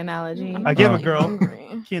and key analogy. I gave Oh. a girl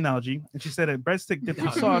key analogy, and she said a breadstick dipped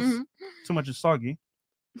in sauce too much is soggy.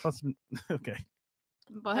 Okay.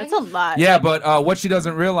 But that's a lot. Yeah, but what she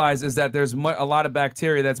doesn't realize is that there's a lot of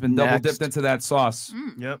bacteria that's been double dipped into that sauce.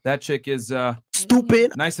 Yep. That chick is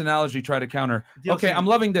stupid. Nice analogy. Try to counter. DLC. Okay, I'm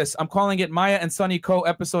loving this. I'm calling it Maya and Sunny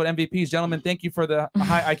co-episode MVPs. Gentlemen, thank you for the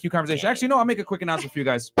high IQ conversation. Actually, no, I'll make a quick announcement for you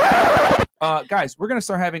guys. Guys, we're gonna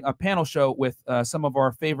start having a panel show with some of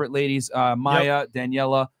our favorite ladies, Maya,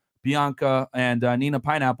 Daniela, Bianca, and Nina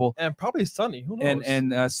Pineapple, and probably Sunny. Who knows?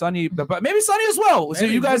 and Sunny, but maybe Sunny as well. So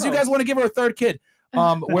Maybe, you who guys knows? want to give her a third kid.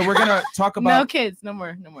 Where we're gonna talk about No kids, no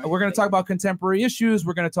more. we're going to talk about contemporary issues.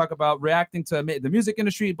 We're going to talk about reacting to the music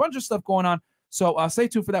industry, a bunch of stuff going on. So stay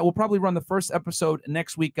tuned for that. We'll probably run the first episode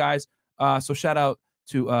next week, guys. So shout out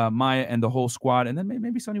to Maya and the whole squad. And then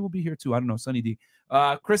maybe Sunny will be here too. I don't know. Sunny D.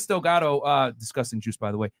 Chris Delgado, disgusting juice,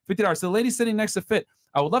 by the way. $50. So the lady sitting next to Fit.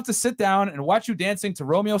 I would love to sit down and watch you dancing to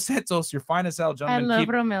Romeo Santos, your finest out, I gentlemen. love Keep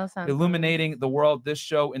Romeo Santos. illuminating the world. This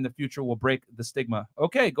show in the future will break the stigma.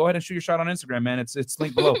 Okay, go ahead and shoot your shot on Instagram, man. It's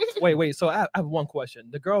linked below. Wait. So I have one question.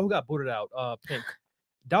 The girl who got booted out, Pink,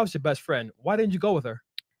 that was your best friend. Why didn't you go with her?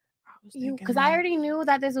 Because I already knew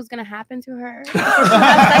that this was gonna happen to her. She has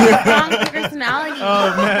such a strong personality.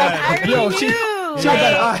 Oh, man. Like, I already Yo, knew. she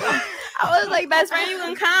had that I was like, best friend, you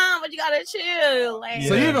can come, but you gotta chill. Like,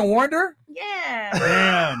 So you even warned her? yeah.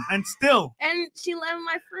 Damn. And still. And she left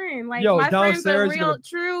my friend. Like, Yo, my friend's a downstairs, real, gonna-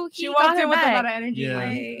 true. She He walked got her in with a back. lot of energy. Yeah.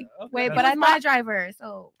 Like, Wait, but but I I my thought driver,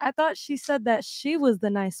 so I thought she said that she was the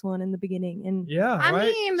nice one in the beginning, and Yeah, I right.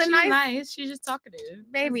 mean the She's nice, nice. She's just talkative.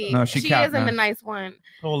 baby. No, she she capped, isn't man. the nice one.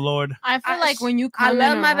 Oh Lord. I feel I- like when you come I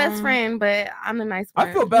love in my a best room- friend, but I'm the nice one.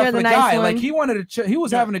 I feel bad You're for the the nice guy. one. Like he wanted to. He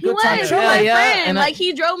was having a He good time. was chilling. my Yeah, friend. and Like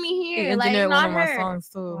he drove me He here. Like engineered one not of my her. songs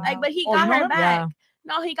too. Like, but he Oh, got you know her him? back. Yeah.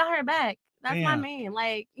 No, he got her back. That's my Damn. man.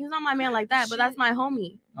 Like he's not my man like that, but that's my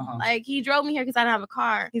homie. Uh-huh. Like he drove me here because I didn't have a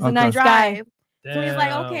car. he's Okay. a nice guy. Drive. So he's like,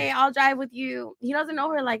 Damn. okay, I'll drive with you. He doesn't know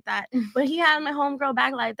her like that, but he had my homegirl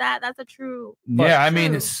back like that. That's a true. Yeah, I mean,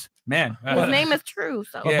 True. it's man. His name is True.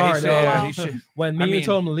 So Yeah, he Alright, should, well, he should. When I me mean-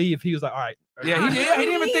 told him to leave, he was like, all right. Yeah, he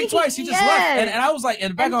didn't even think twice. He just left, Yes. and I was like, in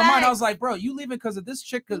the back In of my mind, I fact- was like, bro, you leaving because of this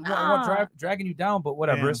chick Nah. dragging you down, but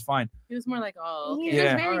whatever, Damn. it's fine. He was more like, oh, he's okay.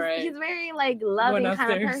 Yeah. just very, Alright. he's very like loving Going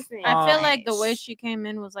kind of upstairs. person. I feel like the way she came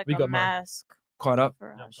in was like We a got mine. mask Caught up.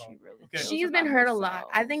 for how she really Okay. feels She's been about hurt a herself. lot.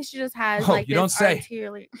 I think she just has Oh, like you this don't say.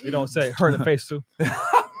 arterial- You don't say. Hurt in the face too.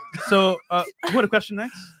 So what a question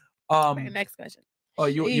next? Okay, next question. Oh,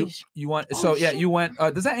 you want? So yeah, you went.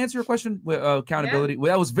 Does that answer your question with accountability?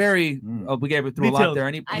 Well, that was very. We gave it through a lot Detailed. there.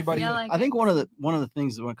 Anybody? I think one of the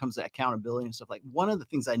things that when it comes to accountability and stuff, like one of the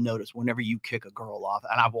things I notice whenever you kick a girl off,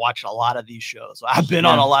 and I've watched a lot of these shows, I've been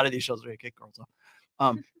on a lot of these shows where you kick girls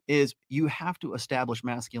off, is you have to establish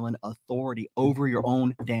masculine authority over your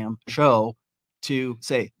own damn show to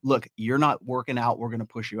say, look, you're not working out, we're going to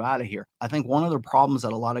push you out of here. I think one of the problems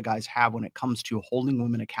that a lot of guys have when it comes to holding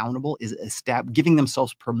women accountable is giving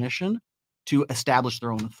themselves permission to establish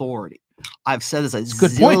their own authority. I've said this a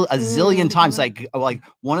zillion times. Like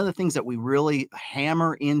one of the things that we really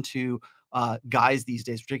hammer into guys these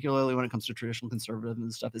days, particularly when it comes to traditional conservative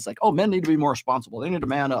and stuff, is like, oh, men need to be more responsible. They need to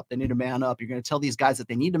man up. They need to man up. You're going to tell these guys that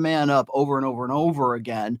they need to man up over and over and over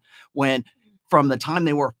again when from the time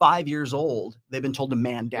they were 5 years old, they've been told to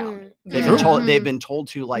man down. They've been told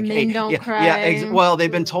to like, Men Mm-hmm. don't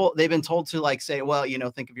they've been told to like say, well,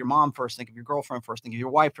 think of your mom first, think of your girlfriend first, think of your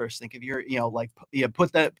wife first, think of your,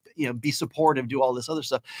 put that, be supportive, do all this other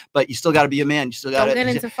stuff, but you still got to be a man. You still got to get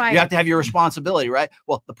into fights. You have to have your responsibility, right?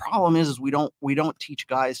 Well, the problem is we don't teach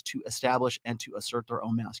guys to establish and to assert their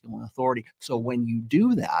own masculine authority. So when you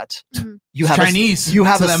do that, you have Chinese you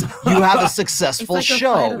have to a, them. you have a successful It's like a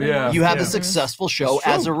show. fight of the Yeah. You have Yeah. a successful show It's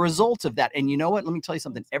true. as a result of that. And you know what? Let me tell you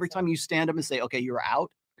something. Every time you stand up and say, okay, you're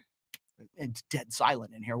out, it's dead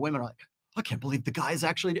silent in here. Women are like, I can't believe the guy's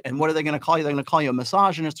actually, and what are they going to call you? They're going to call you a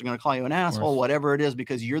misogynist. They're going to call you an asshole, whatever it is,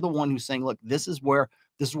 because you're the one who's saying, look, this is where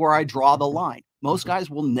I draw the line. Most guys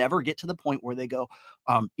will never get to the point where they go,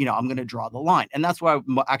 I'm going to draw the line. And that's why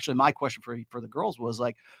actually my question for the girls was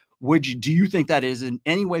like, do you think that is in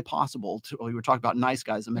any way possible to, we were talking about nice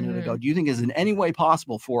guys a minute ago. Do you think is in any way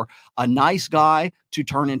possible for a nice guy to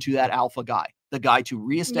turn into that alpha guy? The guy to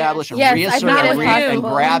reestablish and reassert and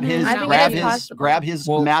grab his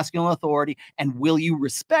masculine authority, and will you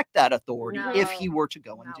respect that authority if he were to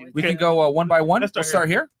go and do that? We can go one by one. Let's start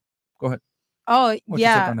here. Go ahead. Oh What's your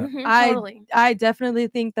take yeah, on that? I I definitely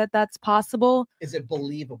think that that's possible. Is it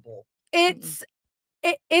believable? It's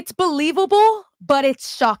it's believable, but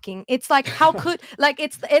it's shocking. It's like how could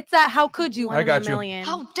it's that how could you? I got you.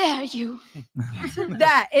 How dare you?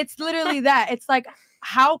 That it's literally that. It's like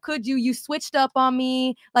how could you? You switched up on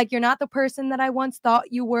me. Like you're not the person that I once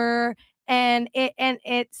thought you were. And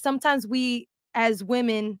it sometimes we as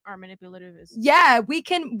women are manipulative. We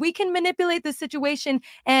can manipulate the situation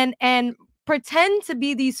and pretend to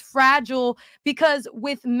be these fragile, because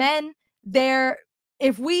with men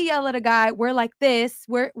if we yell at a guy, we're like this,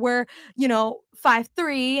 we're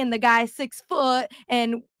 5'3" and the guy's 6 foot,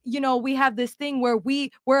 and we have this thing where we're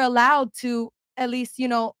allowed to, at least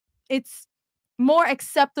it's more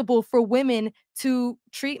acceptable for women to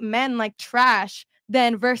treat men like trash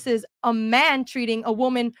than versus a man treating a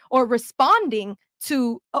woman or responding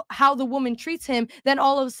to how the woman treats him. Then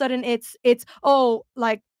all of a sudden it's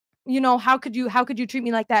how could you treat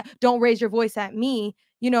me like that? Don't raise your voice at me.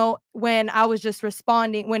 When I was just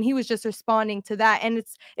responding, when he was just responding to that. And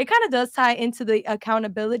it kind of does tie into the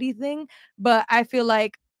accountability thing, but I feel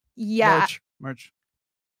like, merch.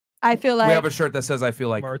 I feel like we have a shirt that says I feel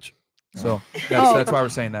like merch. So Oh. that's why we're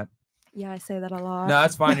saying that. Yeah, I say that a lot. No,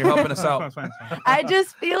 that's fine. You're helping us out. I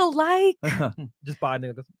just feel like Just buy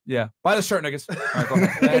niggas. Yeah. Buy the shirt, niggas. All right, go ahead.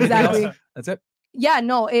 Anything Exactly. else? That's it. yeah,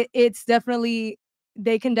 no, it's definitely,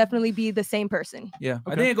 they can definitely be the same person. Yeah.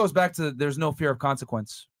 I think it goes back to there's no fear of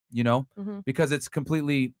consequence, Mhm. because it's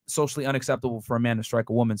completely socially unacceptable for a man to strike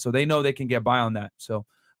a woman. So they know they can get by on that. So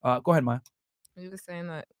go ahead, Maya. You were saying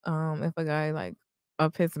that if a guy like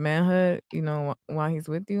up his manhood, while he's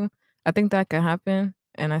with you, I think that could happen,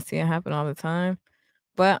 and I see it happen all the time.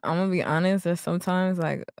 But I'm gonna be honest, there's sometimes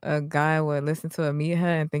like a guy would listen to a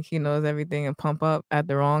meathead and think he knows everything and pump up at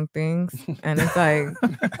the wrong things, and it's like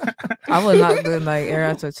I would not good like air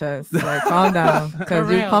out your chest, like calm down, because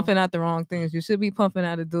For you're real. pumping at the wrong things. You should be pumping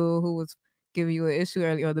at a dude who was giving you an issue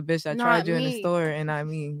earlier, or the bitch that Not tried you in the me. store, and not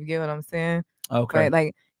me. You get what I'm saying? Okay. But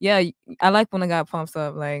like, yeah, I like when a guy pumps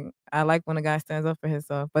up. Like, I like when a guy stands up for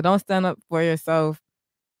himself, but don't stand up for yourself.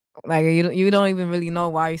 Like you don't even really know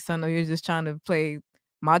why you're standing up. You're just trying to play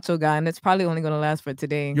macho guy, and it's probably only gonna last for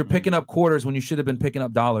today. You're picking up quarters when you should have been picking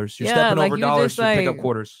up dollars. You're Yeah, stepping like, over you dollars just, to pick up like-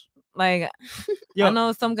 quarters. Like, Yo. I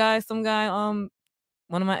know some guy,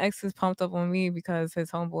 one of my exes pumped up on me because his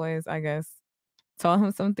homeboys, I guess, told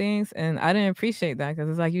him some things, and I didn't appreciate that, because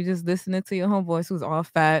it's like you just listening to your homeboys who's all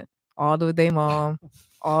fat, all with their mom,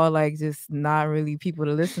 all like just not really people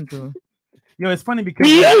to listen to. Yo, it's funny because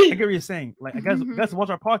I get what you're saying. Like, I guys watch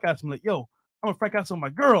our podcast. I'm like, yo, I'm a freak out on my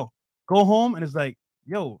girl. Go home, and it's like,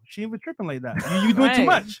 yo, she ain't even tripping like that. You doing too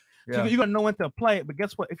Right. much. Yeah. You gotta know when to apply it. But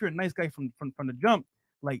guess what? If you're a nice guy from the jump,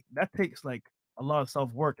 like that takes like a lot of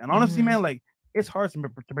self work. And honestly, Mhm. man, like it's hard to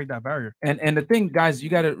break that barrier. And the thing, guys, you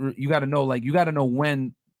gotta know, like, you gotta know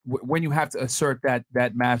when you have to assert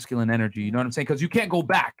that masculine energy. You know what I'm saying? Because you can't go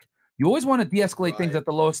back. You always want to de-escalate things at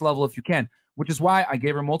the lowest level if you can, which is why I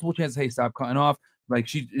gave her multiple chances. Hey, stop cutting off. Like,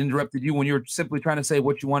 she interrupted you when you were simply trying to say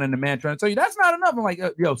what you want in a man, trying to tell you that's not enough. I'm like,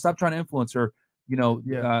 yo, stop trying to influence her,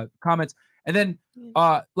 comments. And then,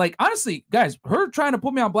 like, honestly, guys, her trying to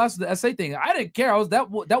put me on blast with the essay thing, I didn't care. That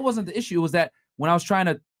wasn't the issue. It was that when I was trying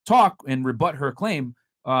to talk and rebut her claim,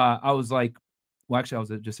 I was like, well, actually, I was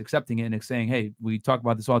just accepting it and saying, hey, we talk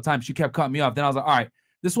about this all the time. She kept cutting me off. Then I was like, all right,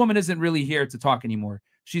 this woman isn't really here to talk anymore.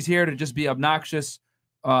 She's here to just be obnoxious,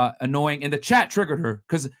 annoying, and the chat triggered her,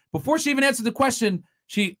 because before she even answered the question,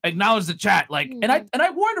 she acknowledged the chat. Like, and I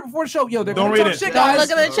warned her before the show, yo, they're Don't gonna read talk it. shit, Don't guys.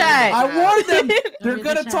 look at the chat. I warned them. They're read the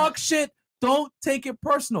gonna chat. talk shit. Don't take it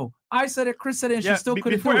personal. I said it, Chris said it, and she still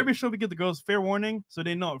couldn't before do it. every show we give the girls fair warning so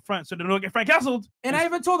they know up front, so they don't get Frank canceled. And I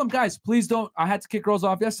even told them, guys, please don't. I had to kick girls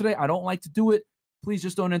off yesterday. I don't like to do it. Please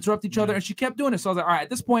just don't interrupt each other. And she kept doing it. So I was like, all right, at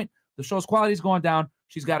this point, the show's quality is going down.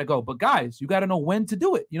 She's got to go. But guys, you got to know when to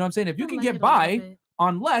do it. You know what I'm saying? If you can get by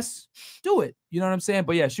on less, do it. You know what I'm saying?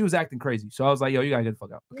 But yeah, she was acting crazy. So I was like, yo, you got to get the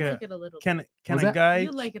fuck out. Okay. like it a little Can What's a that? guy?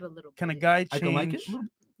 You like it a little Can a bit. guy I change? can like it.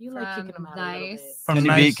 You like kicking them out a little bit. From Can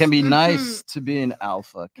nice- he be nice to be an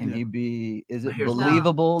alpha? Can he be? Is it Here's the-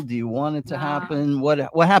 believable? Do you want it to happen? What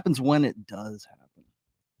happens when it does happen?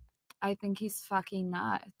 I think he's fucking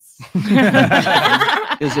nuts.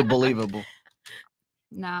 Is it believable?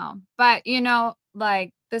 No, but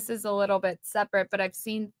like this is a little bit separate, but I've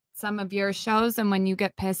seen some of your shows, and when you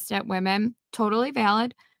get pissed at women, totally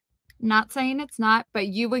valid. Not saying it's not, but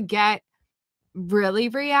you would get really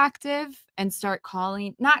reactive and start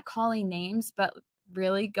not calling names, but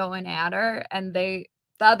really going at her. And the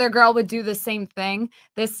other girl would do the same thing.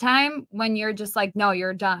 This time, when you're just like, no,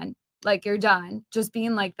 you're done. Like, you're done. Just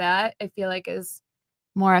being like that, I feel like is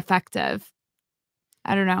more effective.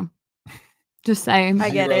 I don't know. Just saying. I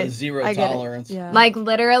get it. Zero tolerance. Yeah. Like,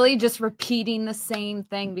 literally just repeating the same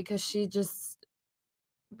thing because she just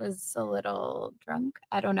was a little drunk.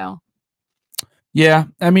 I don't know. Yeah,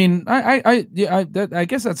 I mean, I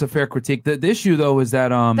guess that's a fair critique. The issue though is that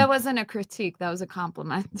that wasn't a critique. That was a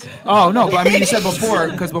compliment. Oh no, but I mean, you said before,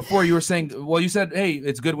 because before you were saying, well, you said, hey,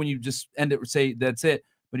 it's good when you just end it, say that's it.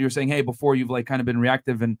 But you were saying, hey, before you've like kind of been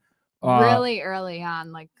reactive and really early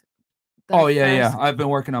on, like. Oh yeah, I've been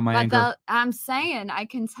working on my anger. I'm saying I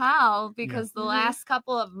can tell because the last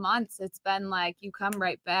couple of months it's been like you come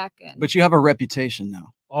right back and. But you have a reputation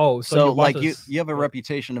now. Oh, so like you have a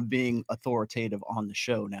reputation of being authoritative on the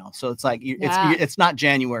show now. So it's like it's not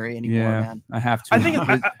January anymore, man. I have to. I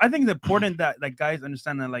think it's important that like guys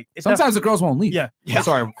understand that like sometimes the girls won't leave. Yeah.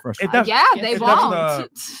 Sorry. They won't.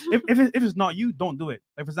 If it's not you, don't do it.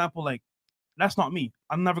 Like for example, like that's not me.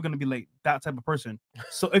 I'm never gonna be like that type of person.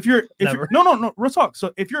 So if you're no, real talk.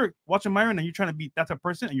 So if you're watching Myron and you're trying to be that type of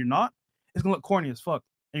person and you're not, it's gonna look corny as fuck.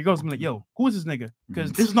 And your girl's gonna be like, yo, who is this nigga?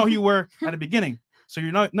 Because this is not who you were at the beginning. So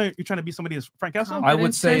you're you're trying to be somebody as Frank Castle. I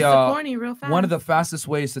would say one of the fastest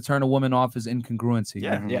ways to turn a woman off is incongruency.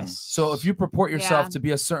 Yeah. Yes. So if you purport yourself to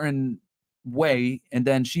be a certain way, and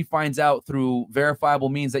then she finds out through verifiable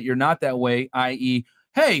means that you're not that way, i.e.,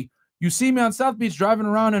 hey, you see me on South Beach driving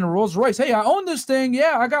around in a Rolls Royce. Hey, I own this thing.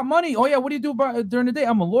 Yeah, I got money. Oh yeah, what do you do during the day?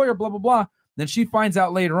 I'm a lawyer. Blah blah blah. Then she finds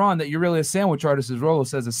out later on that you're really a sandwich artist, as Rollo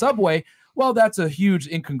says, a Subway. Well, that's a huge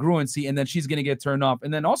incongruency, and then she's gonna get turned off.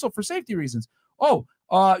 And then also for safety reasons. Oh,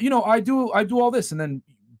 you know, I do all this, and then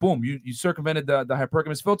boom, you circumvented the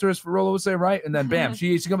hypergamous filters, for Rollo would say, right? And then bam,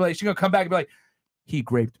 she's gonna come back and be like, he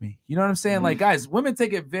raped me. You know what I'm saying? Like, guys, women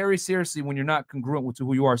take it very seriously when you're not congruent to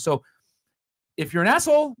who you are. So if you're an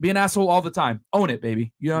asshole, be an asshole all the time. Own it,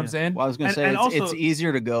 baby. You know what I'm saying? Well, I was gonna say it's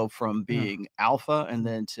easier to go from being alpha and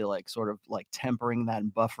then to like sort of like tempering that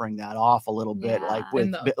and buffering that off a little bit, like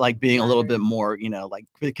with like being a little bit more, you know, like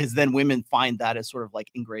because then women find that as sort of like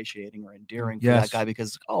ingratiating or endearing for that guy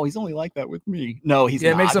because he's only like that with me. No, he's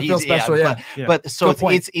not. It makes them feel special. But so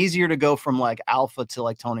it's easier to go from like alpha to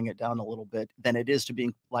like toning it down a little bit than it is to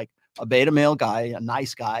being like a beta male guy, a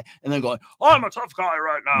nice guy, and then going, I'm a tough guy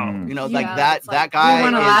right now. You know, like that guy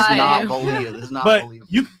is not believable. Is not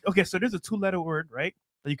believable. Okay, so there's a 2-letter word, right,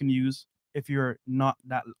 that you can use if you're not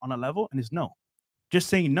that on a level, and it's no. Just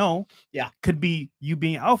saying no could be you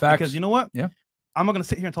being alpha because you know what? Yeah. I'm not gonna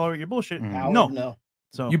sit here and tolerate your bullshit. No.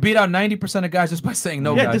 So you beat out 90% of guys just by saying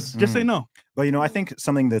no, guys. Just say no. But you know, I think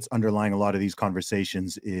something that's underlying a lot of these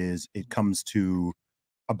conversations is it comes to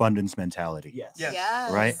abundance mentality. Yes.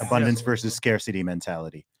 Right? Abundance versus scarcity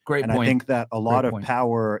mentality. Great point. I think that a lot of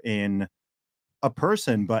power in a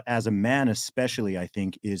person, but as a man especially, I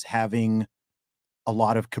think, is having a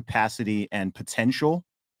lot of capacity and potential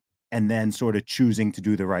and then sort of choosing to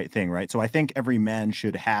do the right thing, right? So I think every man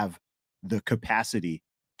should have the capacity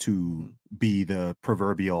to be the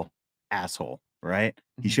proverbial asshole, right?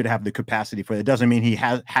 He should have the capacity for it. It doesn't mean he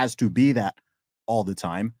has to be that all the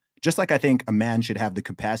time. Just like I think a man should have the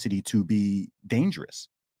capacity to be dangerous,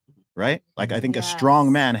 right? Like I think a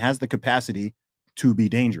strong man has the capacity to be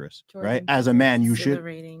dangerous, right? As a man, you should,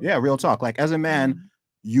 real talk. Like as a man,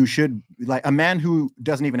 you should, like a man who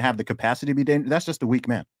doesn't even have the capacity to be dangerous, that's just a weak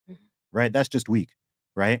man, right? That's just weak,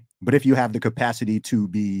 right? But if you have the capacity to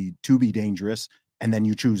be dangerous and then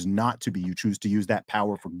you choose not to be, you choose to use that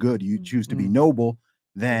power for good, you choose to be noble,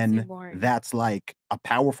 then that's like a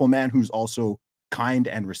powerful man who's also kind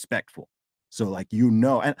and respectful. So like, you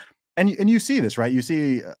know, and you see this, right? You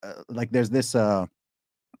see like there's this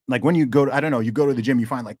like when you go to, I don't know, you go to the gym, you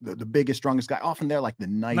find like the biggest, strongest guy. Often they're like the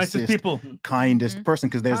nicest people, kindest person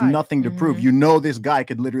because there's nothing to prove. You know, this guy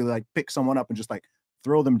could literally like pick someone up and just like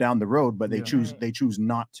throw them down the road, but they choose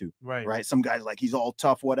not to. Right. Some guys like he's all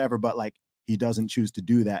tough, whatever, but like he doesn't choose to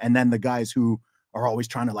do that. And then the guys who are always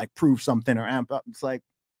trying to like prove something or amp up, it's like,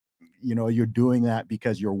 you know, you're doing that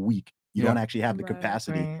because you're weak. You don't actually have the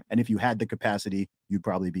capacity, and if you had the capacity, you'd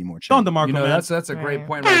probably be more chill. You know, that's a great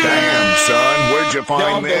point right there. Damn, son, where'd you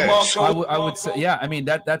find this? I would say, yeah. I mean,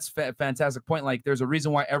 that's fantastic point. Like, there's a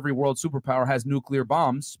reason why every world superpower has nuclear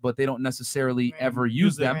bombs, but they don't necessarily ever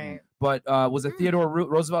use them. But was it Theodore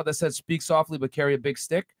Roosevelt that said, "Speak softly, but carry a big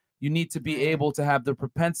stick"? You need to be able to have the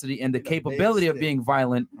propensity and the capability of being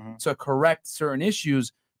violent to correct certain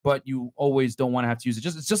issues. but you always don't want to have to use it.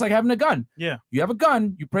 It's just like having a gun. Yeah. You have a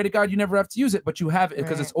gun, you pray to God you never have to use it, but you have it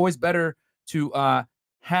because it's always better to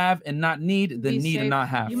have and not need than need and not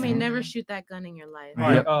have. You may never shoot that gun in your life.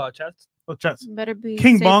 Chats. Oh, chats. Better be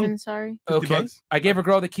King safe Bong. and sorry. Okay. I gave a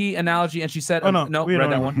girl the key analogy and she said, Oh, no. no, We read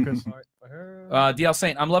don't that know, one. Chris. DL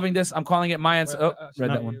Saint, I'm loving this. I'm calling it Mayans. Oh,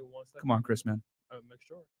 read that one. Come on, Chris, man.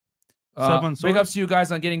 Big ups to you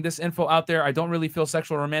guys on getting this info out there. I don't really feel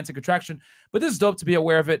sexual or romantic attraction, but this is dope to be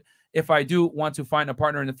aware of it. If I do want to find a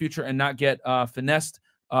partner in the future and not get finessed,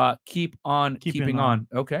 keep on keeping on.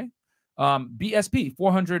 Okay. BSP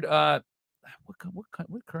 400.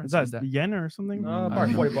 What currency is that? Yen or something?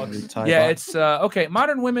 Probably $40. Yeah, it's okay.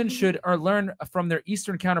 Modern women should learn from their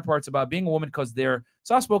Eastern counterparts about being a woman because they're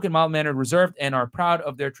soft-spoken, mild-mannered, reserved, and are proud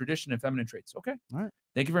of their tradition and feminine traits. Okay. All right.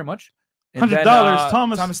 Thank you very much. And $100, then,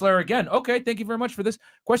 Thomas Lara again. Okay, thank you very much for this.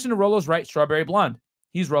 Question to Rollo's right, Strawberry Blonde.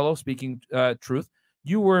 He's Rollo speaking truth.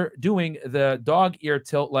 You were doing the dog ear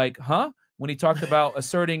tilt like, huh? When he talked about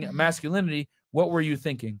asserting masculinity, what were you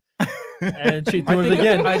thinking? And she threw it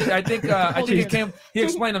again. I think he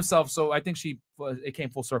explained himself, so I think it came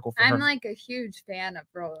full circle for her. I'm like a huge fan of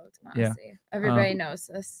Rollo Tomassi. Yeah. Everybody knows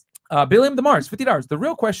this. Billiam DeMars, $50. The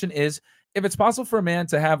real question is, if it's possible for a man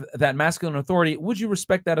to have that masculine authority, would you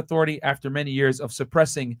respect that authority after many years of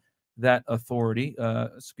suppressing that authority?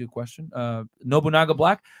 That's a good question. Nobunaga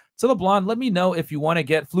Black. To the blonde, let me know if you want to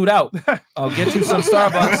get flued out. I'll get you some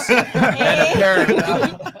Starbucks and a pair.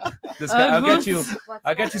 I'll get you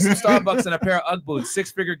some Starbucks and a pair of UGG boots.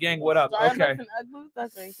 Six-figure gang, what up? Okay.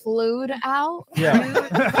 Flued out. Yeah,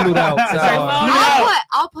 flued out.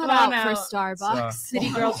 I'll put out for Starbucks.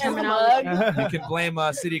 City girl terminology. You can blame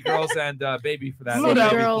City Girls and Baby for that. City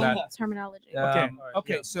Baby girl for that. terminology.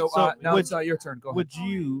 Okay. So now it's your turn. Go ahead. Would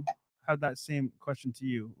you have that same question to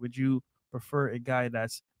you? Would you prefer a guy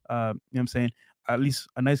that's you know what I'm saying, at least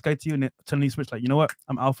a nice guy to you, and then suddenly switch like, you know what,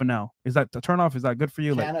 I'm alpha now? Is that the turn off? Is that good for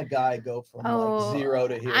you? Can a guy go from like 0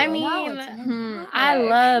 to hero? I mean, I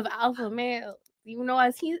love alpha male. You know,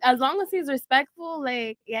 as long as he's respectful,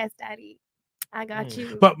 like, yes, daddy, I got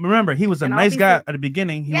you. But remember, he was a nice guy at the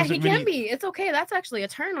beginning. He can be. It's okay. That's actually a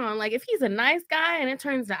turn on. Like, if he's a nice guy and it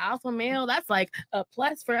turns to alpha male, that's like a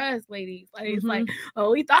plus for us, ladies. Like, it's like,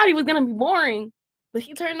 oh, we thought he was gonna be boring, but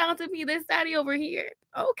he turned out to be this daddy over here.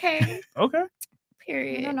 Okay. Okay.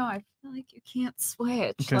 Period. I don't know. I feel like you can't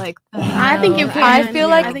switch. Okay. Like, I think you can. I feel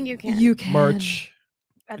like I think you can. You can. Merch.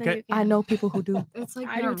 I think you can. I know people who do. it's like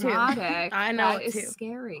I do too. neurotic. I know That it is too.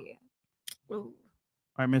 scary. Ooh. All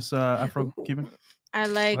right, Miss Afro Cuban. I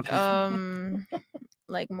like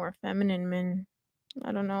like more feminine men.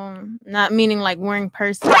 I don't know, not meaning like wearing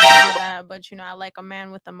purses or that, but you know, I like a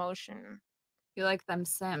man with emotion. You like them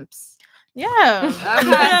simps. Yeah.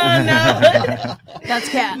 No. That's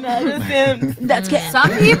cat. That's cat. Some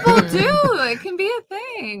people do. It can be a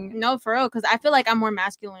thing. No, for real, because I feel like I'm more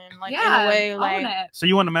masculine. Like in Yeah, a way, own like it. So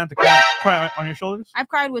you want a man to cry on your shoulders? I've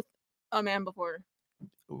cried with a man before.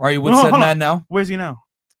 Are you with No, said hold on. man now? Where's he now?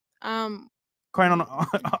 Crying on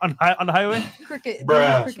the highway? Cricket.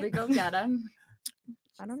 Bruh. Should we go get him?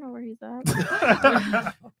 I don't know where he's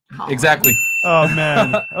at. Exactly. Oh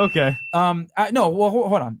man. Okay. No. Well,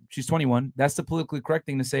 hold on. She's 21. That's the politically correct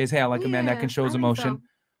thing to say. Is hey, I like a man that can show his emotion.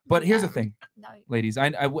 But here's the thing, ladies. I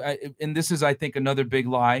and this is, I think, another big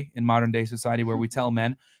lie in modern day society where we tell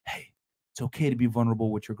men, hey, it's okay to be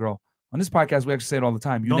vulnerable with your girl. On this podcast, we actually say it all the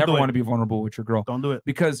time. You Don't never do it. want to be vulnerable with your girl. Don't do it.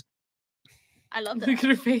 Because I love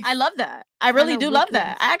that. I love that. I really do love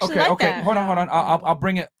that. I actually like that. Hold on. I'll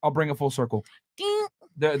bring it full circle.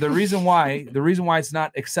 The reason why it's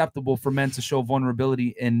not acceptable for men to show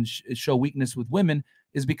vulnerability and show weakness with women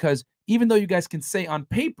is because even though you guys can say on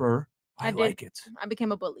paper, I like it. I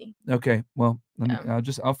became a bully. Okay, well,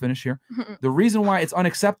 I'll finish here. The reason why it's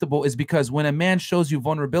unacceptable is because when a man shows you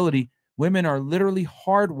vulnerability, women are literally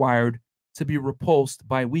hardwired to be repulsed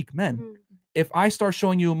by weak men. If I start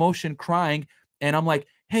showing you emotion, crying, and I'm like,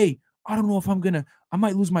 hey, I don't know if I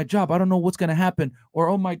might lose my job. I don't know what's going to happen. Or,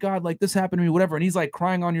 oh my God, like this happened to me, whatever. And he's like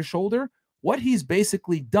crying on your shoulder. What he's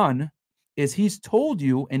basically done is he's told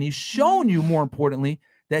you, and he's shown you, more importantly,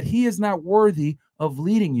 that he is not worthy of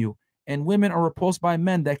leading you. And women are repulsed by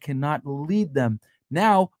men that cannot lead them.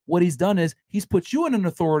 Now, what he's done is he's put you in an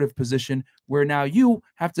authoritative position where now you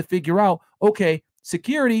have to figure out, okay,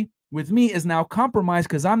 security with me is now compromised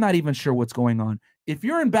because I'm not even sure what's going on. If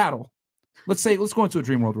you're in battle, let's go into a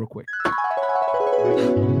dream world real quick.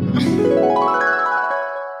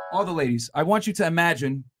 All the ladies, I want you to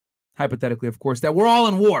imagine, hypothetically, of course, that we're all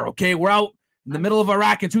in war, okay? We're out in the middle of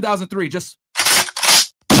Iraq in 2003. Just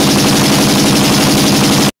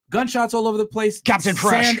gunshots all over the place, Captain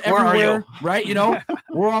Fresh, sand where are you? everywhere, right? You know,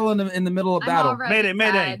 we're all in the middle of battle. Mayday,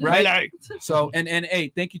 mayday, Right. mayday. So and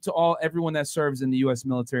hey, thank you to everyone that serves in the U.S.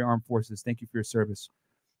 military armed forces. Thank you for your service.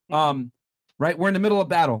 Right, we're in the middle of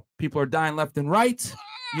battle. People are dying left and right.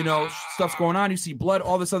 You know, stuff's going on. You see blood,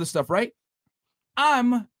 all this other stuff, right?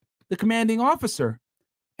 I'm the commanding officer,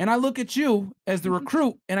 and I look at you as the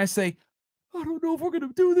recruit, and I say, I don't know if we're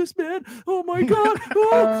gonna do this, man. Oh my God!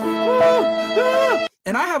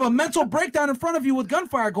 And I have a mental breakdown in front of you with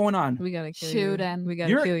gunfire going on. We gotta kill Shoot you. him. We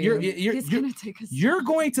gotta kill you. He's gonna take us. You're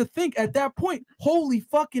going to think at that point, holy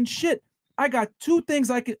fucking shit! I got two things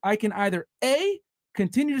I can either A,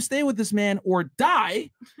 continue to stay with this man or die,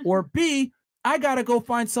 or B, I gotta go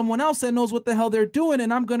find someone else that knows what the hell they're doing,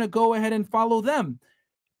 and I'm gonna go ahead and follow them.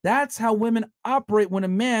 That's how women operate when a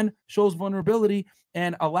man shows vulnerability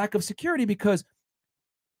and a lack of security, because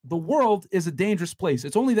the world is a dangerous place.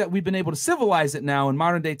 It's only that we've been able to civilize it now in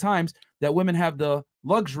modern day times that women have the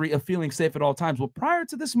luxury of feeling safe at all times. Well, prior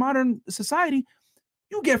to this modern society,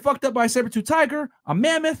 you get fucked up by a saber-tooth tiger, a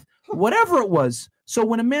mammoth, whatever it was. So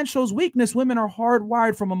when a man shows weakness, women are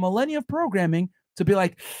hardwired from a millennia of programming to be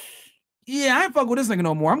like, yeah, I ain't fuck with this nigga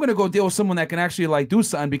no more. I'm gonna go deal with someone that can actually like do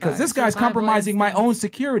something, because this guy's compromising my own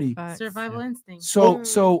security. Survival instinct.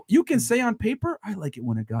 So you can say on paper, I like it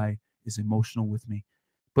when a guy is emotional with me,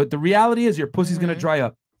 but the reality is your pussy's gonna dry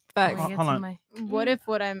up. Facts. Hold on. What if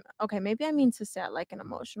what I'm okay? Maybe I mean to say I like an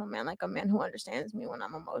emotional man, like a man who understands me when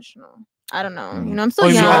I'm emotional. I don't know. You know, I'm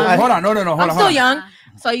still young. Hold on, no, hold I'm on. still young,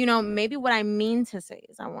 so you know, maybe what I mean to say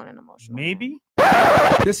is I want an emotional. Maybe.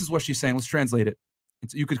 This is what she's saying. Let's translate it.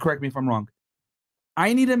 You could correct me if I'm wrong.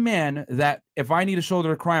 I need a man that if I need a shoulder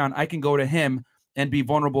to cry on, I can go to him and be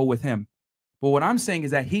vulnerable with him. But what I'm saying is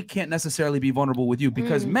that he can't necessarily be vulnerable with you,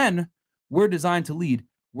 because men, we're designed to lead.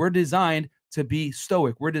 We're designed to be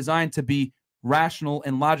stoic. We're designed to be rational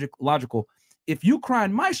and logical. If you cry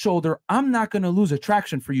on my shoulder, I'm not going to lose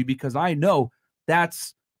attraction for you, because I know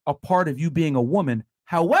that's a part of you being a woman.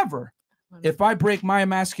 However, if I break my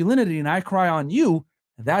masculinity and I cry on you,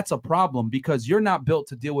 that's a problem, because you're not built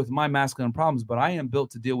to deal with my masculine problems, but I am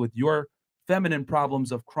built to deal with your feminine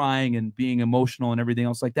problems of crying and being emotional and everything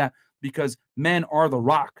else like that, because men are the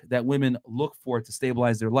rock that women look for to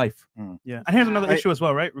stabilize their life. Yeah. And here's another issue as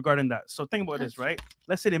well, right? Regarding that. So think about this, right?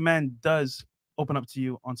 Let's say the man does open up to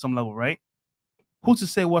you on some level, right? Who's to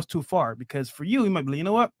say what's too far? Because for you, you might be, you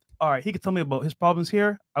know what? All right, he could tell me about his problems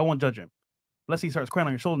here. I won't judge him. Let's say he starts crying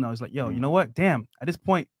on your shoulder now. He's like, yo, you know what? Damn, at this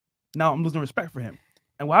point, now I'm losing respect for him.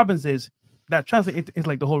 And what happens is that translates into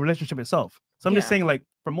like the whole relationship itself. So I'm just saying, like,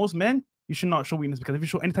 for most men, you should not show weakness, because if you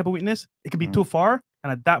show any type of weakness, it could be too far,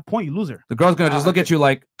 and at that point, you lose her. The girl's gonna just look at you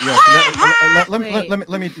like, let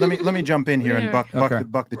me jump in here and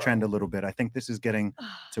buck the trend a little bit. I think this is getting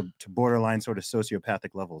to borderline sort of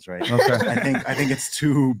sociopathic levels, right? Okay. I think it's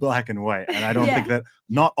too black and white, and I don't think that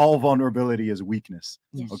not all vulnerability is weakness.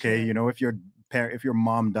 Okay, you know, if your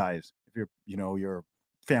mom dies, if your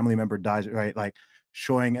family member dies, right? Like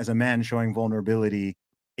showing vulnerability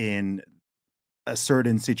in a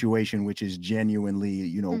certain situation which is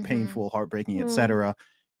genuinely painful, heartbreaking, etc.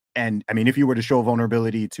 And I mean, if you were to show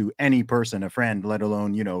vulnerability to any person, a friend, let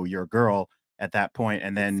alone your girl at that point,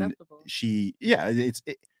 and then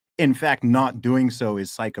in fact, not doing so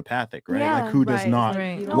is psychopathic, right? Yeah, like who does not?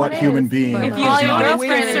 Right. What human being? If does you call your not-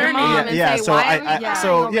 girlfriend and your mom and say, So "Why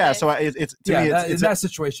are you it's to me, in it's that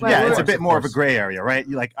situation. Yeah, of it's a course, bit of more of a course. gray area, right?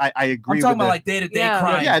 Like I agree. I'm talking with about like day-to-day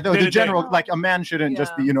crime. Yeah, the Day-to-day. general, like a man shouldn't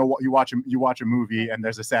just be, you watch a movie and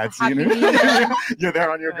there's a sad scene. You're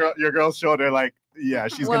there on your girl's shoulder, like, yeah,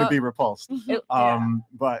 she's gonna be repulsed.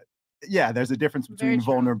 But yeah, there's a difference between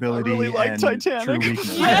vulnerability and true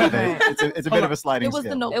weakness. It's a bit of a sliding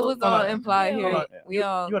scale. It was all implied here. You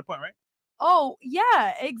had a point, right? Oh,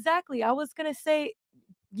 yeah, exactly. I was going to say,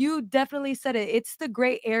 you definitely said it. It's the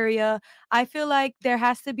gray area. I feel like there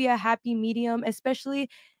has to be a happy medium, especially,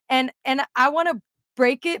 and I want to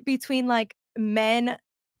break it between like men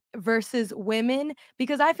versus women,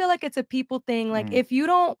 because I feel like it's a people thing. Like if you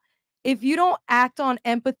don't act on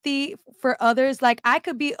empathy for others, like I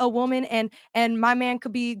could be a woman and my man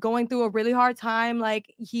could be going through a really hard time,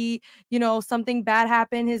 like he, something bad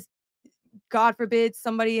happened, his, God forbid,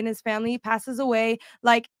 somebody in his family passes away,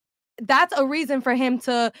 like that's a reason for him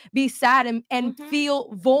to be sad and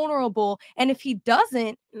feel vulnerable. And if he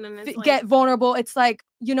doesn't get vulnerable, it's like,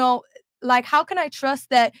 like, how can I trust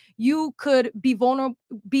that you could be vulnerable,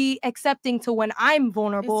 be accepting to when I'm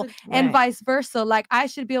vulnerable, and Right. vice versa? Like, I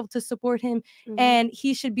should be able to support him, and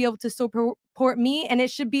he should be able to support me, and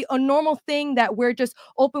it should be a normal thing that we're just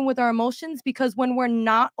open with our emotions. Because when we're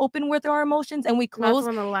not open with our emotions and we close, That's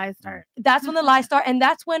when the lies start. that's when the lies start, and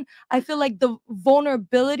that's when I feel like the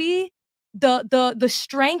vulnerability, the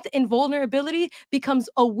strength in vulnerability becomes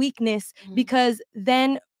a weakness, because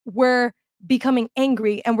then we're becoming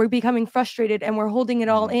angry and we're becoming frustrated and we're holding it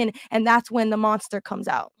all in, and that's when the monster comes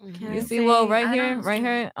out. You see, well, right here,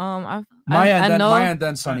 Maya I and then know Maya and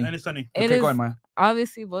then Sunny. And it's Sunny. it Okay, is go ahead, Maya.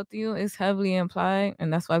 obviously both of you is heavily implied,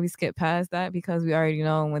 and that's why we skip past that, because we already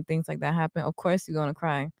know when things like that happen, of course you're gonna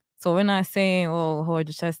cry. So we're not saying, oh, hold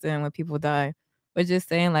your chest in when people die. We're just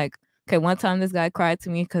saying, like, okay, one time this guy cried to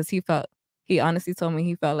me because he honestly told me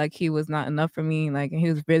he felt like he was not enough for me, like, and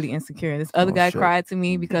he was really insecure. This other guy shit. cried to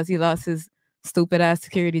me because he lost his stupid ass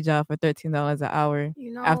security job for $13 an hour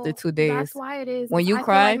after 2 days. That's why it is. When you I feel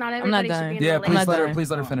cry, like not I'm not everybody should done. be in a Yeah, I'm please not let her done. please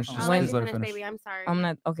let her finish. Just I'll let please you let her finish, finish. baby. I'm sorry. I'm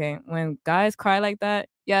not okay. When guys cry like that,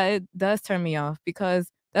 yeah, it does turn me off,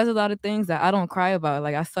 because there's a lot of things that I don't cry about.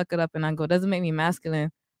 Like, I suck it up and I go, doesn't make me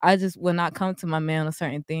masculine. I just will not come to my man on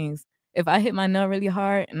certain things. If I hit my nail really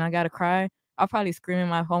hard and I gotta cry, I'll probably scream at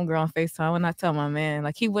my homegirl on FaceTime when I tell my man.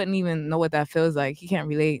 Like, he wouldn't even know what that feels like. He can't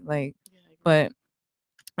relate. Like, but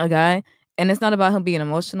a guy, and it's not about him being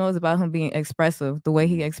emotional, it's about him being expressive, the way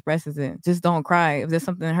he expresses it. Just don't cry. If there's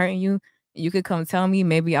something hurting you, you could come tell me,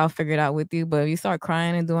 maybe I'll figure it out with you. But if you start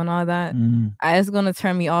crying and doing all that, it's gonna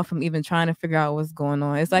turn me off from even trying to figure out what's going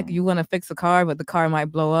on. It's like you want to fix a car, but the car might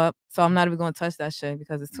blow up. So I'm not even gonna touch that shit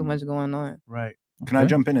because it's too much going on. Right. Can I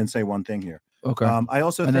jump in and say one thing here? Okay. I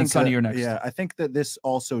also And then think Sonny, that, you're next. yeah, I think that this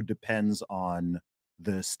also depends on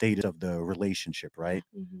the status of the relationship, right?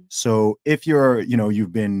 So if you're, you know,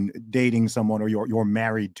 you've been dating someone or you're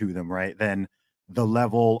married to them, right? Then the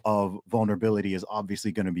level of vulnerability is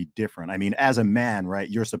obviously going to be different. I mean, as a man, right,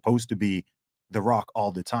 you're supposed to be the rock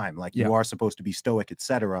all the time. Like, you are supposed to be stoic,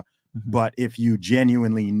 etc. But if you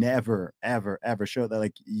genuinely never, ever, ever show that,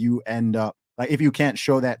 like, you end up, like, if you can't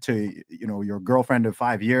show that to, you know, your girlfriend of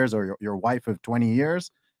 5 years or your wife of 20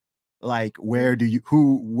 years, like, where do you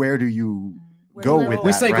go with that?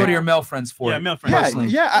 We say go right? to your male friends for it. male friends.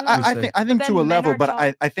 I think to a level, but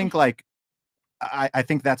I think like I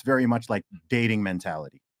think that's very much like dating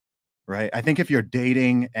mentality, right? I think if you're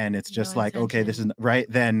dating and it's just like, okay, this is right,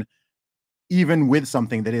 then even with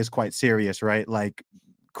something that is quite serious, right? Like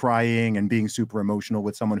crying and being super emotional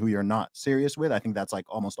with someone who you're not serious with, I think that's like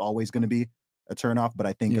almost always going to be a turnoff. But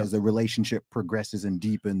I think as the relationship progresses and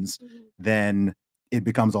deepens, then it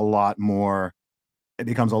becomes a lot more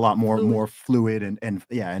more fluid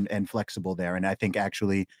and flexible there. And I think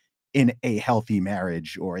actually in a healthy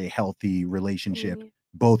marriage or a healthy relationship,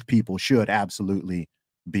 both people should absolutely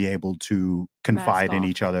be able to confide in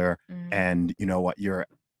each other. And you know what, your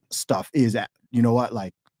stuff is at, you know what,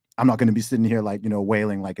 like, I'm not going to be sitting here like, you know,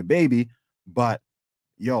 wailing like a baby, but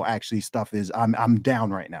yo, actually stuff is, I'm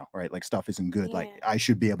down right now, right? Like, stuff isn't good. Like, I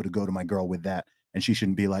should be able to go to my girl with that, and she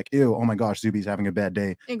shouldn't be like, ew, oh my gosh, Zuby's having a bad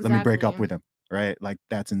day, let me break up with him, right? Like,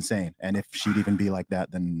 that's insane. And if she'd even be like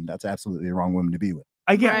that, then that's absolutely the wrong woman to be with.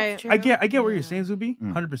 I get what you're saying, Zuby,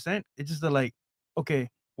 100%. It's just that, like, okay,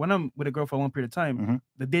 when I'm with a girl for one period of time,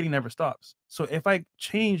 the dating never stops. So if I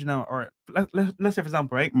change now, or let's say, for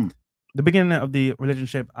example, right, the beginning of the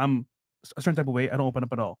relationship, I'm a certain type of way, I don't open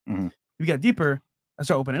up at all. You get deeper, I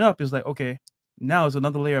start opening up. It's like, okay, now it's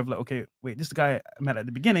another layer of like, okay, wait, this guy I met at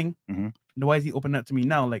the beginning, why is he opening up to me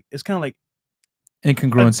now? Like, it's kind of like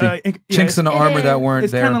incongruency, chinks in the armor that weren't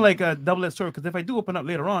it's there. It's kind of like a double-edged sword, because if I do open up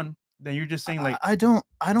later on, then you're just saying like, I don't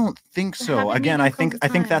think so. Again, I think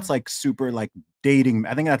that's like super like dating.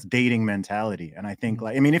 I think that's dating mentality. And I think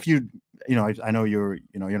like, I mean, if you know, I know you're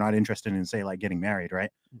not interested in, say, like getting married, right?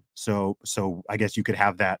 So I guess you could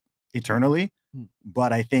have that eternally.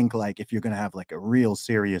 But I think like if you're gonna have like a real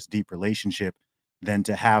serious deep relationship, then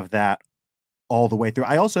to have that all the way through,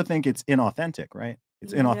 I also think it's inauthentic, right?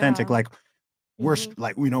 It's inauthentic. Like, we're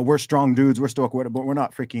like, you know, we're strong dudes, we're stoic, but we're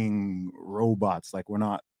not freaking robots. Like, we're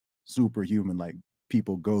not superhuman. Like,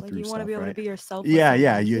 people go through You stuff, want to be able right? to be yourself.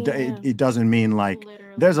 It doesn't mean like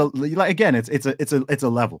there's a, like, again, it's a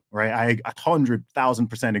level, right? I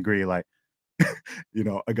 100,000% agree. Like, you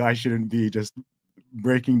know, a guy shouldn't be just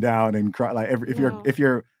breaking down and cry. Like, if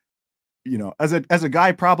you're, you know, as a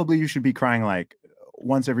guy, probably you should be crying like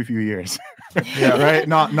once every few years. Right?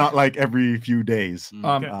 Not like every few days.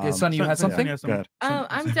 Sonny, you had something?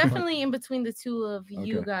 I'm definitely in between the two of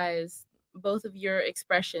you guys. both of your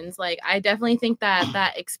expressions. Like, I definitely think that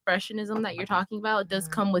that expressionism that you're talking about does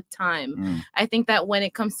come with time. I think that when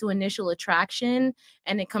it comes to initial attraction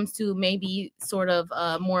and it comes to maybe sort of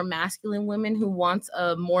more masculine women who wants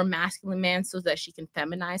a more masculine man so that she can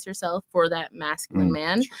feminize herself for that masculine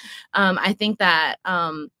man, I think that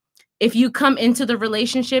if you come into the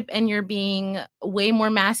relationship and you're being way more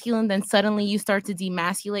masculine, then suddenly you start to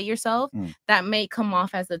demasculate yourself. That may come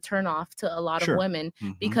off as a turnoff to a lot of women,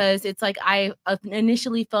 because it's like, I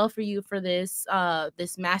initially fell for you for this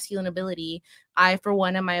this masculine ability. I, for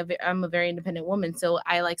one, I'm a very independent woman, so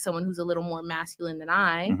I like someone who's a little more masculine than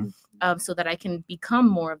I, so that I can become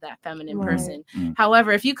more of that feminine person.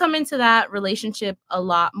 However, if you come into that relationship a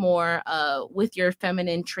lot more with your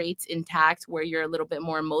feminine traits intact, where you're a little bit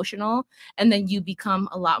more emotional, and then you become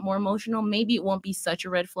a lot more emotional, maybe it won't be such a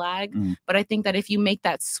red flag. But I think that if you make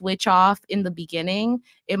that switch off in the beginning,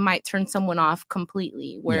 it might turn someone off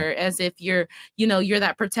completely. Whereas if you're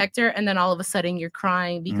that protector, and then all of a sudden you're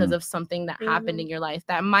crying because of something that happened in your life,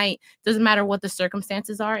 that doesn't matter what the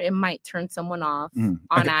circumstances are, it might turn someone off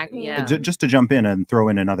on act. Just to jump in and throw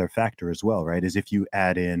in another factor as well, right? Is if you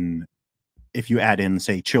add in,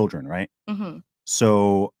 say, children, right?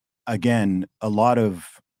 So again, a lot of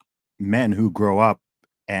men who grow up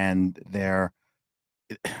and they're,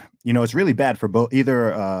 it's really bad for both,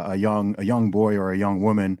 either a young boy or a young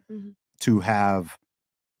woman to have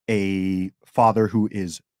a father who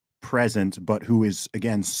is present, but who is,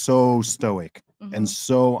 again, so stoic and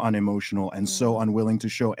so unemotional and so unwilling to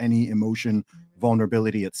show any emotion,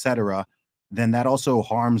 vulnerability, etc. Then that also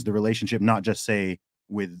harms the relationship, not just, say,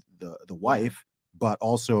 with the wife, but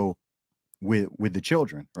also with the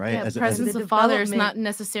children, right? Yeah, presence of father is not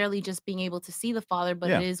necessarily just being able to see the father, but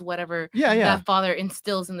it is whatever that father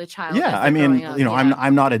instills in the child. I mean,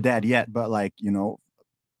 I'm not a dad yet, but like,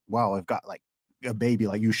 wow, I've got like a baby.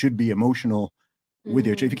 Like, you should be emotional with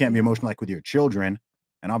your, if you can't be emotional like with your children,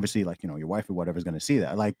 and obviously, like, your wife or whatever is going to see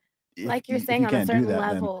that, like you're saying, on a certain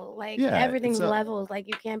level, like everything's levels. Like,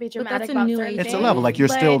 you can't be dramatic about certain things. It's a level, like, you're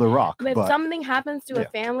still the rock. But if something happens to a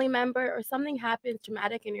family member, or something happens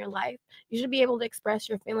traumatic in your life, you should be able to express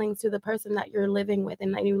your feelings to the person that you're living with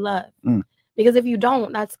and that you love. Because if you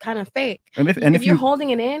don't, that's kind of fake. And if you're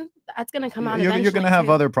holding it in, that's going to come out eventually. You're going to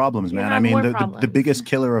have other problems, man. I mean, the biggest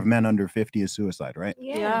killer of men under 50 is suicide, right?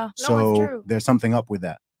 So there's something up with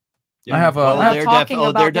that. Yeah. I have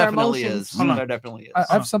there definitely is. There definitely is. I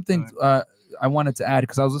have something I wanted to add,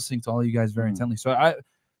 because I was listening to all you guys very intently. So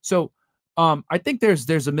I think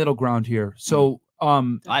there's a middle ground here. So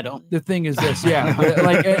I don't. The thing is this,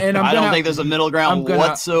 and I don't think there's a middle ground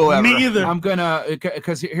whatsoever. Me either. I'm gonna,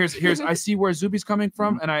 because here's I see where Zuby's coming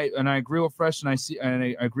from, and I agree with Fresh, and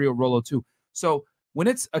I agree with Rollo too. So when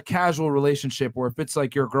it's a casual relationship, or if it's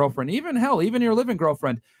like your girlfriend, even your living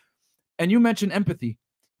girlfriend, and you mention empathy.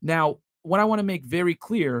 Now, what I want to make very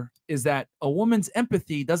clear is that a woman's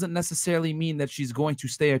empathy doesn't necessarily mean that she's going to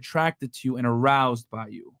stay attracted to you and aroused by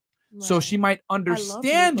you. Right. So she might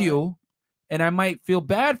understand you, and I might feel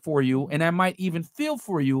bad for you, and I might even feel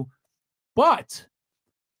for you, but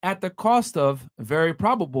at the cost of, very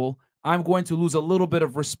probable, I'm going to lose a little bit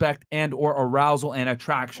of respect and or arousal and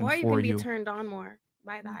attraction for you. Or you can be turned on more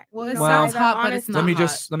by that. Well, it sounds hot, but it's not.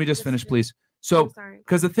 Let me just finish, please. So,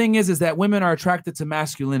 because the thing is that women are attracted to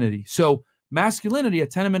masculinity. So masculinity, a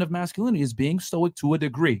tenement of masculinity, is being stoic to a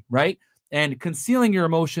degree, right? And concealing your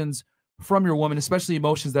emotions from your woman, especially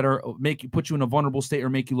emotions that are put you in a vulnerable state or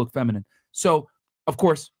make you look feminine. So, of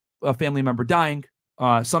course, a family member dying,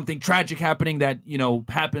 something tragic happening that,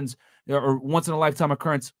 happens, or once in a lifetime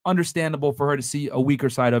occurrence, understandable for her to see a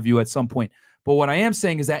weaker side of you at some point. But what I am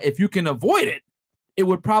saying is that if you can avoid it, it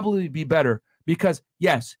would probably be better, because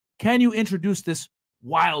yes, can you introduce this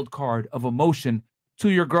wild card of emotion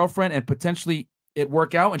to your girlfriend and potentially it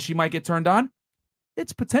work out and she might get turned on?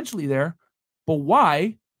 It's potentially there, but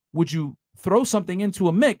why would you throw something into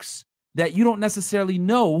a mix that you don't necessarily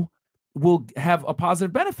know will have a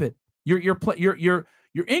positive benefit? You're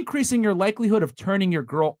increasing your likelihood of turning your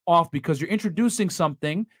girl off, because you're introducing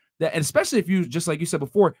something that, and especially if you, just like you said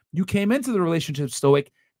before, you came into the relationship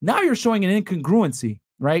stoic, now you're showing an incongruency,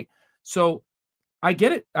 right? So I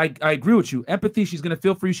get it. I agree with you. Empathy, she's going to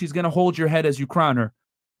feel for you. She's going to hold your head as you crown her.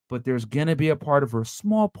 But there's going to be a part of her, a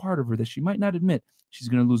small part of her, that she might not admit. She's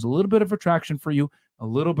going to lose a little bit of attraction for you, a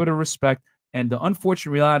little bit of respect. And the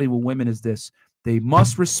unfortunate reality with women is this: they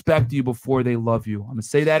must respect you before they love you. I'm going to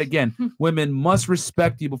say that again. Women must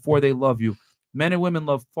respect you before they love you. Men and women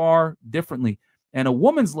love far differently. And a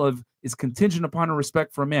woman's love is contingent upon her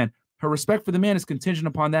respect for a man. Her respect for the man is contingent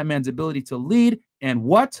upon that man's ability to lead and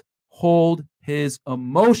what? Hold his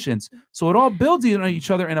emotions. So it all builds on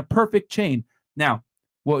each other in a perfect chain. Now,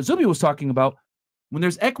 what Zuby was talking about, when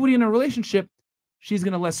there's equity in a relationship, she's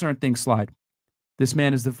going to let certain things slide. This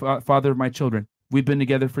man is the father of my children. We've been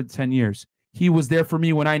together for 10 years. He was there for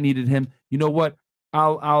me when I needed him. You know what?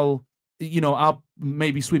 I'll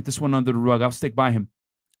maybe sweep this one under the rug. I'll stick by him.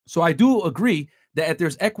 So I do agree that if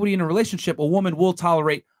there's equity in a relationship, a woman will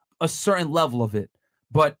tolerate a certain level of it.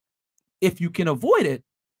 But if you can avoid it,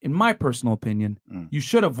 in my personal opinion, you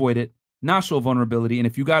should avoid it, not show vulnerability. And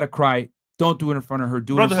if you got to cry, don't do it in front of her.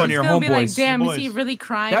 Do it in front of your homeboys. Like, damn, is he really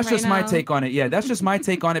crying? That's right just my now? take on it. Yeah, that's just my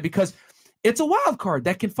take on it, because it's a wild card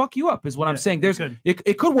that can fuck you up, is what I'm saying.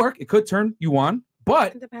 It could work. It could turn you on,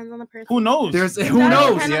 but It depends on the person. Who knows? Who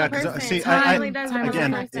knows? Yeah, because see,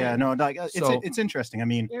 it's interesting. I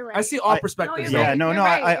mean, I see all perspectives.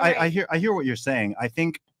 I hear what you're saying. I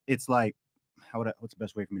think it's like, what's the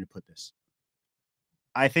best way for me to put this?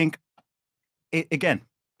 I think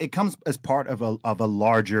it comes as part of a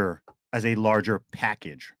larger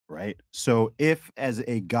package, right? So if as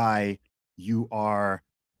a guy you are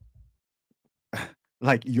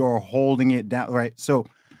like you're holding it down, right? So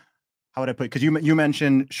how would I put it? Because you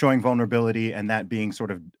mentioned showing vulnerability and that being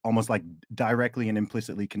sort of almost like directly and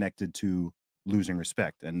implicitly connected to losing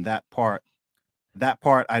respect, and that part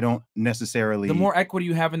I don't necessarily. The more equity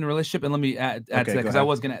you have in the relationship, and let me add to that, because I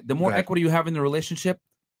was gonna. The more equity you have in the relationship,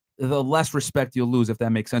 the less respect you'll lose, if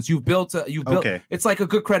that makes sense. You've built. It's like a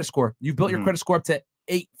good credit score. You built your credit score up to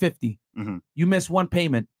 850. You miss one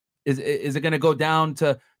payment. Is it going to go down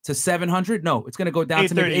to 700? No, it's going to go down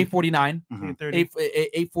to maybe 849,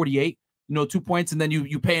 848. 2 points, and then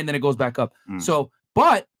you pay, and then it goes back up. So,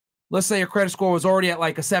 but let's say your credit score was already at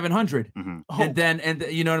like a 700, and then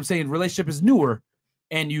you know what I'm saying, relationship is newer,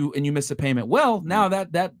 and you miss a payment. Well, now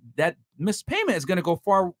that missed payment is going to go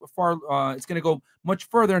far. It's going to go much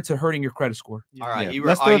further into hurting your credit score. All right,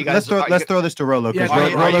 let's throw this to Rollo, because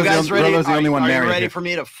Rollo's the only one married. Are you ready for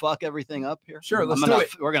me to fuck everything up here? Sure, let's do it.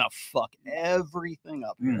 We're gonna fuck everything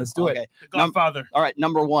up here. Let's do it. Godfather. All right,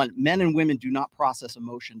 number one, men and women do not process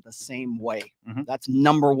emotion the same way. That's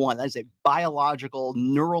number one. That is a biological,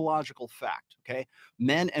 neurological fact. Okay,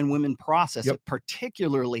 men and women process it,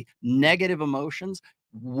 particularly negative emotions,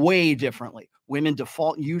 way differently. Women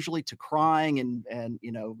default usually to crying and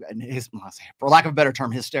for lack of a better term,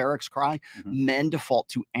 hysterics, crying. Men default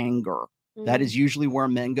to anger. That is usually where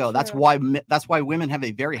men go. That's why women have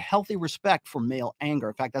a very healthy respect for male anger.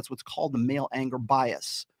 In fact, that's what's called the male anger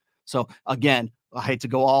bias. So again, I hate to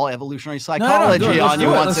go all evolutionary psychology on you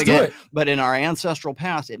once again, but in our ancestral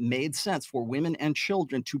past, it made sense for women and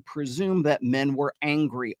children to presume that men were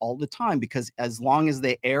angry all the time, because as long as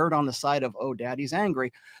they erred on the side of, oh, daddy's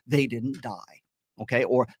angry, they didn't die. Okay,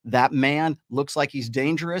 or that man looks like he's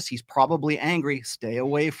dangerous, he's probably angry, stay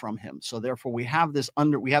away from him. So therefore we have this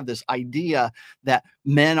idea that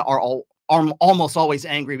men are almost always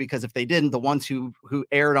angry, because if they didn't, the ones who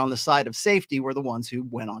erred on the side of safety were the ones who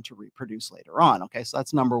went on to reproduce later on. Okay, so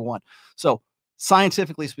that's number one. So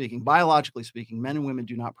scientifically speaking, biologically speaking, men and women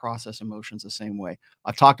do not process emotions the same way.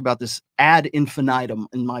 I've talked about this ad infinitum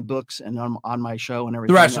in my books and on my show and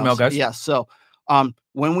everything. The Rational Male, guys. Yes. So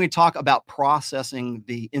when we talk about processing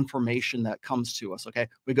the information that comes to us, okay,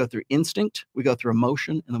 we go through instinct, we go through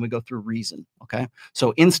emotion, and then we go through reason. Okay,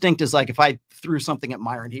 so instinct is like if I threw something at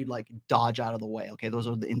Myron, he'd like dodge out of the way. Okay, those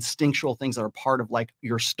are the instinctual things that are part of like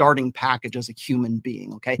your starting package as a human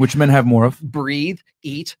being. Okay, which men have more of. Breathe,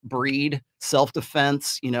 eat, breed,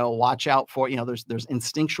 self-defense, watch out for, there's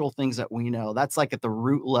instinctual things that we know. That's like at the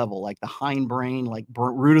root level, like the hindbrain, like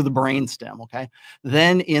root of the brain stem. Okay,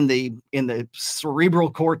 then in the cerebral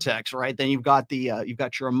cortex, right, then you've got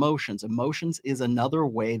your emotions. Emotions is another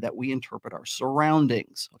way that we interpret our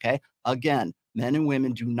surroundings. Okay, again, men and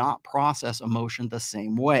women do not process emotion the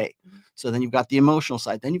same way. So then you've got the emotional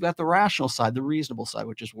side, then you've got the rational side, the reasonable side,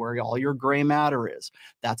 which is where all your gray matter is.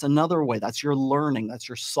 That's another way. That's your learning, that's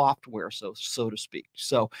your software, so to speak.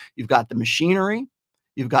 So you've got the machinery,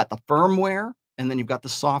 you've got the firmware, and then you've got the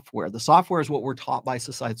software. The software is what we're taught by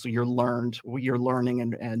society. So you're learning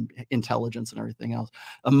and intelligence and everything else.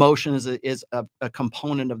 Emotion is a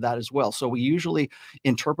component of that as well. So we usually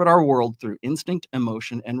interpret our world through instinct,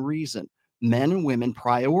 emotion, and reason. Men and women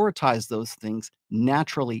prioritize those things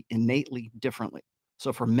naturally, innately, differently.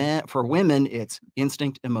 So for women, it's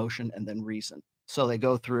instinct, emotion, and then reason. So they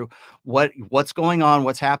go through what's going on,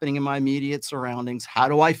 what's happening in my immediate surroundings, how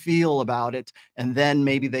do I feel about it, and then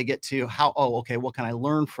maybe they get to okay, what can I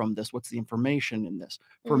learn from this? What's the information in this?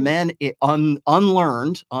 For men,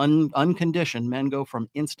 unlearned, unconditioned, men go from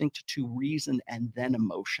instinct to reason and then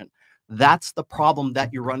emotion. That's the problem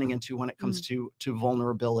that you're running into when it comes to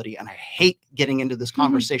vulnerability. And I hate getting into this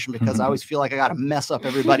conversation because I always feel like I got to mess up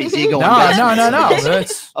everybody's ego. No.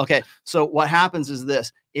 That's okay. So what happens is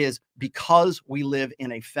this is because we live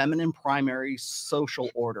in a feminine primary social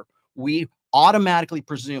order, we automatically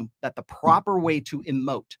presume that the proper way to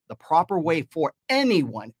emote, the proper way for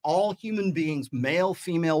anyone, all human beings, male,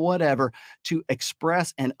 female, whatever, to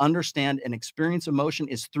express and understand and experience emotion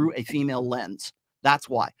is through a female lens. That's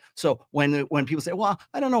why. So when people say, "Well,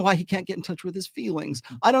 I don't know why he can't get in touch with his feelings.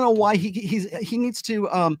 I don't know why he needs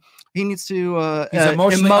to he's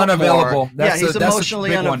emotionally unavailable." He's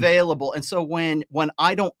emotionally unavailable. And so when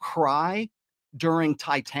I don't cry during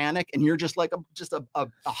Titanic and you're just like a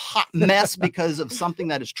hot mess because of something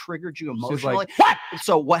that has triggered you emotionally, like, what?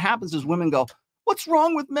 So what happens is women go, "What's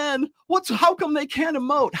wrong with men? How come they can't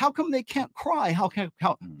emote? How come they can't cry?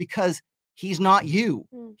 Because he's not you.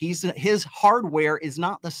 His hardware is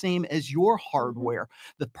not the same as your hardware."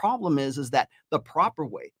 The problem is that the proper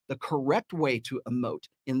way, the correct way to emote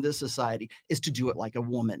in this society is to do it like a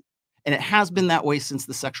woman. And it has been that way since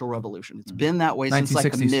the sexual revolution. It's been that way since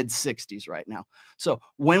like the mid 60s right now. So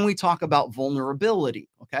when we talk about vulnerability,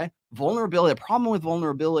 okay, the problem with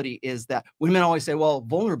vulnerability is that women always say, well,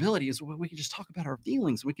 vulnerability is we can just talk about our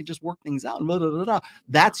feelings. We can just work things out. Blah, blah, blah, blah.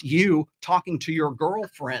 That's you talking to your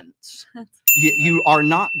girlfriends. You are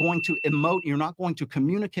not going to emote. You're not going to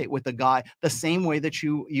communicate with a guy the same way that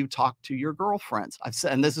you talk to your girlfriends. I've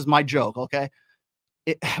said, and this is my joke, okay?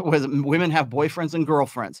 Women have boyfriends and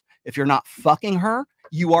girlfriends. If you're not fucking her,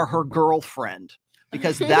 you are her girlfriend,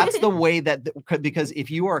 because that's the way that, because if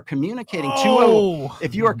you are communicating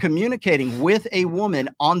if you are communicating with a woman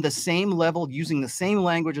on the same level, using the same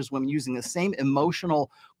language as women, using the same emotional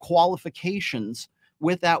qualifications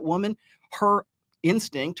with that woman, her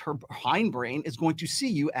instinct, her hindbrain is going to see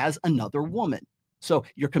you as another woman. So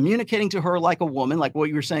you're communicating to her like a woman, like what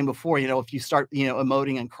you were saying before, if you start,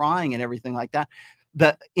 emoting and crying and everything like that,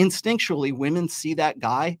 instinctually women see that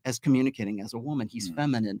guy as communicating as a woman. He's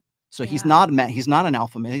feminine. So he's not an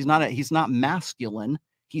alpha male. He's not masculine.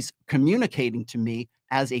 He's communicating to me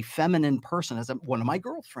as a feminine person, as one of my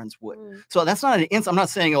girlfriends would. So that's not I'm not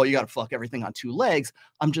saying, oh, you got to fuck everything on two legs.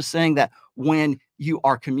 I'm just saying that when you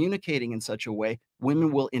are communicating in such a way,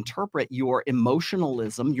 women will interpret your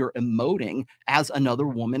emotionalism, your emoting, as another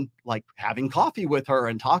woman, like having coffee with her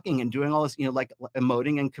and talking and doing all this, like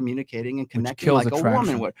emoting and communicating and connecting like a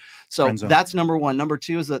woman would. So that's number one. Number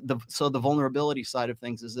two is that the vulnerability side of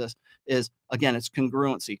things is again, it's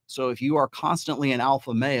congruency. So if you are constantly an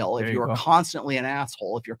alpha male, if you are constantly an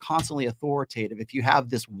asshole, if you're constantly authoritative, if you have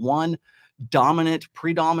this one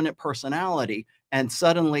predominant personality, and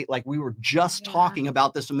suddenly, like we were just talking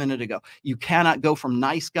about this a minute ago, you cannot go from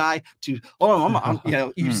nice guy to,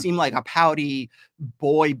 you seem like a pouty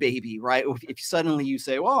boy baby, right? If suddenly you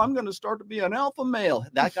say, well, I'm going to start to be an alpha male,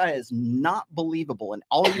 that guy is not believable. And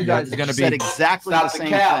all of you guys have said exactly the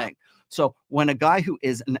same thing. So when a guy who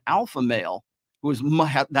is an alpha male,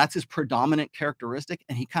 that's his predominant characteristic,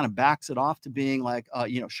 and he kind of backs it off to being like,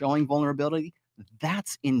 showing vulnerability,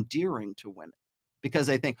 that's endearing to women. Because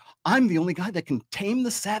they think, I'm the only guy that can tame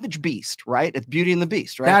the savage beast, right? It's Beauty and the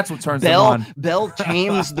Beast, right? That's what turns them on. Belle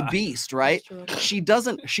tames the beast, right? She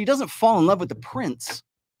doesn't fall in love with the prince.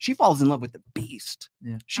 She falls in love with the beast.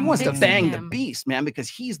 Yeah. She wants to bang the beast, man, because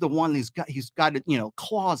he's the one he's got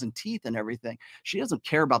claws and teeth and everything. She doesn't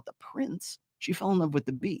care about the prince. She fell in love with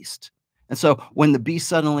the beast. And so when the beast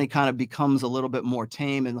suddenly kind of becomes a little bit more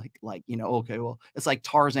tame and okay, well, it's like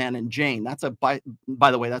Tarzan and Jane. That's by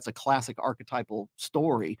the way, that's a classic archetypal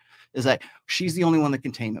story, is that she's the only one that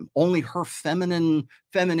can tame him. Only her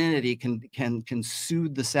femininity can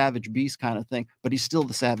soothe the savage beast kind of thing, but he's still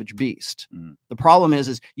the savage beast. The problem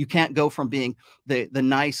is you can't go from being the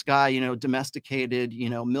nice guy, domesticated,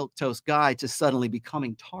 milquetoast guy to suddenly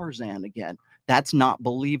becoming Tarzan again. That's not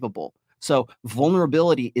believable. So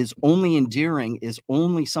vulnerability is only endearing, is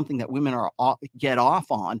only something that women get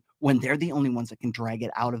off on when they're the only ones that can drag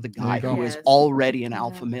it out of the guy who is already an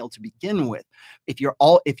alpha male to begin with. If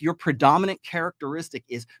your predominant characteristic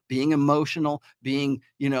is being emotional, being,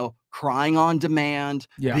 crying on demand,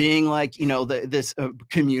 being like, this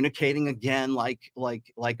communicating again, like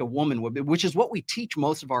a woman would be, which is what we teach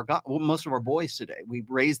most of our boys today. We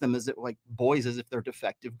raise them as if they're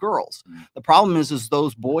defective girls. The problem is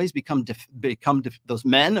those boys those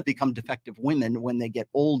men become defective women when they get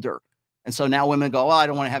older. And so now women go, well, I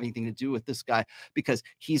don't want to have anything to do with this guy because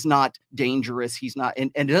he's not dangerous. He's not,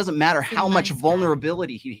 and it doesn't matter how much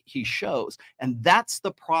vulnerability he shows. And that's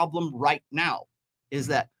the problem right now, is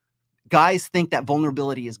that guys think that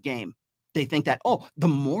vulnerability is game. They think that, oh, the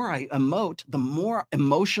more I emote, the more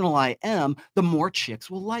emotional I am, the more chicks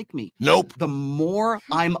will like me. Nope. The more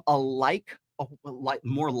I'm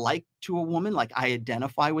more like to a woman, like I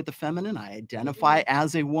identify with the feminine, I identify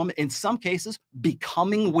as a woman. In some cases,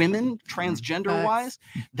 becoming women, transgender wise,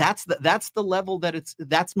 that's the level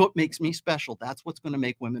that's what makes me special. That's what's going to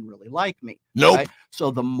make women really like me. Nope. Right?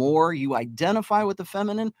 So the more you identify with the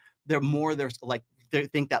feminine, the more there's like they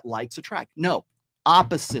think that likes attract. No,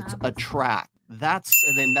 opposites attract. That's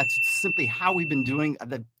simply how we've been doing.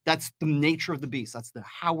 That's the nature of the beast. That's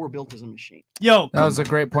how we're built as a machine. Yo, that was a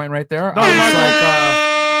great point right there. We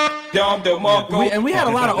had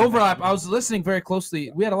a lot of overlap. I was listening very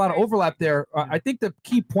closely. We had a lot of overlap there. I think the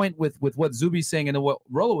key point with what Zuby's saying and what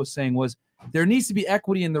Rollo was saying was there needs to be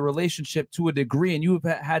equity in the relationship to a degree, and you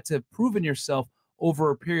have had to have proven yourself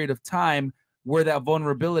over a period of time where that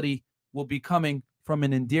vulnerability will be coming from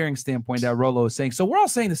an endearing standpoint that Rollo is saying. So we're all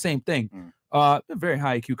saying the same thing. Very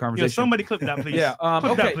high IQ conversation. Yeah, somebody clip that, please. Yeah. Clip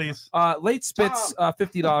Okay. that, please. Late spits,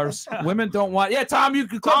 $50. Women don't want. Yeah, Tom, you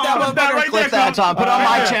can clip that one. Clip that, Tom. Put it on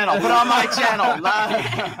my channel. Put it on my channel.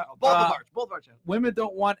 Both of our channels. Women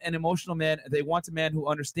don't want an emotional man. They want a man who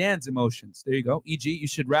understands emotions. There you go. E.g., you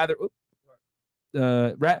should rather.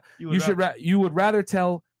 You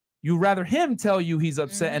would rather him tell you he's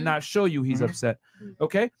upset and not show you he's upset.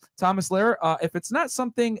 Okay, Thomas Lehrer, if it's not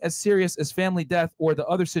something as serious as family death or the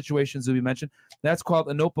other situations that we mentioned, that's called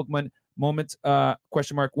a notebook moment,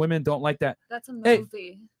 question mark. Women don't like that. That's a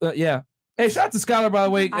movie. Yeah. Hey, shout out to Skylar, by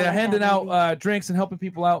the way, handing out drinks and helping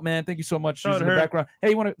people out, man. Thank you so much. She's in the background.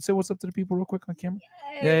 Hey, you want to say what's up to the people real quick on camera?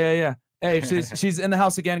 Yeah. Hey, she's in the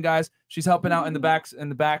house again, guys. She's helping out in the back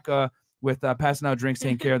with passing out drinks,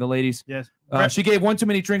 taking care of the ladies. Yes. She gave one too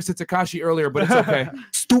many drinks to Tekashi earlier, but it's okay.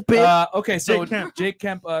 Stupid. Okay, so Jake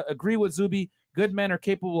Kemp, agree with Zuby. Good men are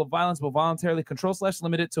capable of violence, but voluntarily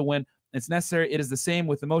control/limit it to when it's necessary. It is the same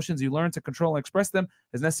with emotions. You learn to control and express them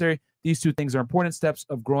as necessary. These two things are important steps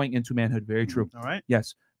of growing into manhood. Very true. All right.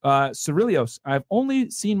 Yes. Cerilios, I've only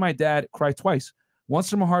seen my dad cry twice. Once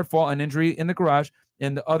from a hard fall and injury in the garage,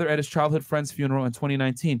 and the other at his childhood friend's funeral in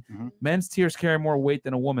 2019. Men's tears carry more weight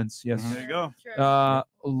than a woman's. Yes. There you go.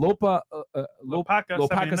 Lopaka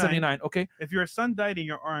 79. Okay. If your son died in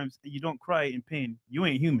your arms and you don't cry in pain, you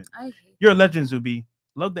ain't human. You're a legend, Zuby.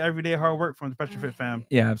 Love the everyday hard work from the Special Fit fam.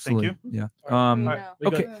 Yeah, absolutely. Thank you. Yeah.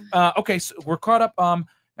 Okay. Okay. So we're caught up.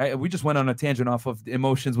 We just went on a tangent off of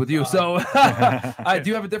emotions with you. So, do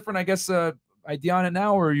you have a different, I guess, idea on it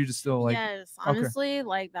now, or are you just still like? Yes, honestly,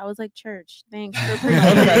 like that was like church. Thanks.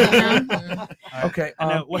 Okay.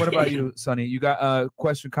 What about you, Sonny? You got a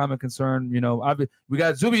question, comment, concern? You know, we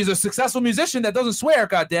got Zuby. He's a successful musician that doesn't swear.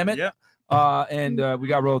 God damn it. Yeah. And we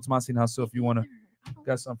got Rollo Tomassi in the house. So if you want to,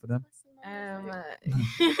 got something for them.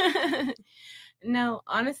 No,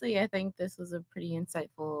 honestly, I think this was a pretty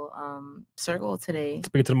insightful circle today.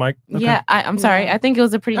 Speak to the mic. Okay. Yeah, I'm sorry. I think it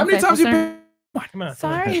was a pretty. How many times you been? Come on.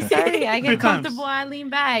 Sorry. I get comfortable. I lean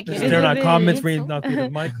back. They're not comments. Reading not the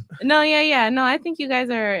mic. No, yeah. No, I think you guys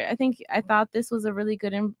are. I thought this was a really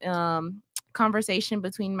good conversation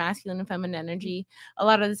between masculine and feminine energy. A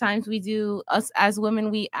lot of the times us as women,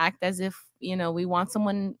 we act as if, we want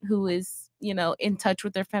someone who is, in touch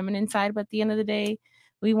with their feminine side. But at the end of the day,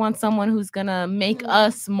 we want someone who's going to make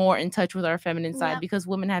us more in touch with our feminine side, because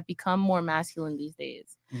women have become more masculine these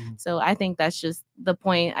days. So I think that's just the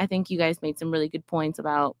point. I think you guys made some really good points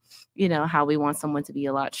about, how we want someone to be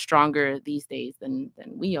a lot stronger these days than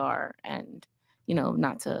we are, and,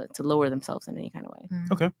 not to lower themselves in any kind of way.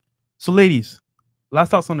 Okay. So ladies, last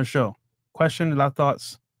thoughts on the show. Question, last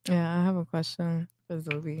thoughts. Yeah, I have a question for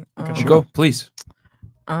Zuby. Go, please.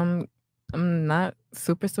 I'm not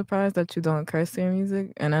super surprised that you don't curse in your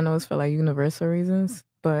music, and I know it's for like universal reasons,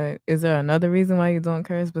 but is there another reason why you don't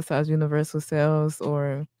curse besides universal sales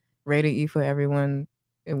or rated E for everyone?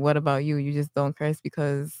 And what about you? You just don't curse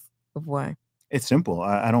because of why? It's simple.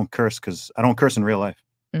 I don't curse because I don't curse in real life.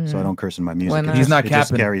 So I don't curse in my music. He's not It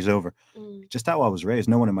just carries over. Just how I was raised.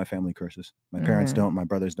 No one in my family curses. My parents don't. My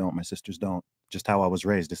brothers don't. My sisters don't. Just how I was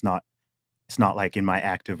raised. It's not like in my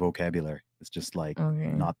active vocabulary. It's just like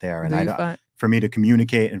not there. And for me to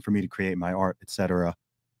communicate and for me to create my art, etc.,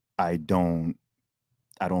 I don't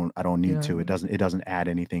need to. It doesn't add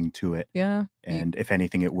anything to it. Yeah. And if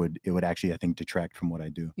anything, it would actually, I think, detract from what I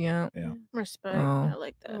do. Yeah. Respect. I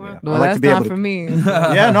like that. Yeah. Well, I like that's to be not able to, for me.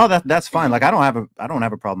 Yeah, no, that's fine. Like I don't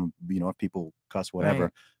have a problem, if people cuss, whatever.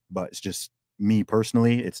 Right. But it's just me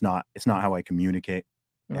personally. It's not how I communicate.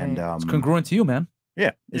 And it's congruent to you, man.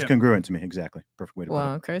 Yeah, it's congruent to me. Exactly. Perfect way to put it.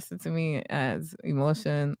 Well, cursing to me adds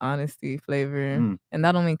emotion, honesty, flavor. And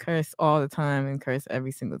that don't mean curse all the time and curse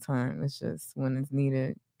every single time. It's just when it's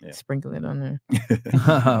needed. sprinkle it on there.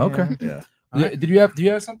 Okay. Yeah. Do you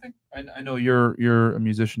have something? I know you're a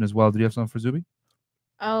musician as well. Do you have something for Zuby?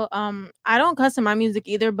 Oh, I don't cuss in my music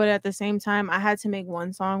either, but at the same time, I had to make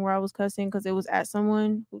one song where I was cussing because it was at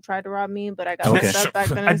someone who tried to rob me, but I got messed up back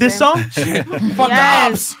then. At this song? Fuck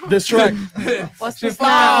yes. This track. What's the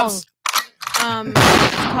song?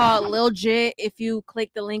 It's called Lil Jit. If you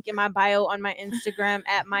click the link in my bio on my Instagram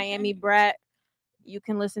at Miami Brat, you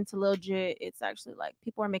can listen to Lil Jit. It's actually like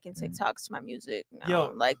people are making TikToks to my music now.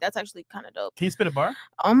 Yo. Like that's actually kind of dope. Can you spit a bar?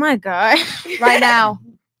 Oh my god! Right now.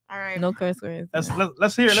 All right. No curse words. Let's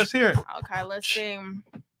hear it. Let's hear it. Okay, let's sing.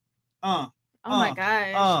 Oh my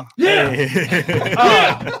god.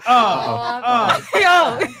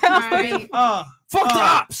 Fuck the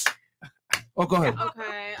ops. Oh, go ahead.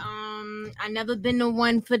 Okay. I never been the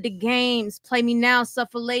one for the games. Play me now,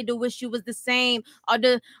 suffer later. Wish you was the same. Or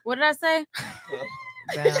what did I say?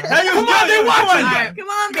 Hey, come on, they watching. Right, come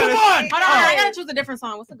on. Hold on. I gotta choose a different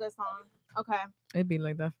song. What's a good song? Okay. It'd be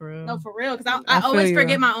like that for real. No, for real, because I always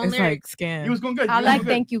forget my own it's lyrics. Like scam. You was going good. I like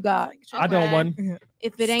Thank You God. I don't want.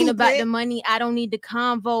 If it ain't about the money, I don't need the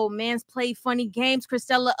convo. Man's play funny games.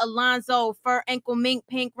 Cristela Alonso, fur ankle mink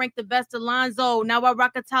pink, ranked the best Alonzo. Now I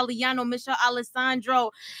rock Italiano, Michelle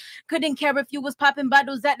Alessandro. Couldn't care if you was popping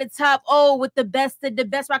bottles at the top. Oh, with the best of the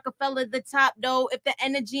best, Rockefeller the top though. If the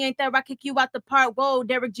energy ain't there, I kick you out the park. Whoa,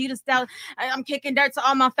 Derek Jeter style. I'm kicking dirt to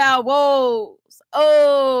all my foul. Whoa,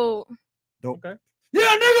 oh. Okay.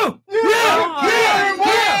 Yeah, nigga. Yeah.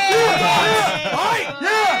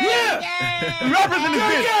 Rappers in the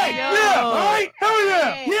bitch. Yeah. All right. Hell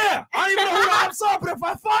yeah. Yeah. I don't even know who the ops are, but if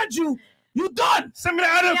I find you, you done. Send me the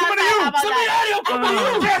audio. Come to you. Send me the audio. Come to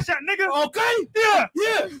you. Cash out, nigga. Okay.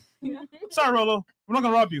 Yeah. Sorry, Rollo. We're not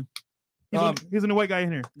gonna rob you. He's a new white guy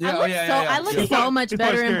in here. I look so much He's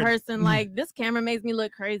better in scared. person. Like this camera makes me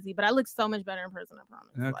look crazy, but I look so much better in person. I promise.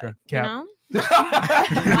 Okay. Like, Cap. you know?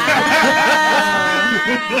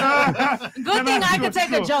 Good thing I could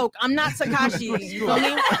take a joke. I'm not Tekashi. You feel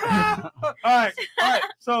me? All right.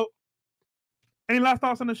 So, any last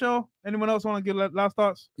thoughts on the show? Anyone else want to give last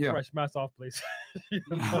thoughts? Yeah. Fresh mask off, please.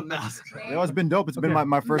 It's been dope. It's been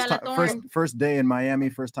my first time, first day in Miami,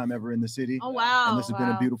 first time ever in the city. Oh wow! And this has been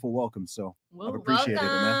a beautiful welcome. So I've appreciated it,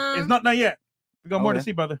 man. It's not done yet. We got more to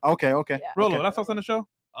see, brother. Okay. Rollo, Okay. last thoughts on the show?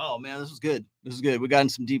 Oh man, this was good. We got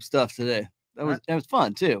into some deep stuff today. It was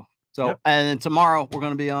fun too. So Yep. and then tomorrow we're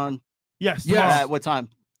gonna be on. Yes. At what time?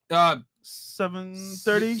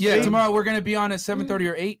 7:30. Yeah, tomorrow we're gonna be on at 7:30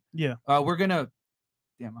 or 8. Yeah. We're gonna.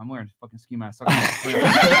 Damn, I'm wearing fucking ski mask. I'm gonna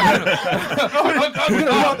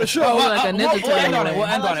rob the show. Like a ninja We'll end on it. turtle. We'll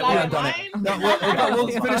end on it. We'll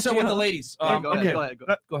finish up with the ladies. Go ahead.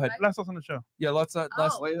 Go ahead. Last thoughts on the show. Yeah, let's. What do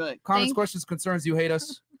you think? Comments, Thank- questions, concerns. You hate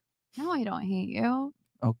us? No, I don't hate you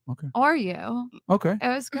Oh, okay. or you. Okay. It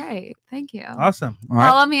was great. Thank you. Awesome. All right.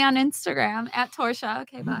 Follow me on Instagram at Torsha.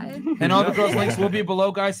 Okay, bye. And all the girls' links will be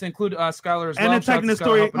below, guys, to include Skylar as well. And then Shout out tagging to the Skylar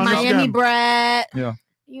story helping on us out. Miami Brat. Yeah.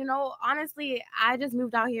 You know, honestly, I just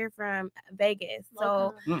moved out here from Vegas.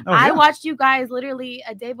 So Oh, I yeah. watched you guys literally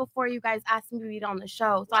a day before you guys asked me to be on the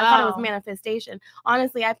show. So I thought it was Wow. manifestation.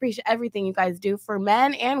 Honestly, I appreciate everything you guys do for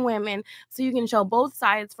men and women so you can show both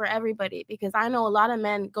sides for everybody, because I know a lot of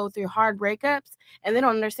men go through hard breakups and they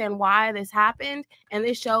don't understand why this happened. And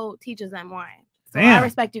this show teaches them why. So I Damn.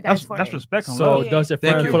 respect you guys for That's it. respect on So love. does your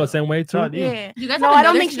Thank friend you. feel the same way too? Yeah. You guys No, have I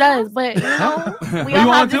don't another think she show? does, but you know, we You all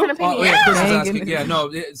want have to? different Oh, opinions. yeah, Chris is Dang. asking. Yeah,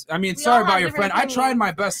 no. I mean, We sorry all about have your friend. different I tried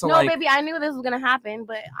my best to No, like. baby, I knew this was gonna happen,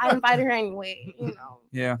 but I invited her anyway. You know,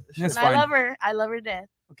 Yeah, that's and I fine. love her. I love her to death.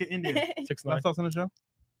 Okay, India. 6ix9ine. Last thoughts on the show?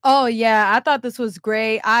 Oh yeah, I thought this was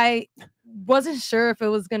great. I wasn't sure if it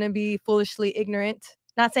was gonna be foolishly ignorant.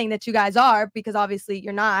 Not saying that you guys are, because obviously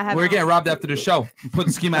you're not. I have We're getting robbed after the show. Put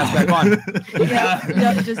the ski mask back on.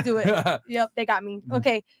 Yep, just do it. Yep, they got me.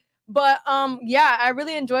 Okay. But yeah, I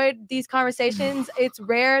really enjoyed these conversations. It's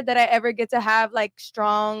rare that I ever get to have like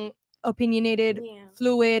strong, opinionated,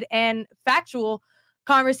 fluid, and factual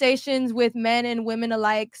conversations with men and women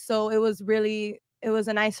alike. So it was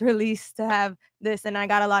a nice release to have this, and I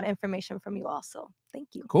got a lot of information from you all. So thank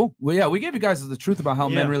you. Cool. Well, yeah, we gave you guys the truth about how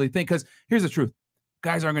men Yeah. really think. Because here's the truth: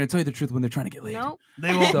 guys aren't going to tell you the truth when they're trying to get laid. Nope.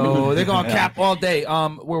 They won't. So they're going to Yeah. cap all day. Where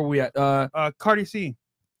were we at? Cardi C.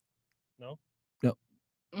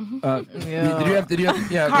 Did you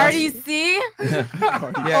have? Yeah. Cardi C. Yeah,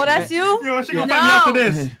 Oh, that's you? Yo, she gonna find me after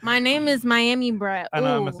this. My name is Miami Brat. I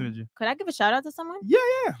know, I'm Ooh. messing with you. Could I give a shout out to someone? Yeah.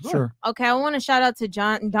 Sure. Okay, I want to shout out to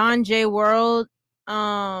Don J World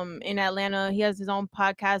in Atlanta. He has his own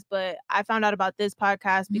podcast, but I found out about this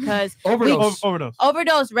podcast because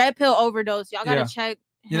Overdose. Red Pill Overdose. Y'all gotta Yeah. check.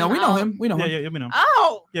 You know, we know him. We know him. Yeah, we know.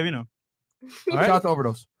 Oh, Yeah, we know. Shout out to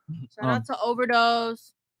Overdose. Shout out to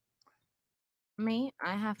Overdose. Me,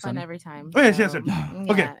 I have fun Sonny? every time. Oh, yes, yes, so, yes.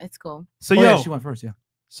 Yeah, Okay. it's cool. So Oh, yo, yeah, she went first. Yeah.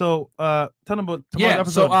 So tell them about tomorrow's Yeah.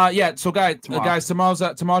 episode. So guys,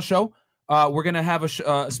 tomorrow's show. We're gonna have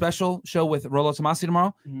a special show with Rollo Tomassi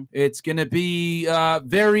tomorrow. Mhm. It's gonna be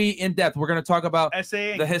very in depth. We're gonna talk about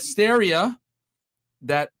Essaying. the hysteria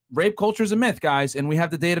that rape culture is a myth, guys, and we have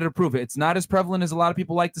the data to prove it. It's not as prevalent as a lot of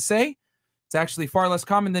people like to say. It's actually far less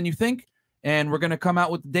common than you think. And we're gonna come out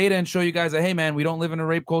with the data and show you guys that, hey man, we don't live in a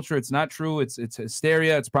rape culture. It's not true. It's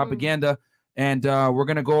hysteria. It's propaganda. And we're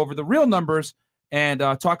gonna go over the real numbers and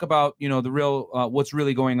talk about the real what's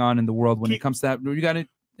really going on in the world when it comes to that. You got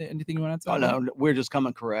anything you want to Oh, talk about? no, we're just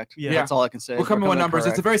coming correct. Yeah. That's all I can say. We're coming with numbers. It's a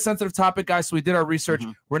correct. very sensitive topic, guys. So we did our research.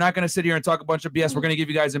 We're not going to sit here and talk a bunch of BS. We're going to give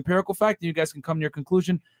you guys empirical fact, and you guys can come to your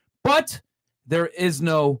conclusion. But there is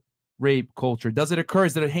no rape culture. Does it occur?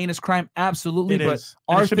 Is it a heinous crime? Absolutely. It But is.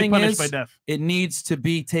 And it our should be thing punished is, by death. it needs to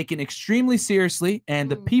be taken extremely seriously. And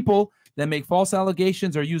the people that make false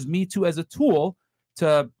allegations or use Me Too as a tool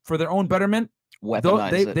for their own betterment, they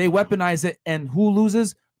weaponize it. And who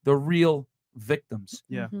loses? The real victims.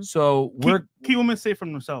 Yeah. So Key women say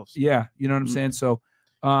from themselves. yeah, you know what I'm saying? So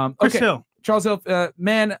Chris okay. Hill. Charles Hill,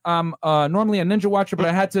 man, I'm normally a ninja watcher, but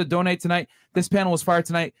I had to donate tonight. This panel was fire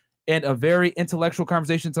tonight and a very intellectual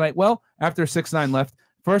conversation tonight. Well, after 6ix9ine left,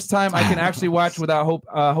 first time I can actually watch without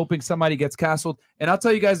hoping somebody gets castled. And I'll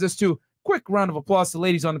tell you guys this too. Quick round of applause to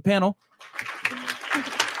ladies on the panel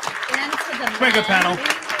Mega panel.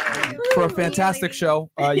 for a fantastic show.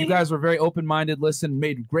 You guys were very open-minded, listened,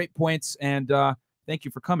 made great points, and thank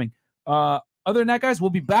you for coming. Other than that, guys, we'll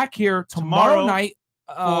be back here tomorrow night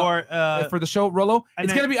for the show, Rollo.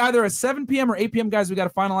 It's going to be either at 7 p.m. or 8 p.m., guys. We got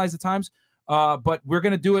to finalize the times, but we're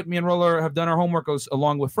going to do it. Me and Rollo have done our homework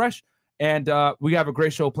along with Fresh, and we have a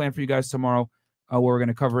great show planned for you guys tomorrow where we're going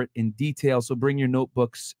to cover it in detail. So bring your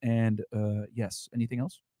notebooks, and yes, anything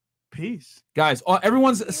else? Peace. Guys,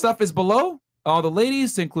 everyone's stuff is below. All the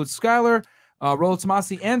ladies, to include Skylar, Rollo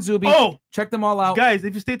Tomassi, and Zuby. Oh, check them all out. Guys,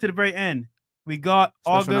 if you stay to the very end, we got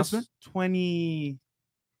Special August announcement?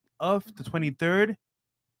 20th to 23rd.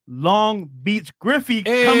 Long Beach Griffey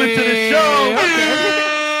coming to the show.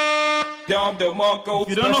 If you don't know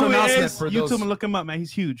Special who he announcement is, for YouTube those- him, look him up, man.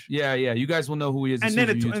 He's huge. Yeah, you guys will know who he is. as And then,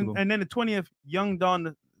 soon as you YouTube him. and then the 20th, Young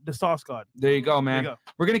Don, the Sauce God. There you go, man. There you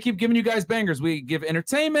go. We're gonna keep giving you guys bangers. We give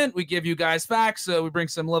entertainment. We give you guys facts. We bring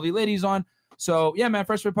some lovely ladies on. So yeah, man,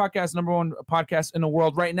 Fresh Fit Podcast, #1 podcast in the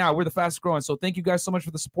world right now. We're the fastest growing. So thank you guys so much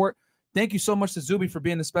for the support. Thank you so much to Zuby for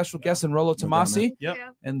being the special guest and Rollo Tomassi. Yep.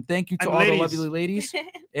 And thank you to And all ladies. the lovely ladies.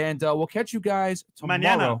 And we'll catch you guys tomorrow.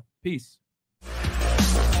 Mañana. Peace.